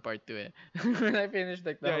part 1, part 2. When I finished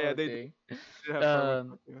like the Yeah, yeah, whole they thing, did have part 1, um,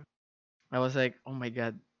 part 2. I was like, oh my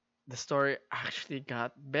god, the story actually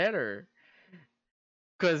got better.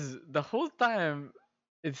 Cause the whole time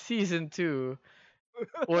in season 2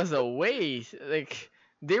 was a waste. Like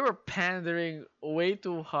they were pandering way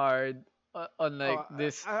too hard on like Oh,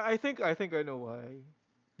 this. I think I know why.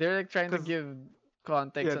 They're like trying to Cause give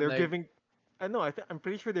context yeah, on they're like, giving. I know. I'm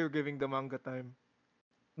pretty sure they were giving the manga time.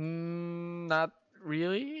 not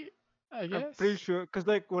really, I I'm pretty guess. sure. Cause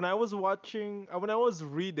like when I was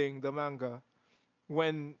reading the manga,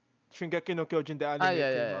 when Shingeki no Kyojin the Ah, anime yeah,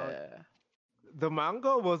 yeah, came yeah, out, yeah. the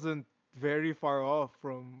manga wasn't very far off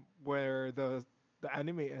from where the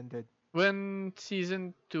anime ended. When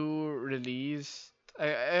season 2 released,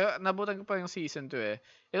 nabutan ko pa yung season 2 eh.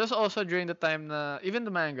 It was also during the time na, even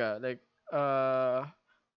the manga, like,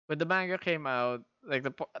 when the manga came out, like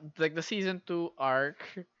the season 2 arc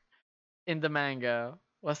in the manga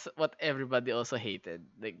was what everybody also hated.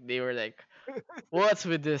 Like, they were like, what's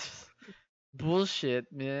with this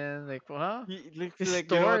bullshit, man? Like, huh? Like,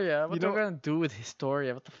 you know what? Historia? You What are we know, gonna do with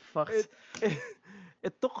Historia? What the fuck's... it, it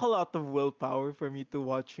it took a lot of willpower for me to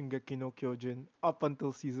watch Shingeki no Kyojin up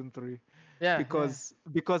until season 3, Yeah, yeah.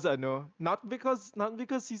 because I know, not because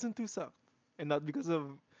season 2 sucked, and not because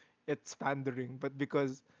of its pandering, but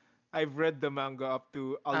because I've read the manga up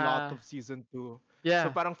to a lot Uh, of season 2. So yeah.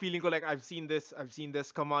 parang feeling ko like I've seen this,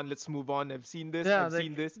 come on, let's move on. I've seen this, Yeah, I've like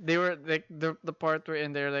seen this. they were like the part where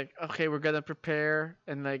in there like, okay, we're gonna prepare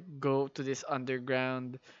and like go to this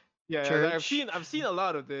underground Yeah, yeah, like, I've church. seen I've seen a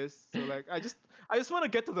lot of this. So like I just want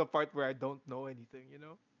to get to the part where I don't know anything, you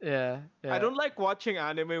know? Yeah, I yeah, don't like watching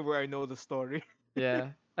anime where I know the story.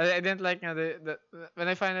 yeah. I didn't like when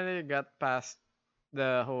I finally got past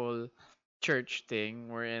the whole church thing.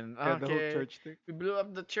 We're in Yeah, the whole okay. church thing. We blew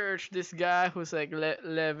up the church. This guy who's like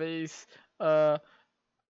Levi's uh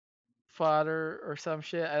father or some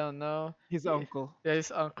shit. I don't know. His He, uncle. yeah,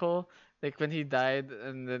 his uncle. Like when he died,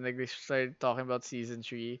 and then like they started talking about season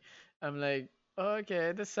 3. I'm like,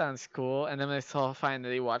 okay, this sounds cool. And then when I saw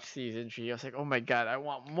finally watch season 3, I was like, oh my god, I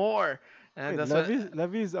want more. And Wait, that's when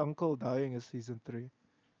Levy's uncle dying is season 3,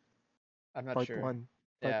 I'm not part sure. 1.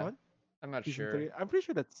 Part Yeah, 1? I'm not Season sure. 3? I'm pretty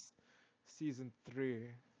sure that's season 3. I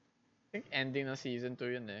think ending ng season 2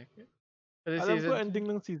 yun eh. Kasi Alam ko season ending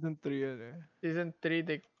ng season 3 yan eh. season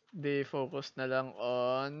 3 they focus na lang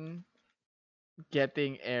on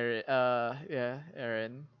getting Eren yeah,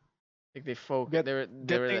 Eren. Like they focus Get they were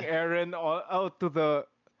getting like Eren out to the.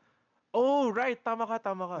 Oh, right, tama ka,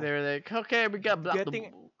 tama ka. they were like, okay,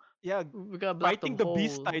 Getting, yeah, we gotta block the fighting the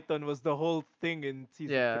Beast hole. Titan was the whole thing in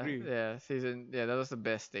season Yeah, 3. yeah, that was the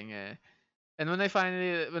best thing. Eh. And when I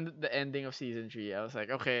finally when the ending of season 3, I was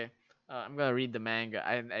like, okay, I'm gonna read the manga.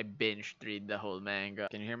 I binged read the whole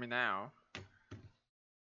manga. Can you hear me now?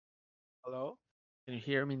 Hello? Can you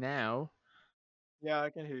hear me now? Yeah, I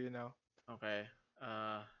can hear you now. Okay.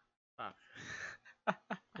 Uh, fuck.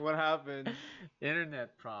 What happened?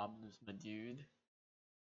 Internet problems, my dude.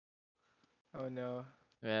 Oh no.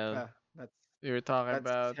 Well, Ah, that's we were talking that's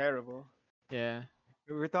about terrible. yeah,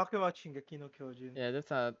 We were talking about Shingeki no Kyojin. yeah. That's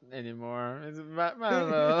not anymore. It's I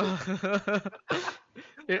don't know.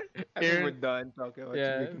 I think we're Aaron, done talking about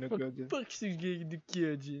yeah. Shingeki no Fuck, Kyojin. fuck the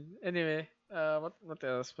Kyojin. Anyway, what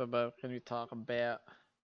else about can we talk about?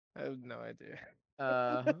 I have no idea.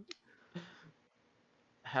 Uh,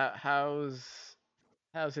 how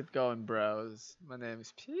how's it going, bros? My name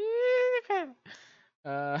is PewDiePie.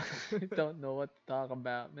 I don't know what to talk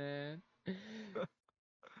about, man.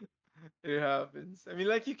 It happens. I mean,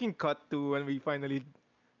 like you can cut to when we finally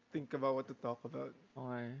think about what to talk about.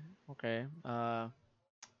 Okay, okay.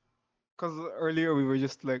 Because earlier we were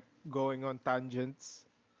just like going on tangents.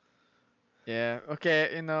 Yeah. Okay.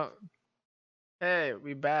 Hey,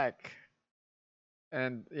 we back,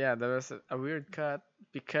 and yeah, there was a weird cut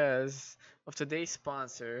because of today's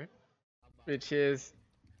sponsor, which is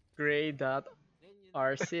Gray Dot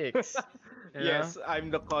R6. You know, Yes, I'm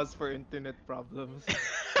the cause for internet problems.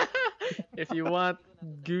 if you want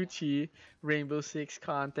Gucci Rainbow Six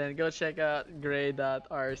content, go check out Gray Dot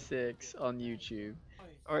R6 on YouTube.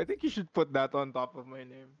 Oh, I think you should put that on top of my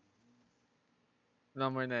name. No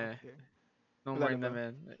more na. Okay. No Wala more na,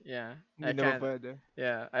 naman. man. Yeah, I Hindi na ba can't. pwede?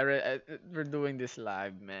 Yeah, we're doing this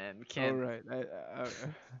live, man. We All can't. right.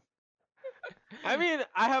 I mean,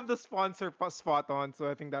 I have the sponsor spot on, so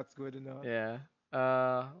I think that's good enough. Yeah.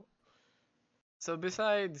 So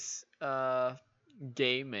besides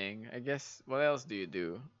gaming, I guess what else do you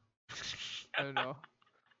do? I don't know.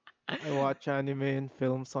 I watch anime and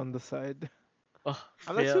films on the side. Oh,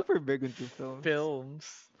 I'm not super big into films. films.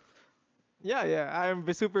 Yeah, yeah. I'm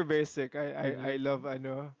super basic. I Mhm. love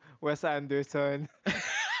Wes Anderson.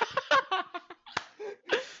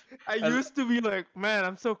 I I l- used to be like, man,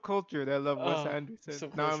 I'm so cultured. I love Wes oh, Anderson.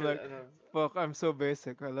 so Now I'm culture. like, fuck, I'm so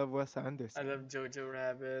basic. I love Wes I Anderson. love Jojo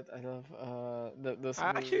Rabbit. I love those I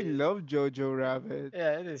actually movies. love Jojo Rabbit.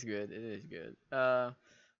 Yeah, it is good. It is good.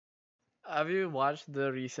 Have you watched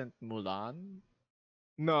the recent Mulan?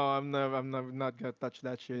 No, I'm not gonna touch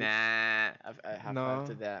that shit. Nah, I have five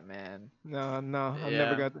to No, that, man. no. I'm never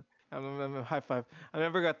Yeah, got. I'm high five. I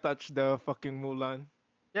never got touched the fucking Mulan.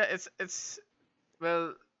 yeah. It's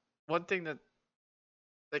well, one thing that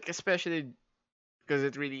like especially because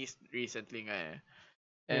it released recently, nga eh.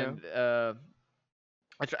 Yeah. And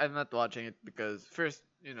I'm not watching it because first,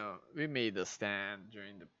 we made a stand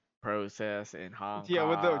during the process in Hong Yeah,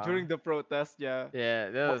 with the during Kong. the protest, yeah.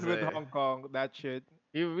 Yeah, that One was with Hong Kong, that shit.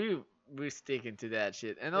 we sticking to that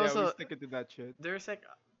shit. And Yeah, we also stick it to that shit. there's like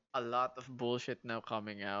a lot of bullshit now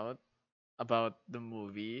coming out about the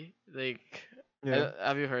movie. Like, Yeah.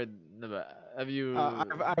 have you heard? Have you?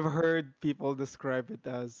 I've heard people describe it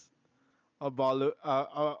as a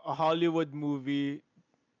Hollywood movie,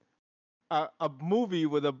 a movie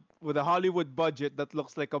with a Hollywood budget that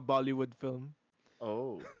looks like a Bollywood film.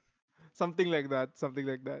 Oh, Something like that. Something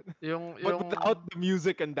like that. But yung without the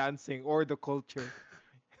music and dancing or the culture.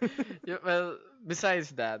 yeah, well,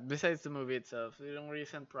 besides the movie itself, yung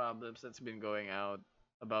recent problems that's been going out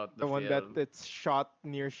about the The one that film. it's shot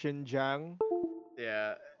near Xinjiang.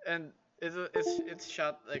 Yeah, and it's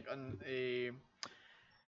shot like on a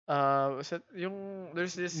was it yung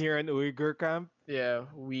there's this Near an Uyghur camp. yeah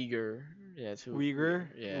Uyghur Yeah, it's Uyghur, Uyghur.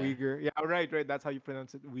 Yeah. Uyghur. Yeah, right, right. That's how you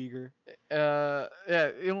pronounce it, Uyghur. Yeah,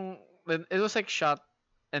 it was like shot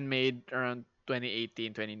and made around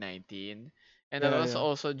 2018, 2019. And that Yeah, was yeah,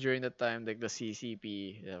 also during the time like the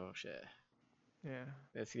CCP. Oh shit. yeah,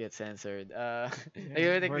 Let's get censored. yeah. They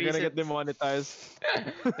were like We're gonna recent get demonetized.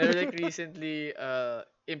 they were like recently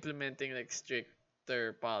implementing like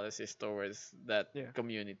stricter policies towards that Yeah,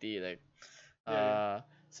 community like yeah, yeah. uh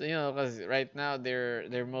so because right now they're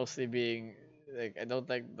mostly being like I don't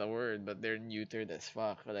like the word but they're neutered as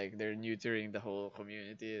fuck like they're neutering the whole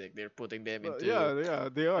community like they're putting them Well, into yeah, yeah.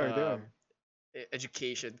 They are, they um are.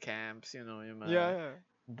 education camps yung Yeah, mga yeah.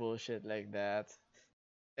 bullshit like that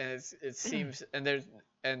and it seems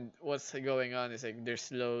and what's going on is like they're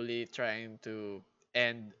slowly trying to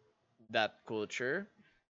end that culture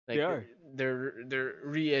They like are. they're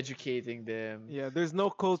re-educating them. Yeah, there's no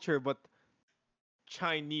culture but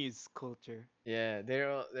Chinese culture. Yeah,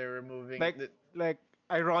 they're removing Like, like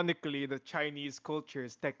ironically, the Chinese culture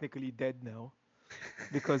is technically dead now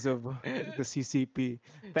because of the CCP.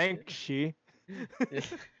 Thanks, Xi. yeah.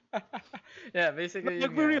 Yeah, No, basically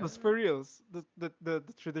like yun nga. for reals. The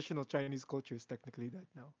traditional Chinese culture is technically dead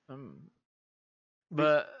now. Um, Be-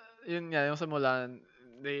 but yun nga yung sa Mulan,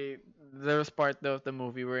 there was part of the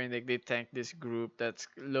movie wherein like they thank this group that's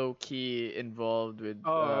low key involved with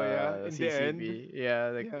oh yeah, in the end, CCP.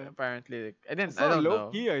 Yeah, like yeah. apparently like It's I not don't low know.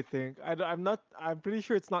 key, I think. I'm not. I'm pretty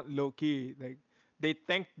sure it's not low key. Like they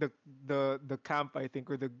thanked the camp, I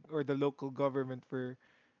think, or the local government for,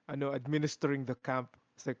 I know, administering the camp.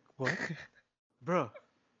 It's like what, bro?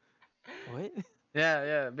 What? Yeah,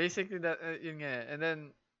 yeah, basically that yun nga. And then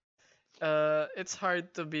it's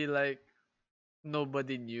hard to be like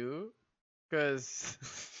nobody knew because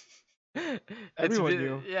it's Everyone been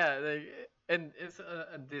knew. yeah like and it's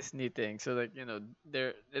a Disney thing so like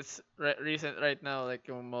there it's recent right now like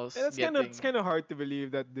yung And most it's getting kind of hard to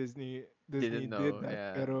believe that Disney didn't did know that.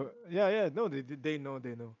 yeah Pero yeah, yeah, no, they know,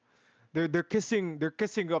 they know. They're kissing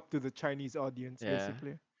up to the Chinese audience yeah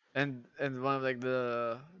basically. and one of like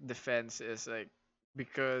the defense is like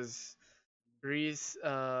because Reese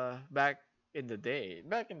back in the day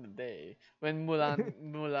when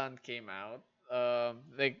Mulan came out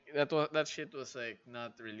like that shit was like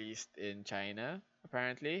not released in China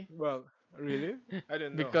apparently Well, really? I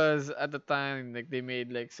didn't know. because at the time like they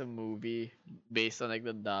made like some movie based on like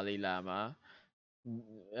the Dalai Lama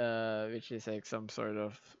which is like some sort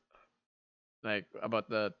of like about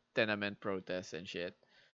the tenement protests and shit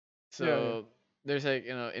Yeah, yeah, so there's like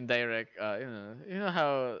indirect you know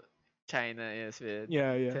how China is with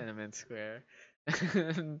yeah, yeah, Tenement Square.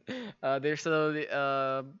 They're slowly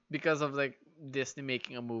because of like Disney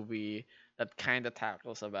making a movie that kind of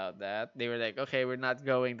tackles about that. They were like, okay, we're not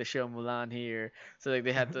going to show Mulan here, so like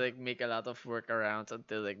they had to like make a lot of workarounds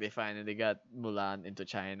until like they finally got Mulan into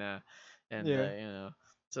China, and yeah,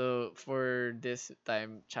 So for this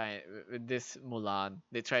time, China with this Mulan,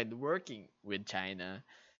 they tried working with China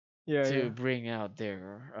yeah, to yeah. bring out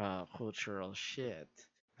their cultural shit,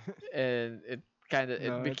 and it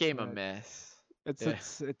No, it's became a not. mess. It's Yeah,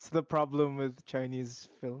 it's it's the problem with Chinese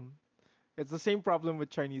film. It's the same problem with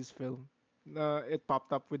Chinese film. It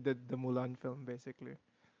popped up with the Mulan film basically.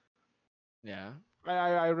 yeah,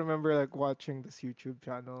 I remember like watching this YouTube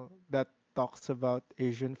channel that talks about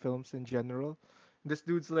Asian films in general. This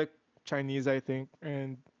dude's like Chinese, I think,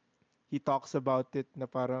 and he talks about it na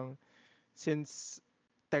parang since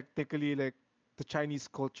technically like the Chinese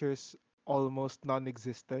culture's almost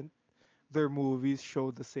non-existent, their movies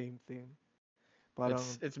show the same thing. Parang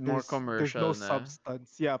it's more there's no commercial na.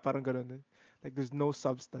 substance. Yeah, parang ganun din. Like there's no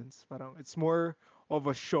substance. Parang it's more of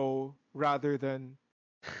a show rather than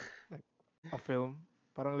like a film.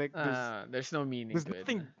 Parang like There's no meaning there's to it. Na.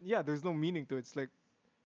 nothing. Yeah, there's no meaning to it. It's like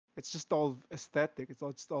it's just all aesthetic. It's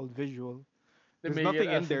all just all visual. They There's make it nothing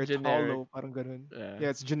in as a there. It's generic. hollow. Parang ganun. Yeah, Yeah,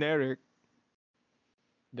 it's generic.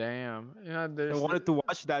 damn. If I wanted to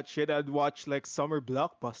watch that shit, I'd watch like summer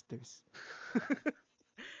blockbusters.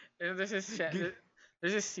 there's Gi-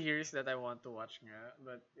 there's this series that I want to watch nga,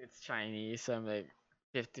 but it's Chinese, so I'm like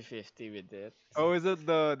 50-50 with it. oh, is it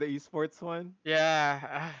the esports one?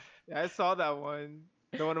 Yeah, Yeah, I saw that one.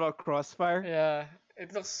 The one about Crossfire. yeah.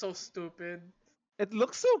 It looks so stupid. It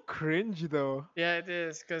looks so cringe though. Yeah, it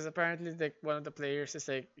is because apparently like one of the players is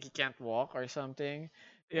like he can't walk or something,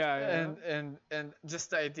 Yeah, yeah. and just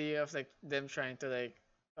the idea of like them trying to like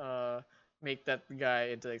uh make that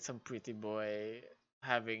guy into like some pretty boy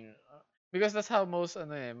having because that's how most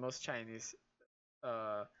most Chinese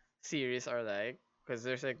uh series are like because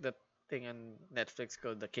there's like that thing on Netflix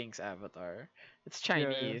called The King's Avatar. It's Yeah,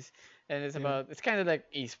 yeah. Chinese and Yeah. it's kind of like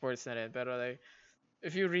esports na rin, pero like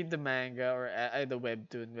if you read the manga or the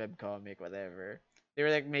webtoon, webcomic, whatever, they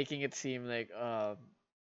were like making it seem like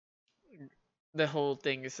the whole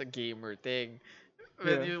thing is a gamer thing.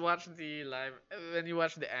 When Yeah. you watch the live, when you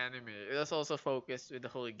watch the anime, it was also focused with the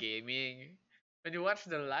whole gaming. When you watch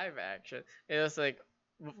the live action, it was like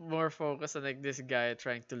more focused on like this guy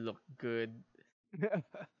trying to look good,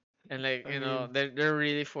 and like I mean, they're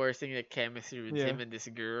really forcing the chemistry with yeah, him and this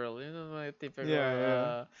girl. Like yeah, typical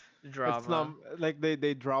yeah. It's not drama. like they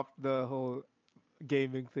dropped the whole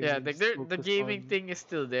gaming thing Yeah, and like just the focused gaming on. thing is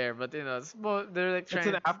still there, but it's more they're like It's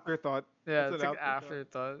an trying. afterthought. Yeah, It's it's an like afterthought.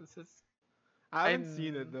 afterthought. It's I haven't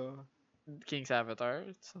seen it I'm though. King's Avatar.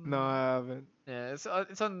 No, I haven't. Yeah, it's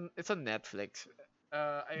on Netflix.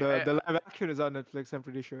 The live action is on Netflix. I'm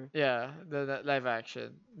pretty sure. Yeah, the live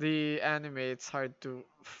action. The anime, it's hard to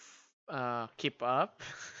keep up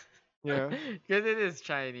Yeah. because it is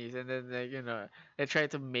Chinese, and then like they try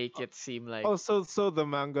to make it seem like Oh, so the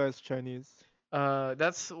manga is Chinese.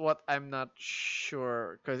 that's what I'm not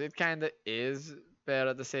sure because it kind of is, but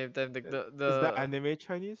at the same time Is the the anime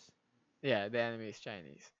Chinese? yeah, the anime is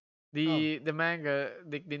Chinese. Oh, The manga,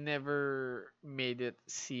 they never made it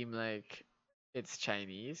seem like it's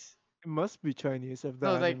Chinese. it must be Chinese if the No,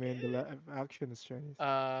 anime like and the live action is Chinese.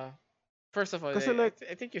 uh first of all, Cause like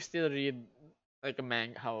I think you still read like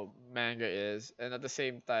how manga is, and at the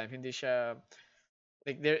same time, hindi siya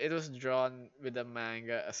like there. It was drawn with a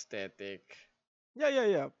manga aesthetic.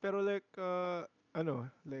 yeah. Pero like ano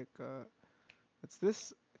like what's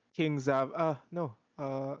this? King Zav no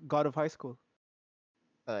God of High School.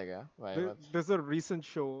 Talaga? Why? What? There's a recent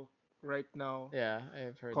show right now Yeah,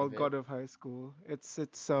 I've heard of called it. God of High School. It's a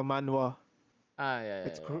manhwa. Ah, yeah,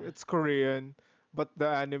 yeah, yeah. It's Korean, but the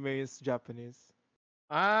anime is Japanese.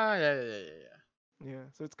 Ah, yeah, yeah, yeah, yeah. Yeah,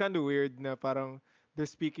 so it's kind of weird na parang they're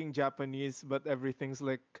speaking Japanese but everything's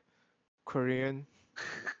like Korean.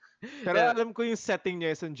 Pero Yeah. alam ko yung setting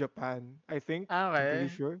niya is in Japan, I think. I'm pretty Okay.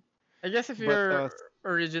 sure. I guess if But your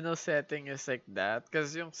original setting is like that,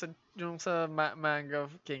 because yung sa manga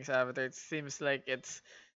of King's Avatar, it seems like it's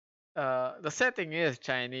the setting is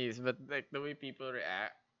Chinese, but like the way people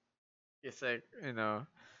react, it's like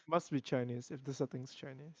must be Chinese if the setting's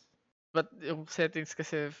Chinese. but yung settings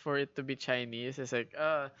kasi for it to be Chinese is like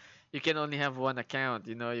you can only have one account,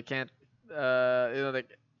 you can't like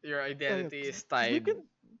your Yeah, identity is 'cause tied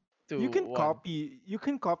to one. you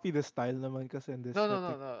can copy the style naman kasi in this No, no, no,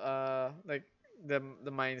 setting. no. Like the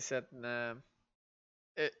mindset na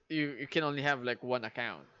you can only have like one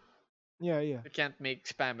account. Yeah. You can't make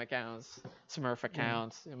spam accounts, Smurf In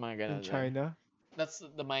accounts, yung mga in ganun lang. China. That's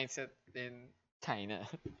the mindset in China.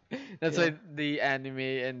 That's Yeah. why the anime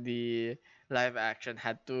and the live action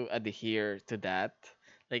had to adhere to that.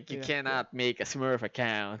 Like you Yeah. cannot make a Smurf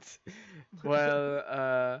account.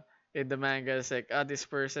 Well, in the manga, it's like, this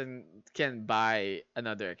person can buy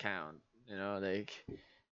another account. Like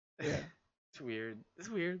Yeah. it's weird. It's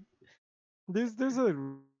weird. There's a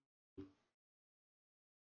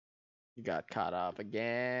You got caught up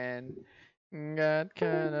again. Got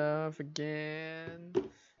caught up again.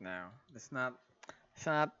 No, let's not. Let's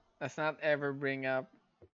not. Let's not ever bring up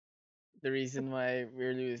the reason why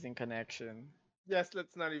we're losing connection. Yes,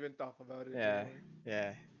 let's not even talk about it Yeah, anymore.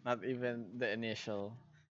 yeah. Not even the initial.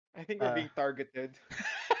 I think we're Uh. being targeted.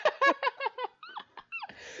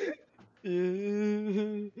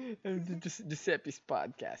 Giuseppe's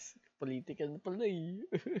podcast. Political na pala eh.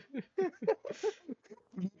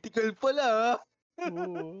 Political pala.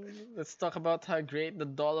 Ooh, let's talk about how great the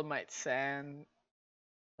Dolomite Sand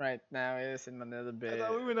right now is in Manila I Bay.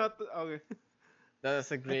 thought we were not okay.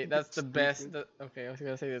 That's a great. think That's it's the best. stupid. Okay, I was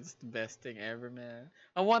gonna say that's the best thing ever, man.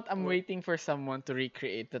 I'm What? waiting for someone to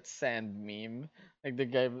recreate that sand meme, like the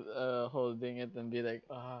guy holding it and be like,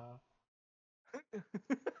 ah.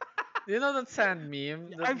 You know that sand meme?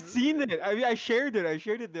 I've seen it. I shared it. I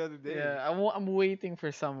shared it the other day. Yeah, I'm waiting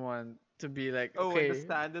for someone to be like, Oh, when the okay,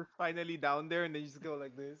 stand is finally down there and they just go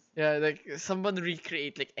like this. yeah, like someone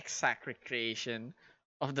recreate like exact recreation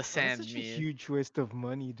of the Oh, that's sand such a meme. huge waste of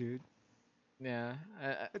money, dude. Yeah,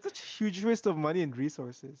 It's such a huge waste of money and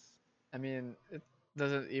resources. I mean, it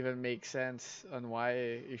doesn't even make sense on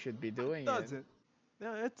why you should be It doing it. doesn't.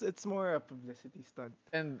 No, it's more a publicity stunt.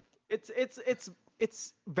 And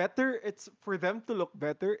It's better. It's for them to look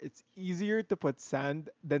better. It's easier to put sand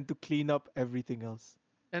than to clean up everything else.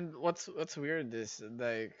 what's weird is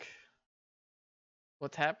like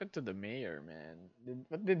what happened to the mayor, man?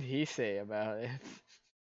 What did he say about it?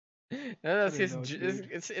 No, I that's don't know, it's dude.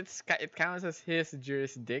 it counts as his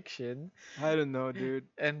jurisdiction, I don't know, dude.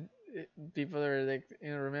 and people are like,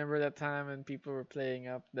 remember that time when people were playing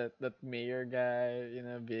up that mayor guy,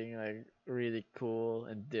 being like really cool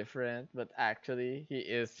and different, but actually he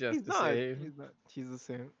is just He's the not. same. He's not. He's the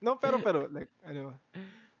same. No, pero like I know,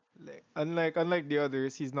 like unlike the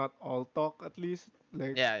others, he's not all talk at least.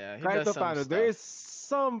 Like Yeah, yeah, he kahit does pa some paano, there stuff. is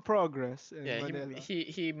some progress in Yeah, Manila.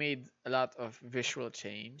 he made a lot of visual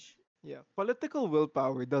change. Yeah, political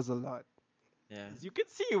willpower does a lot. Yeah. As you can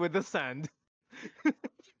see with the sand.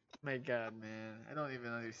 My God, man, I don't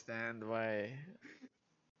even understand why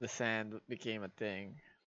the sand became a thing.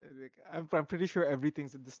 Like, I'm pretty sure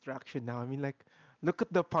everything's a distraction now. I mean, like, look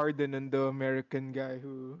at the pardon and the American guy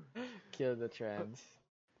who, Kill the uh, trans.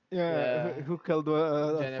 yeah, Yeah, who killed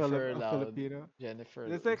Jennifer A Loud. Filipino. Jennifer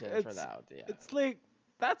It's like Jennifer Loud. Yeah. it's like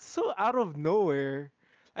that's so out of nowhere.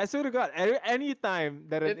 I swear to God, any time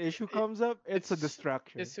that an It, issue it comes up, it's a it's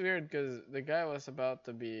distraction. it's weird because the guy was about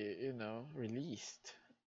to be, released.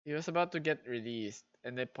 He was about to get released,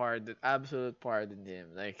 and they absolute pardoned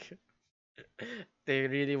him. Like they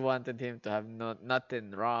really wanted him to have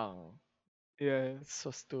nothing wrong. Yeah, It's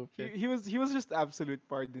so stupid. he was just absolute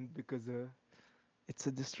pardoned because it's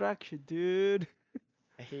a distraction, dude.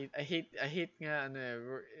 I hate nga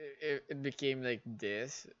ano it became like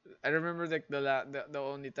this. I remember like the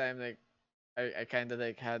only time like I kind of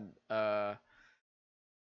like had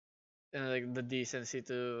like the decency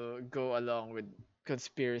to go along with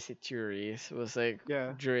conspiracy theories was like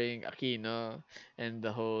Yeah, during Aquino and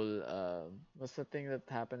the whole what's the thing that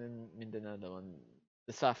happened in Mindanao, the one,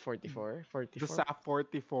 the SAF 44 the 44. SAP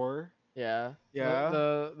 44. Yeah, Yeah,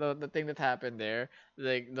 the thing that happened there,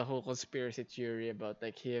 like the whole conspiracy theory about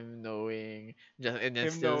like him knowing, just and then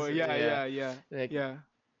him still no, yeah, yeah, yeah, yeah, like yeah.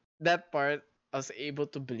 that part I was able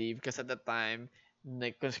to believe because at the time,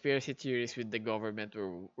 like conspiracy theories with the government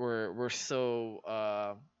were so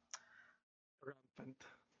Rampant.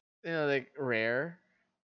 like rare.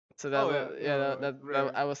 So that Oh was, yeah, yeah, no, that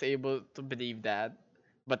rare. I was able to believe that.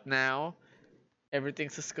 But now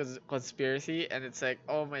everything's just conspiracy, and it's like,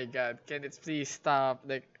 oh my God, can it please stop?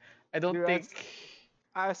 Like, I don't Dude, think.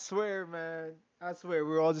 I swear, man. I swear,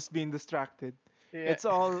 we're all just being distracted. Yeah,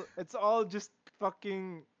 It's all just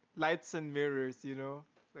fucking lights and mirrors,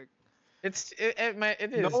 Like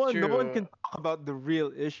it no is one, no one true. can talk about the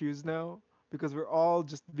real issues now because we're all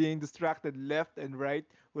just being distracted left and right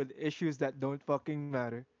with issues that don't fucking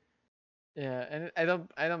matter. Yeah, and I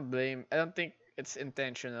don't think it's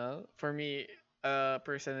intentional for me. I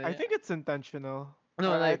Personally, think it's intentional.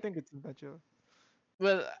 no, I like, think it's intentional.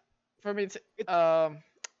 well, for me it's It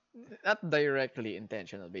not directly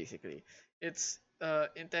intentional. Basically, it's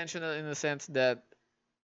intentional in the sense that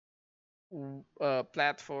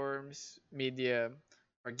platforms, media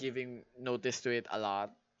are giving notice to it a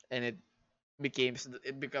lot, and it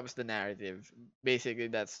becomes the narrative. Basically,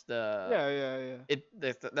 that's the yeah, yeah, yeah. it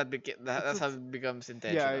It's that's how it's it becomes yeah,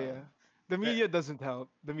 intentional. yeah. The Uh, media doesn't help.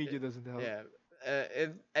 The y- media doesn't help. yeah,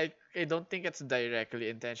 I don't think it's directly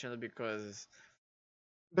intentional because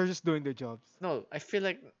They're just doing their jobs. no, I feel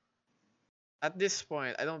like at this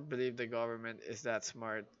point I don't believe the government is that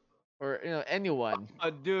smart, or anyone. Oh,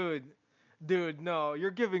 dude, no,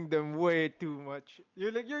 you're giving them way too much.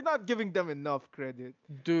 You're not giving them enough credit.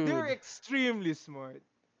 They're Dude, extremely smart.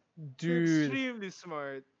 They're dude, extremely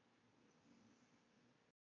smart.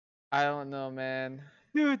 I don't know, man.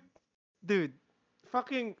 Dude, dude,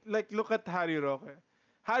 fucking like look at Harry Roque.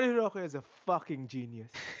 Harry Roque is a fucking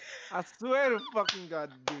genius. I swear to fucking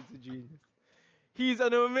God, dude's a genius. He's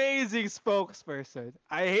an amazing spokesperson.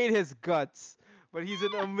 I hate his guts, but he's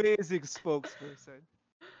an amazing spokesperson.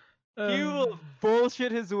 He Uh, will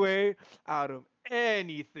bullshit his way out of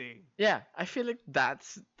anything. yeah, I feel like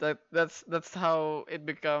that's how it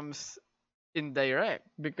becomes indirect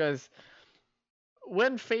because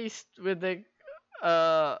when faced with like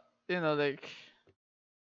like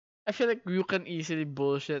I feel like you can easily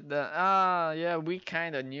bullshit that. Yeah, we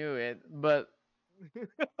kind of knew it, but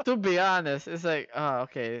to be honest, it's like,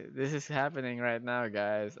 okay, this is happening right now,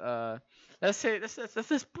 guys. Let's say let's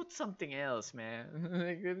just put something else, man.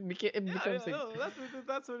 Like it Yeah, becomes yeah, like, no,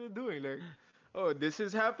 that's what you're doing. Like, oh, this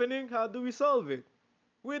is happening. How do we solve it?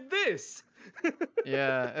 With this.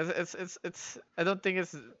 yeah, it's. I don't think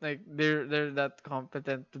it's like they're that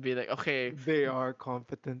competent to be like, okay, They are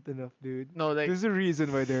competent enough, dude. no, like There's a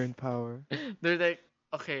reason why they're in power. they're like,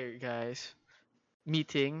 okay, guys,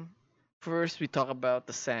 meeting. First, we talk about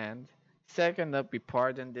the sand. Second up, we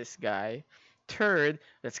pardon this guy. Third,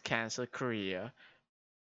 let's cancel Korea.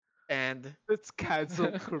 And Let's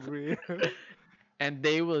cancel Korea. and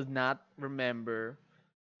they will not remember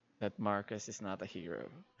that Marcus is not a hero.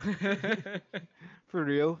 For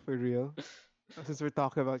real, for real. Since we're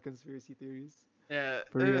talking about conspiracy theories, Yeah.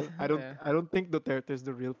 for real, Yeah. I don't think Duterte is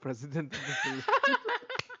the real president of the Philippines.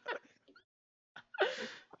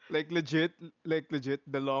 Like legit,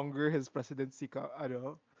 the longer his presidency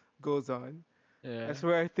goes on, I Yeah.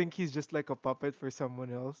 swear I think he's just like a puppet for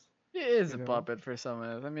someone else. He is You a know? puppet for someone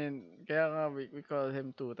else. I mean, kaya nga we call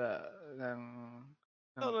him tuta ng, ng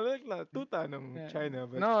No, no, like la tuta ng yeah. China,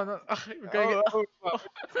 but No, no. We're gonna oh, get. oh, wow,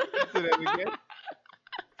 incident again.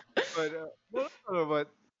 But no, no, no, but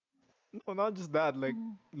no, not just that. Like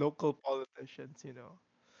local politicians, you know.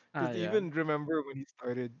 Ah, Just yeah. even remember when he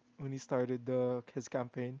started the his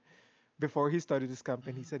campaign. Before he started his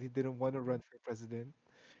campaign, he said he didn't want to run for president,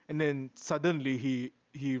 and then suddenly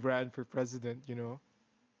he ran for president. You know,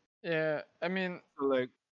 Yeah. I mean, so like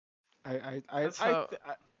that's how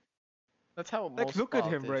I that's how like most look at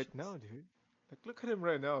him right politicians. now, dude. Like look at him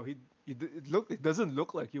right now. It doesn't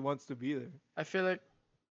look like he wants to be there. I feel like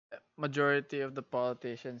majority of the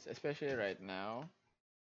politicians, especially right now,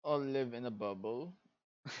 all live in a bubble.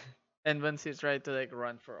 And once you try to like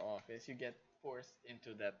run for office, you get forced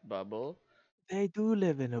into that bubble. They do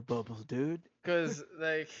live in a bubble, dude. Cause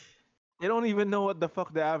like, They don't even know what the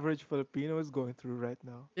fuck the average Filipino is going through right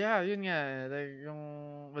now. yeah, yun nga, like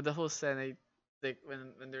yung with the whole Senate, like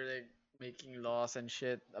when they're like making laws and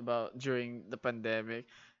shit about during the pandemic,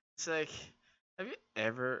 it's like, have you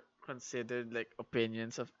ever considered like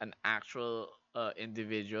opinions of an actual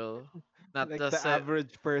individual, not Like the just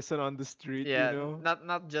average person on the street, you yeah, know?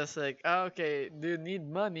 not just like, oh, okay, do you need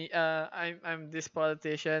money? I'm this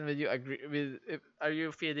politician. Will you agree with? Are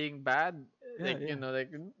you feeling bad? Yeah, Like, yeah. like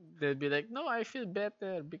they'll be like, no, I feel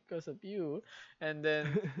better because of you, and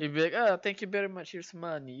then you'll be like, oh, thank you very much. Here's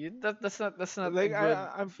money. That's not a Like good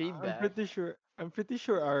I'm feedback. pretty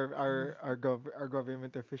sure our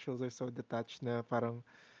government officials are so detached na parang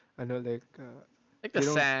ano like Like the they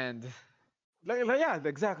don't sand. yeah,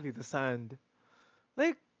 exactly, the sand.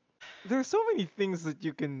 Like there's so many things that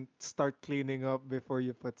you can start cleaning up before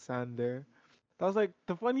you put sand there. That was like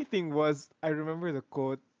the funny thing was I remember the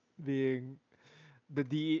quote being the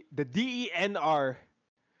DENR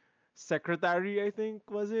secretary, I think,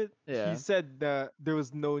 was it? He Yeah. said that there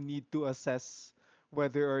was no need to assess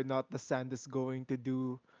whether or not the sand is going to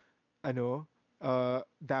do ano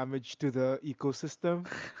damage to the ecosystem.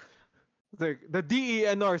 Like the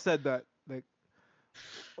DENR said that. Like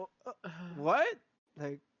 "Oh, what?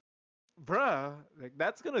 Like bruh, like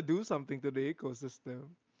that's gonna do something to the ecosystem.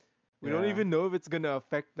 We don't Yeah. even know if it's gonna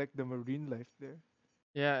affect like the marine life there.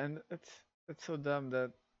 Yeah, and it's so dumb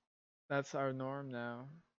that that's our norm now.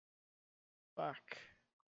 Fuck.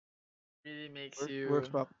 Really makes We're you.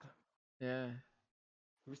 fucked. Yeah.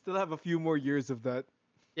 We still have a few more years of that.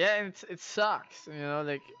 Yeah, and it sucks.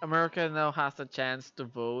 Like America now has a chance to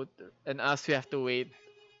vote, and us we have to wait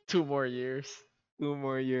 2 more years. 2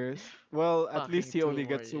 more years. Well, at least Fucking he two only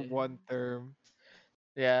more gets years. one term.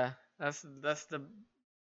 Yeah, that's the.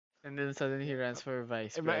 And then suddenly he runs for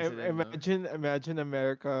vice president. No. Imagine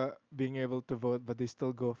America being able to vote, but they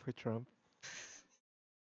still go for Trump.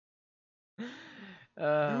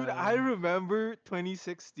 Dude, I uh, remember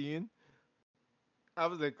 2016. I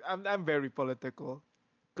was like, I'm very political,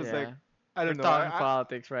 cause like yeah, I we're don't know. talking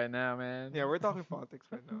politics right now, man. Yeah, we're talking politics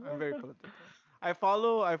right now. I'm very political. I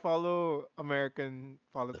follow American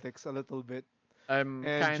politics a little bit, I'm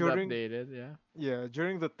and kind of updated. Yeah.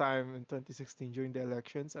 during the time in 2016 during the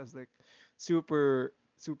elections, I was like super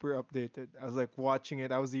updated. I was like watching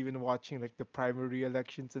it. I was even watching like the primary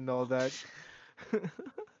elections and all that.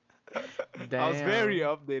 I was very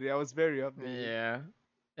Damn. updated. I was very updated. Yeah.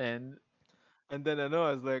 And And then I know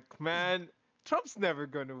I was like, man, Trump's never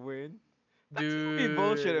gonna win. That's gonna be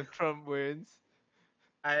bullshit dude, if Trump wins.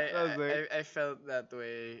 I And I was I like, I I felt that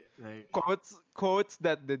way. Like, quotes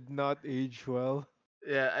that did not age well.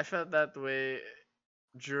 yeah, I felt that way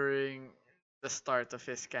during the start of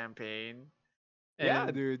his campaign, Yeah,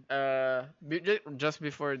 and dude. just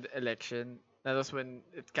before the election, that was when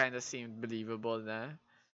it kind of seemed believable na.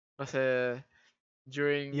 Kasi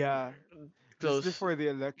during Yeah, just close, before the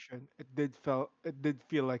election, it did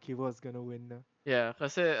feel like he was gonna win. Na. yeah,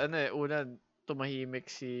 kasi ano una tumahimik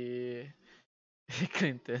si si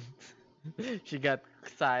Clinton. She got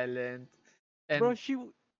silent, Bro,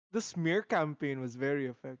 and the smear campaign was very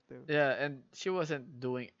effective. yeah, and she wasn't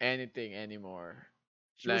doing anything anymore.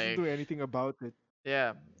 She wasn't Like, doing anything about it.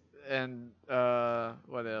 yeah, and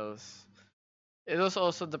what else? It was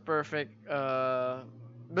also the perfect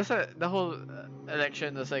basta the whole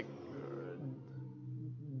election was like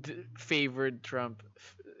favored Trump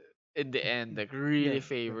in the end, like Yeah, really yeah,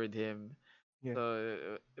 favored him. yeah. So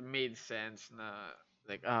it made sense na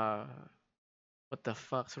like What the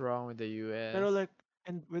fuck's wrong with the Pero US? like,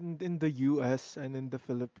 and when in the US and in the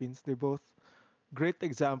Philippines, they're both great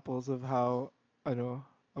examples of how, know,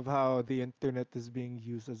 of how the internet is being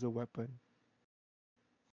used as a weapon,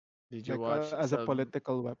 Did you like watch as a some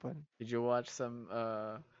political weapon. did you watch some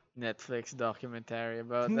Netflix documentary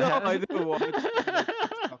about No, that? I didn't watch the Netflix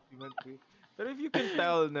documentary. But if you can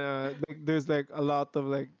tell, like there's like a lot of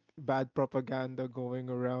like bad propaganda going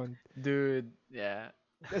around, Dude, yeah.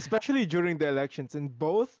 especially during the elections. In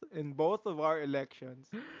both of our elections,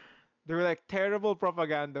 there were like terrible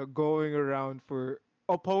propaganda going around for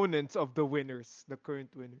opponents of the winners, the current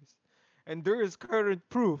winners. And there is current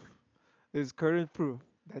proof. There's current proof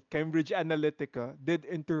that Cambridge Analytica did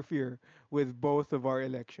interfere with both of our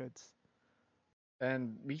elections.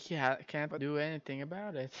 And we can't But do anything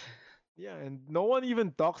about it. yeah, and no one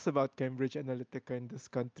even talks about Cambridge Analytica in this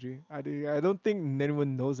country. I don't think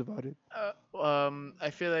anyone knows about it. I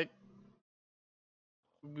feel like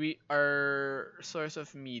we our source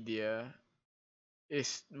of media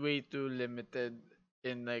is way too limited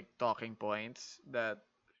in like talking points that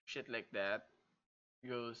shit like that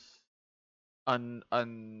goes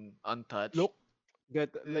untouched. Look,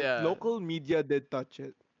 get like Yeah. local media did touch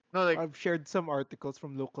it. No, like I've shared some articles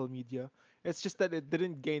from local media. It's just that it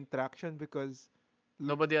didn't gain traction because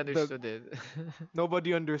nobody the understood it.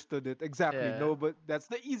 nobody understood it. Exactly. Yeah. No, but that's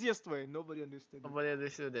the easiest way. Nobody understood it. Nobody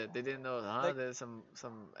understood it. They didn't know, huh? Like There's some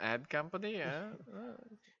ad company, yeah.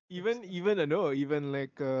 even I know even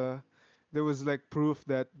like there was like proof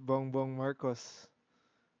that Bongbong Marcos,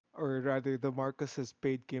 or rather the Marcoses,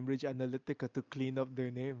 paid Cambridge Analytica to clean up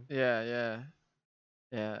their name. Yeah, yeah.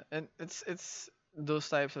 Yeah. And it's those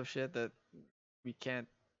types of shit that we can't.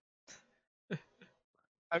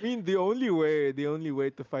 I mean, the only way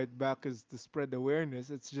to fight back is to spread awareness.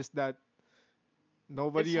 It's just that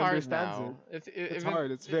It's nobody hard understands it. now. It's It's even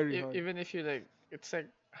hard. It's very hard. even if you like, it's like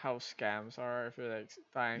how scams are. If you're like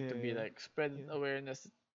trying Yeah, to be yeah, like spread yeah. awareness,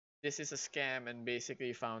 this is a scam, and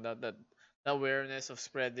basically found out that the awareness of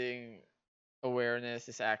spreading awareness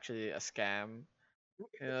is actually a scam.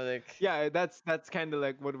 You know, like Yeah, that's kind of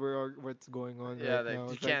like what's going on yeah, right like now.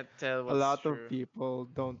 you It's like can't tell a what's lot of true. people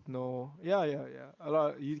don't know. Yeah, yeah, yeah. A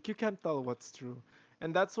lot you can't tell what's true,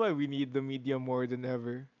 and that's why we need the media more than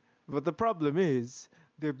ever. But the problem is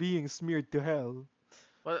they're being smeared to hell,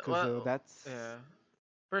 because Yeah.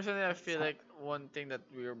 Personally, I that's feel how, like one thing that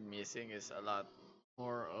we're missing is a lot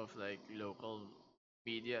more of like local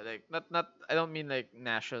media. Like not I don't mean like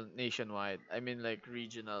nationwide. I mean like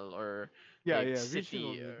regional or yeah, like yeah, regional city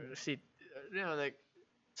media. or city. You know, like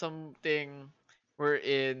something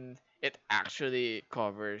wherein it actually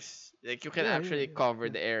covers. Like you can Yeah, yeah, actually yeah, cover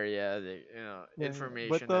yeah, the area. Like, you know, yeah, yeah.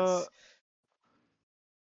 But information that's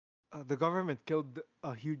the government killed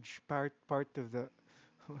a huge part of the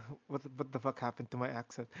what the fuck happened to my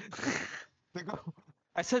accent? The go-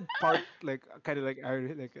 I said part like kind of like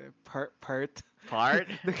like a part. part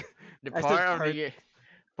The the I said part of part. the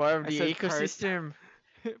part of I the said part. ecosystem.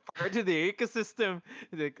 Part of the ecosystem.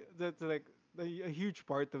 Like that's like a huge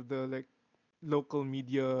part of the like local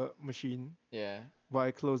media machine Yeah.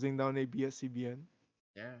 by closing down ABS-CBN,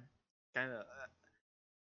 Yeah. Kind of.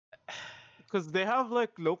 because they have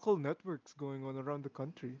like local networks going on around the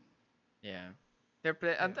country. Yeah. They're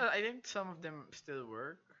play. Yeah. I think some of them still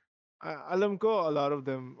work. Alam ko a lot of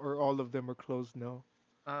them or all of them are closed now.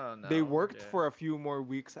 Oh They no. worked Okay. for a few more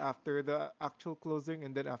weeks after the actual closing,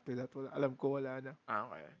 and then after that, alam ko wala na. Oh,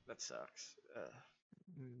 okay. That sucks.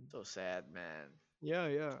 Mm. So sad, man. Yeah,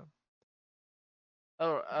 yeah.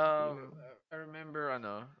 Oh, You know. I remember,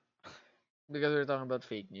 ano, because we're talking about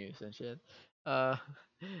fake news and shit. Uh,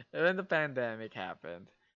 when the pandemic happened,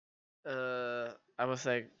 I was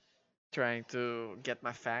like trying to get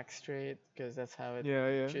my facts straight because that's how it Yeah,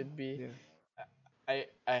 yeah, should be. yeah,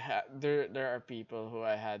 I had there are people who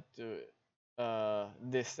I had to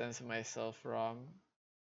distance myself from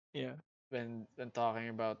yeah, when talking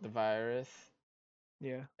about the virus,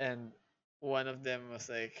 yeah. and one of them was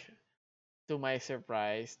like, to my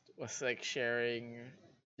surprise, was like sharing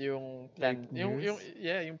Fake yung news.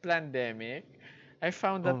 yeah, yung pandemic. I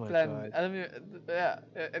found Oh that my plan, god. alam mo, yeah,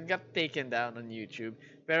 it got taken down on YouTube.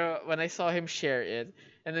 Pero when I saw him share it,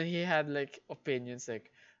 and then he had like opinions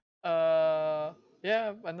like,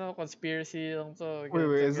 yeah, ano, conspiracy lang to, Wait,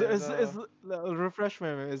 wait. ganito, Is ganito. refresh my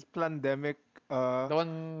memory? Is pandemic The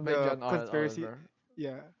one by the John conspiracy? Oliver.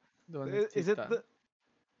 Yeah. The one that he Is it the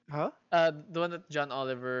huh? the one that John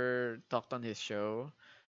Oliver talked on his show.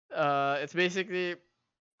 It's basically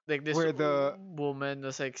like this Where woman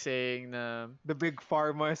was like saying, the big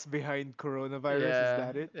pharma is behind coronavirus? Is yeah,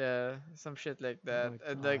 that it? yeah, some shit like Oh that, my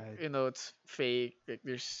and like god. you know it's fake. Like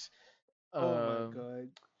there's Oh my Um, god.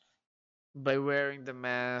 by wearing the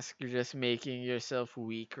mask, you're just making yourself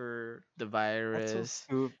weaker. The That's so virus.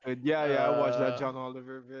 stupid. Yeah, yeah, I watched that Uh, John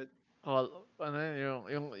Oliver bit. well, ano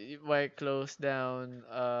yun, why close down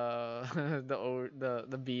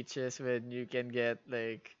the beaches when you can get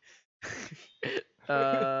like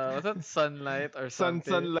what's that, sunlight or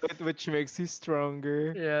something? Sunlight which makes you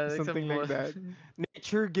stronger. Yeah, like Something some like that.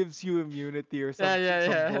 Nature gives you immunity or yeah, yeah,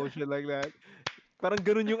 some yeah. bullshit like that. Parang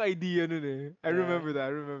ganun yung idea nun eh. I Yeah. remember that.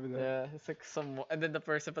 I remember that. Yeah, it's like some, and then the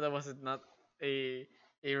person but that wasn't not a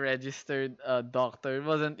a registered doctor. It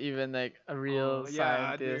wasn't even like a real Oh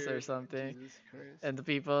yeah, scientist or dude. something. Jesus Christ. And the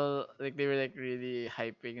people like they were like really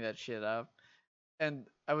hyping that shit up. And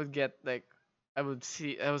I would get like I would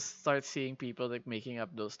start seeing people like making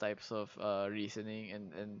up those types of reasoning,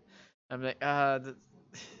 and I'm like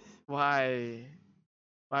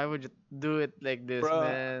why would you do it like this, Bro,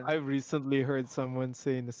 man? I recently heard someone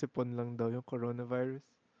say nasipon lang daw yung coronavirus.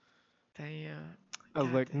 Damn. I was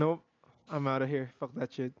God like, damn. nope, I'm out of here. Fuck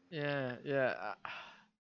that shit. Yeah, yeah.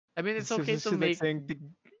 I mean, it's okay to She's like make. saying,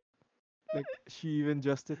 like, she even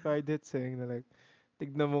justified it, saying na like,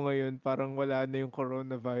 tignan mo ngayon, parang wala na yung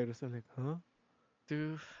coronavirus. I'm like, huh?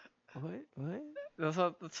 Do What? What?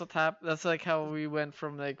 That's like how we went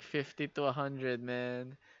from like 50 to 100,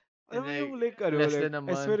 man, in Alam mo yung like like, ano, less like, than a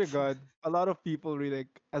I swear to month. God, a lot of people really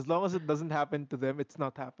like, as long as it doesn't happen to them, it's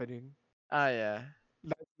not happening. Ah, yeah.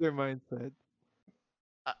 That's their mindset.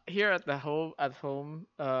 Here at home,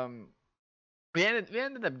 we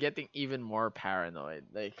ended up getting even more paranoid.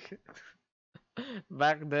 Like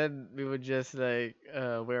back then, we would just like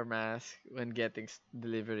wear masks when getting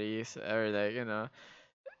deliveries, or like and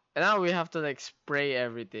now we have to like spray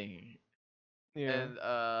everything. Yeah. And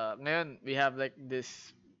ngayon we have like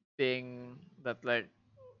this thing that like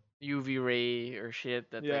UV ray or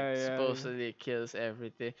shit that like Yeah, yeah, yeah. supposedly kills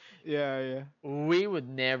everything. Yeah, yeah. We would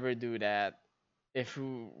never do that if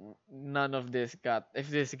none of this got if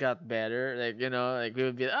this got better. Like like we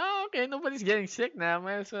would be oh okay, nobody's getting sick now.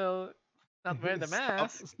 Might as well not wear the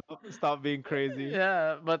mask. Stop being crazy.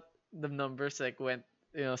 Yeah, but the numbers like went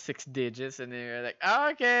 6 digits, and then you're like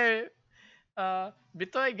oh, okay.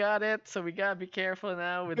 Bitoy got it, so we gotta be careful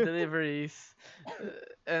now with deliveries. Uh,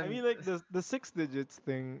 I and mean, like the six digits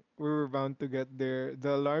thing, we were bound to get there.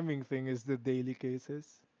 The alarming thing is the daily cases.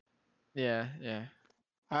 yeah, yeah,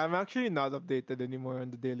 I'm actually not updated anymore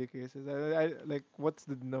on the daily cases. I like, what's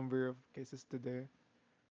the number of cases today?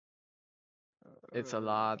 it's a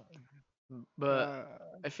lot, but Uh,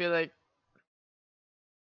 I feel like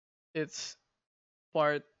it's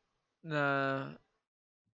part na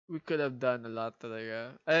we could have done a lot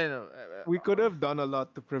talaga. I don't know. we could have done a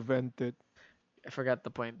lot to prevent it. I forgot the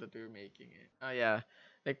point that we were making. Oh yeah,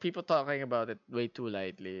 like people talking about it way too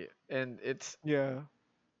lightly, and Yeah,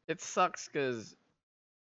 it sucks because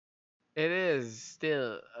it is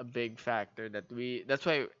still a big factor that we. That's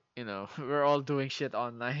why we're all doing shit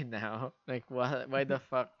online now. Like why the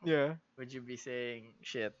fuck yeah, would you be saying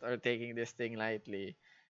shit or taking this thing lightly?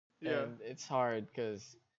 yeah, And it's hard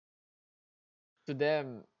because to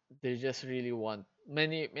them they just really want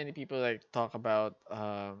many people like talk about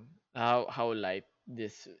how light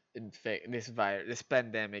this virus, this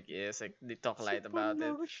pandemic is. Like they talk light Sipon about it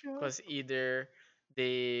lang siya. because either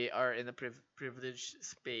they are in a privileged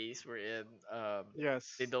space wherein they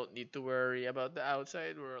Yes. don't need to worry about the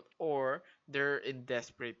outside world, or they're in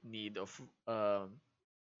desperate need of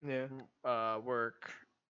Yeah, work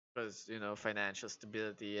because financial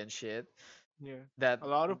stability and shit. yeah. That A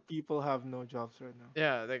lot of people have no jobs right now.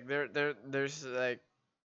 yeah, like there's like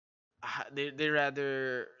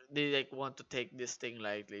they like want to take this thing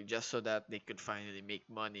lightly just so that they could finally make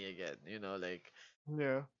money again. Like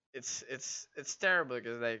Yeah, it's terrible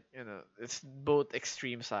because like it's both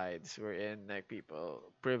extreme sides. We're in like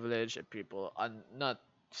people privileged and people not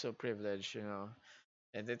so privileged.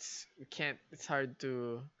 And we can't. It's hard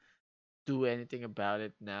to do anything about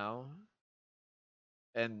it now.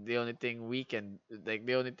 And the only thing we can like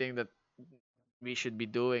the only thing that we should be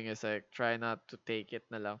doing is like try not to take it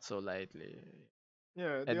na lang so lightly.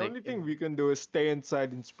 yeah. The And like only thing we can do is stay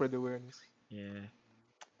inside and spread awareness. yeah,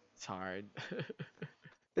 it's hard.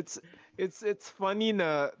 It's it's funny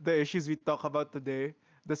na the issues we talk about today.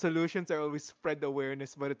 The solutions are always spread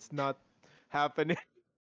awareness, but it's not happening.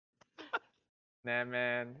 Nah,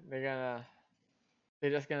 man, they're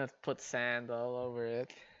just gonna put sand all over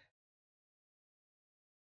it.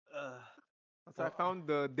 Ugh. So I Oh, found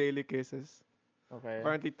the daily cases. okay.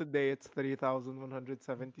 Apparently today it's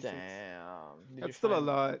 3,176. Damn. That's still a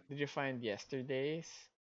lot. Did you find yesterday's?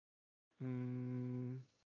 Mm,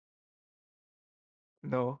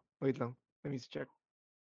 no, wait lang. Let me check.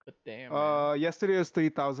 But damn, man. Yesterday was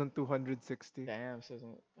 3,260. Damn, so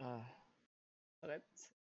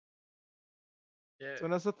let's yeah. So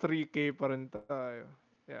nasa 3K pa rin tayo.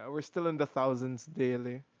 Yeah, we're still in the thousands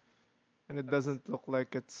daily. And it That's doesn't look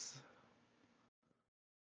like it's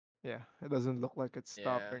yeah, it doesn't look like it's yeah.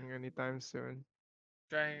 stopping anytime soon.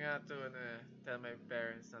 Trying not to tell my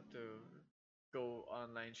parents not to go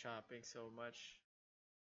online shopping so much.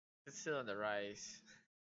 It's still on the rise.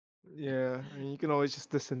 Yeah, I mean you can always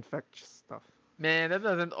just disinfect stuff. Man, that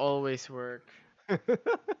doesn't always work.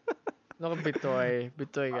 Look at Bitoy.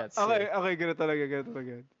 Bitoy got Okay, sick. okay, ganito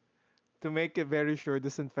talaga. To make it very sure,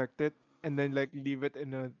 disinfect it and then like leave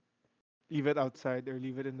it outside or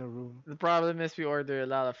leave it in a room. The problem is we order a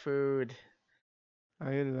lot of food.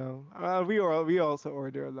 I don't know. We also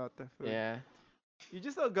order a lot of food. Yeah, You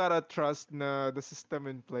just all gotta trust na the system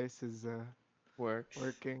in place is works.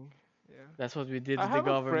 working. Yeah. That's what we did I with the have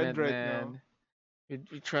a friend government, right now. man.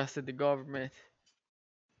 We trusted the government.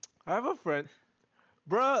 I have a friend.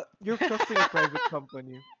 Bruh, you're trusting a private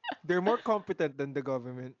company. They're more competent than the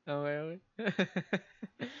government. Okay, okay.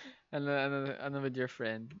 Ano with your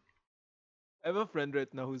friend? I have a friend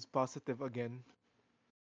right now who's positive again.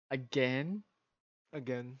 Again?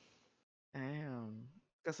 Again. Damn.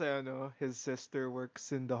 Kasi ano, his sister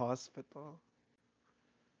works in the hospital.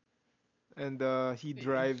 And The he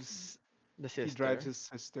drives sister. his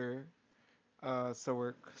sister sa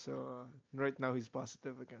work. So right now he's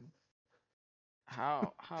positive again.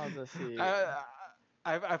 How does he? I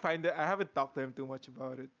I find it I haven't talked to him too much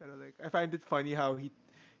about it, but like I find it funny how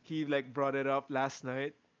he like brought it up last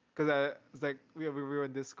night because I was like we were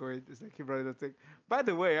on Discord. It's like he brought it up like, by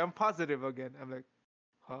the way, I'm positive again. I'm like,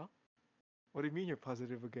 huh? What do you mean you're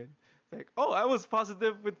positive again? It's like, oh, I was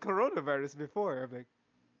positive with coronavirus before. I'm like,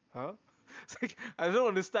 huh? It's like I don't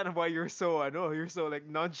understand why you're so I know you're so like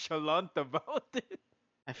nonchalant about it.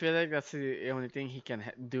 I feel like that's the only thing he can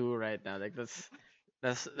do right now. Like that's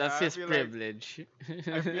Yeah, his privilege.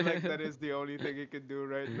 I feel like that is the only thing he can do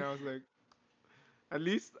right now. It's like at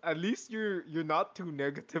least you're not too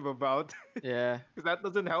negative about it. Yeah, Because that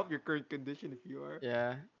doesn't help your current condition if you are.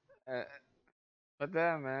 yeah. Uh, but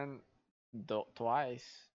then, man,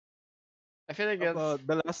 twice. I feel like that's About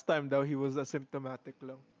the last time though, he was asymptomatic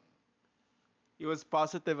lang. He was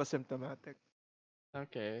positive asymptomatic.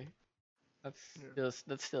 okay. Yeah,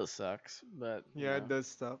 That still sucks, but yeah, it does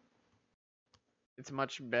stop. it's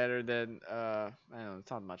much better than I don't know.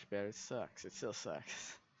 It's not much better. It sucks. It still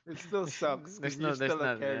sucks. It still sucks because you're There's still a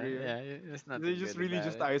not carrier. yeah. There's They nothing just good really about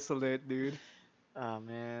just it. isolate, dude. Oh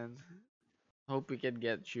man, hope we can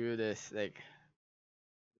get through this. Like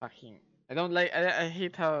fucking, I don't like. I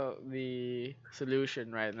hate how the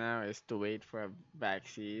solution right now is to wait for a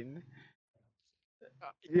vaccine.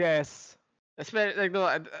 Yes, Especially like no,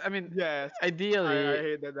 I mean, yes. I ideally,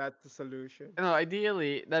 hate that that's the solution. no,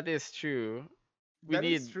 ideally that is true. We That is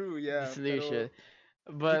need true, the yeah. solution,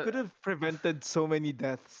 Pero you but could have prevented so many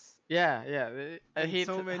deaths yeah, yeah. I and hate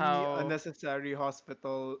so many how unnecessary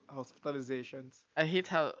hospitalizations. I hate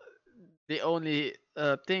how the only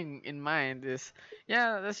thing in mind is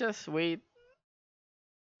yeah, let's just wait.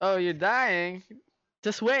 Oh, you're dying.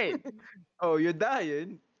 Just wait. Oh, you're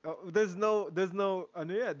dying. Oh, there's no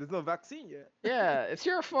vaccine yet. Yeah, it's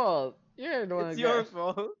your fault. You're the one It's who your got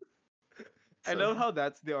fault. I so. love how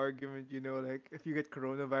that's the argument, like if you get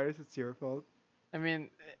coronavirus, it's your fault. I mean,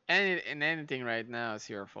 anything right now is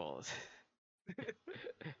your fault.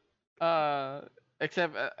 uh,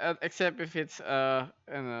 except if it's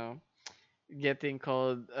you know, getting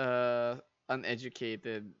called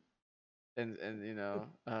uneducated and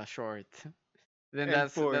short. Then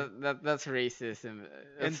And four, that's racism.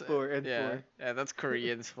 That's and yeah, four. yeah, that's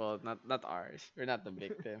Koreans' fault, not ours. We're not the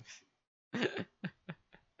victims.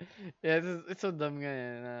 Yeah, it's so dumb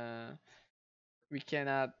nga we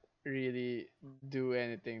cannot really do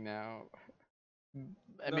anything now.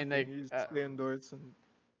 I mean Nothing. like You just stay indoors and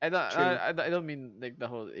chill. I don't mean like the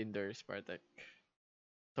whole indoors part, like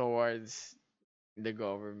towards the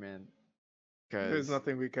government, There's cause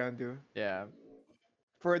nothing we can do. yeah,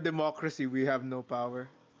 For a democracy, we have no power.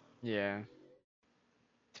 yeah,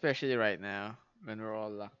 especially right now when we're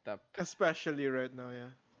all locked up. Especially right now, yeah.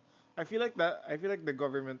 I feel like the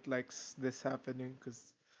government likes this happening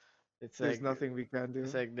because It's there's like nothing we can do.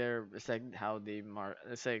 it's like how they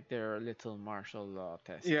it's like their little martial law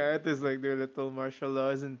testing. Yeah, it is like their little martial law,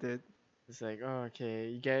 isn't it? It's like, oh, okay,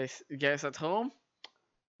 you guys at home,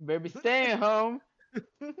 better be staying at home.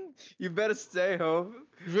 You better stay home.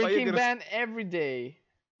 Or you Drinking gonna ban every day.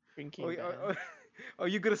 or, Drinking or, ban. or, or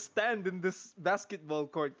you gonna stand in this basketball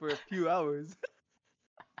court for a few hours.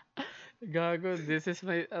 Gago, this is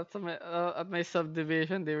my at my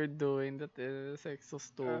subdivision they were doing that. It's like so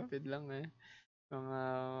Uh, stupid lang eh. Mga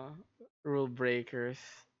rule breakers.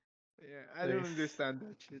 yeah, I don't Like, understand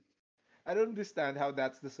that shit. I don't understand how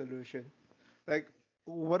that's the solution. Like,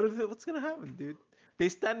 what's gonna happen, dude? They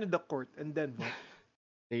stand in the court and then what?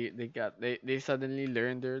 they suddenly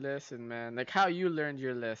learned their lesson, man. Like how you learned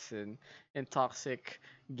your lesson in Toxic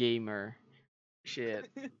Gamer shit.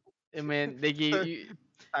 I mean, they gave So, you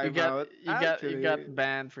time out. you Actually, got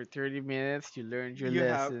banned for 30 minutes. You learned your you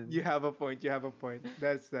have lesson. you have a point. You have a point.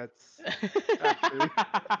 That's actually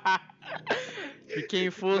We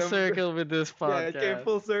came full the, circle with this yeah. It came podcast.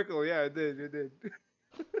 full circle. Yeah, it did. It did.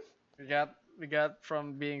 We got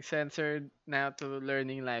from being censored now to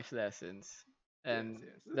learning life lessons, Yes, and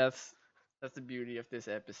yes. that's the beauty of this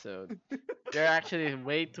episode. They're actually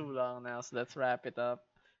way too long now, so let's wrap it up.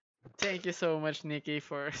 Thank you so much, Nikki,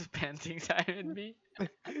 for spending time with me.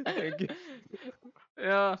 Thank you.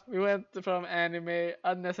 Yeah, we went from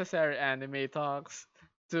unnecessary anime talks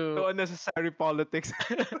to, No unnecessary politics.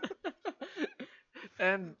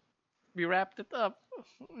 and we wrapped it up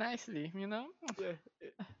nicely. You know, Yeah.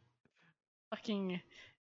 fucking,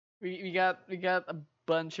 we got a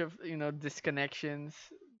bunch of disconnections,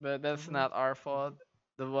 but that's Mhm, not our fault. mhm.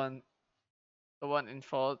 The one the one in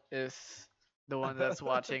fault is the one that's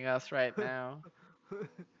watching us right now.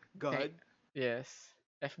 Thank God. yes,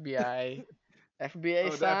 FBI, FBI Oh,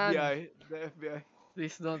 the son, FBI. The FBI.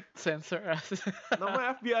 please don't censor us. No, my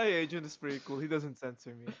FBI agent is pretty cool. He doesn't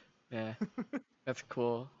censor me. Yeah, that's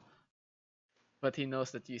cool. But he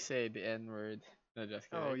knows that you say the N word. No, just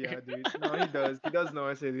Oh kidding. yeah, dude. No, he does. He does know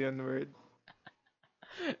I say the N word.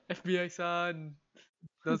 FBI son,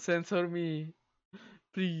 don't censor me,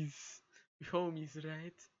 please. We homies,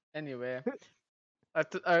 right? Anyway,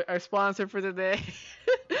 our sponsor for today,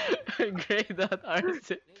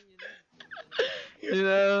 Grey.R6. You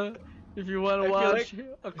know, if you want to I feel like watch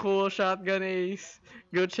a cool shotgun ace,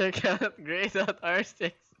 go check out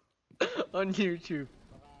Grey.R6 on YouTube.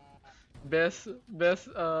 Best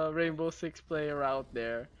Rainbow Six player out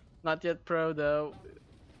there. Not yet pro though.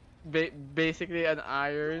 Basically an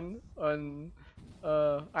iron on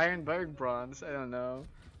Ironberg bronze. I don't know.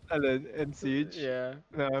 Alan and Siege. Yeah,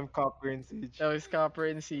 No, I'm Copper and Siege. that was Copper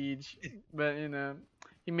and Siege, but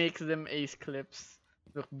he makes them ace clips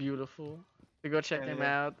look beautiful. So go check Yeah, him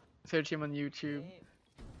yeah. out. Search him on YouTube,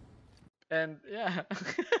 and yeah.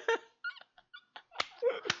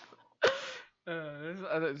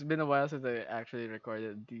 It's been a while since I actually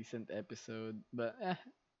recorded a decent episode, but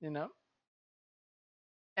you know.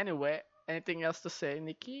 Anyway, anything else to say,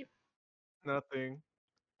 Nikki? Nothing.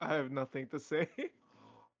 I have nothing to say.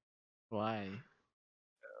 Why?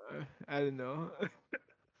 I don't know.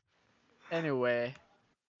 Anyway,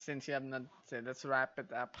 since you have not said, let's wrap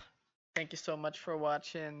it up. Thank you so much for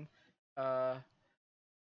watching. Uh,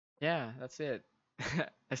 yeah, that's it.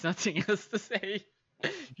 There's nothing else to say.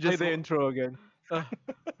 Play Just the intro again. uh,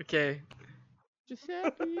 okay.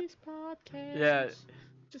 Giuseppe's Yeah, podcast.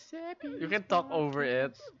 Giuseppe's you can talk over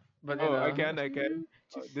it, podcast. but Oh, I Welcome can, I can.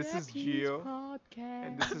 to This is Giuseppe's Geo,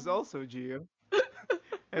 and this is podcast. also Geo,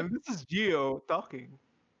 and this is Geo talking.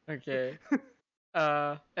 okay.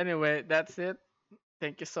 Anyway, that's it.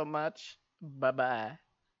 Thank you so much. Bye bye.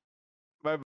 Bye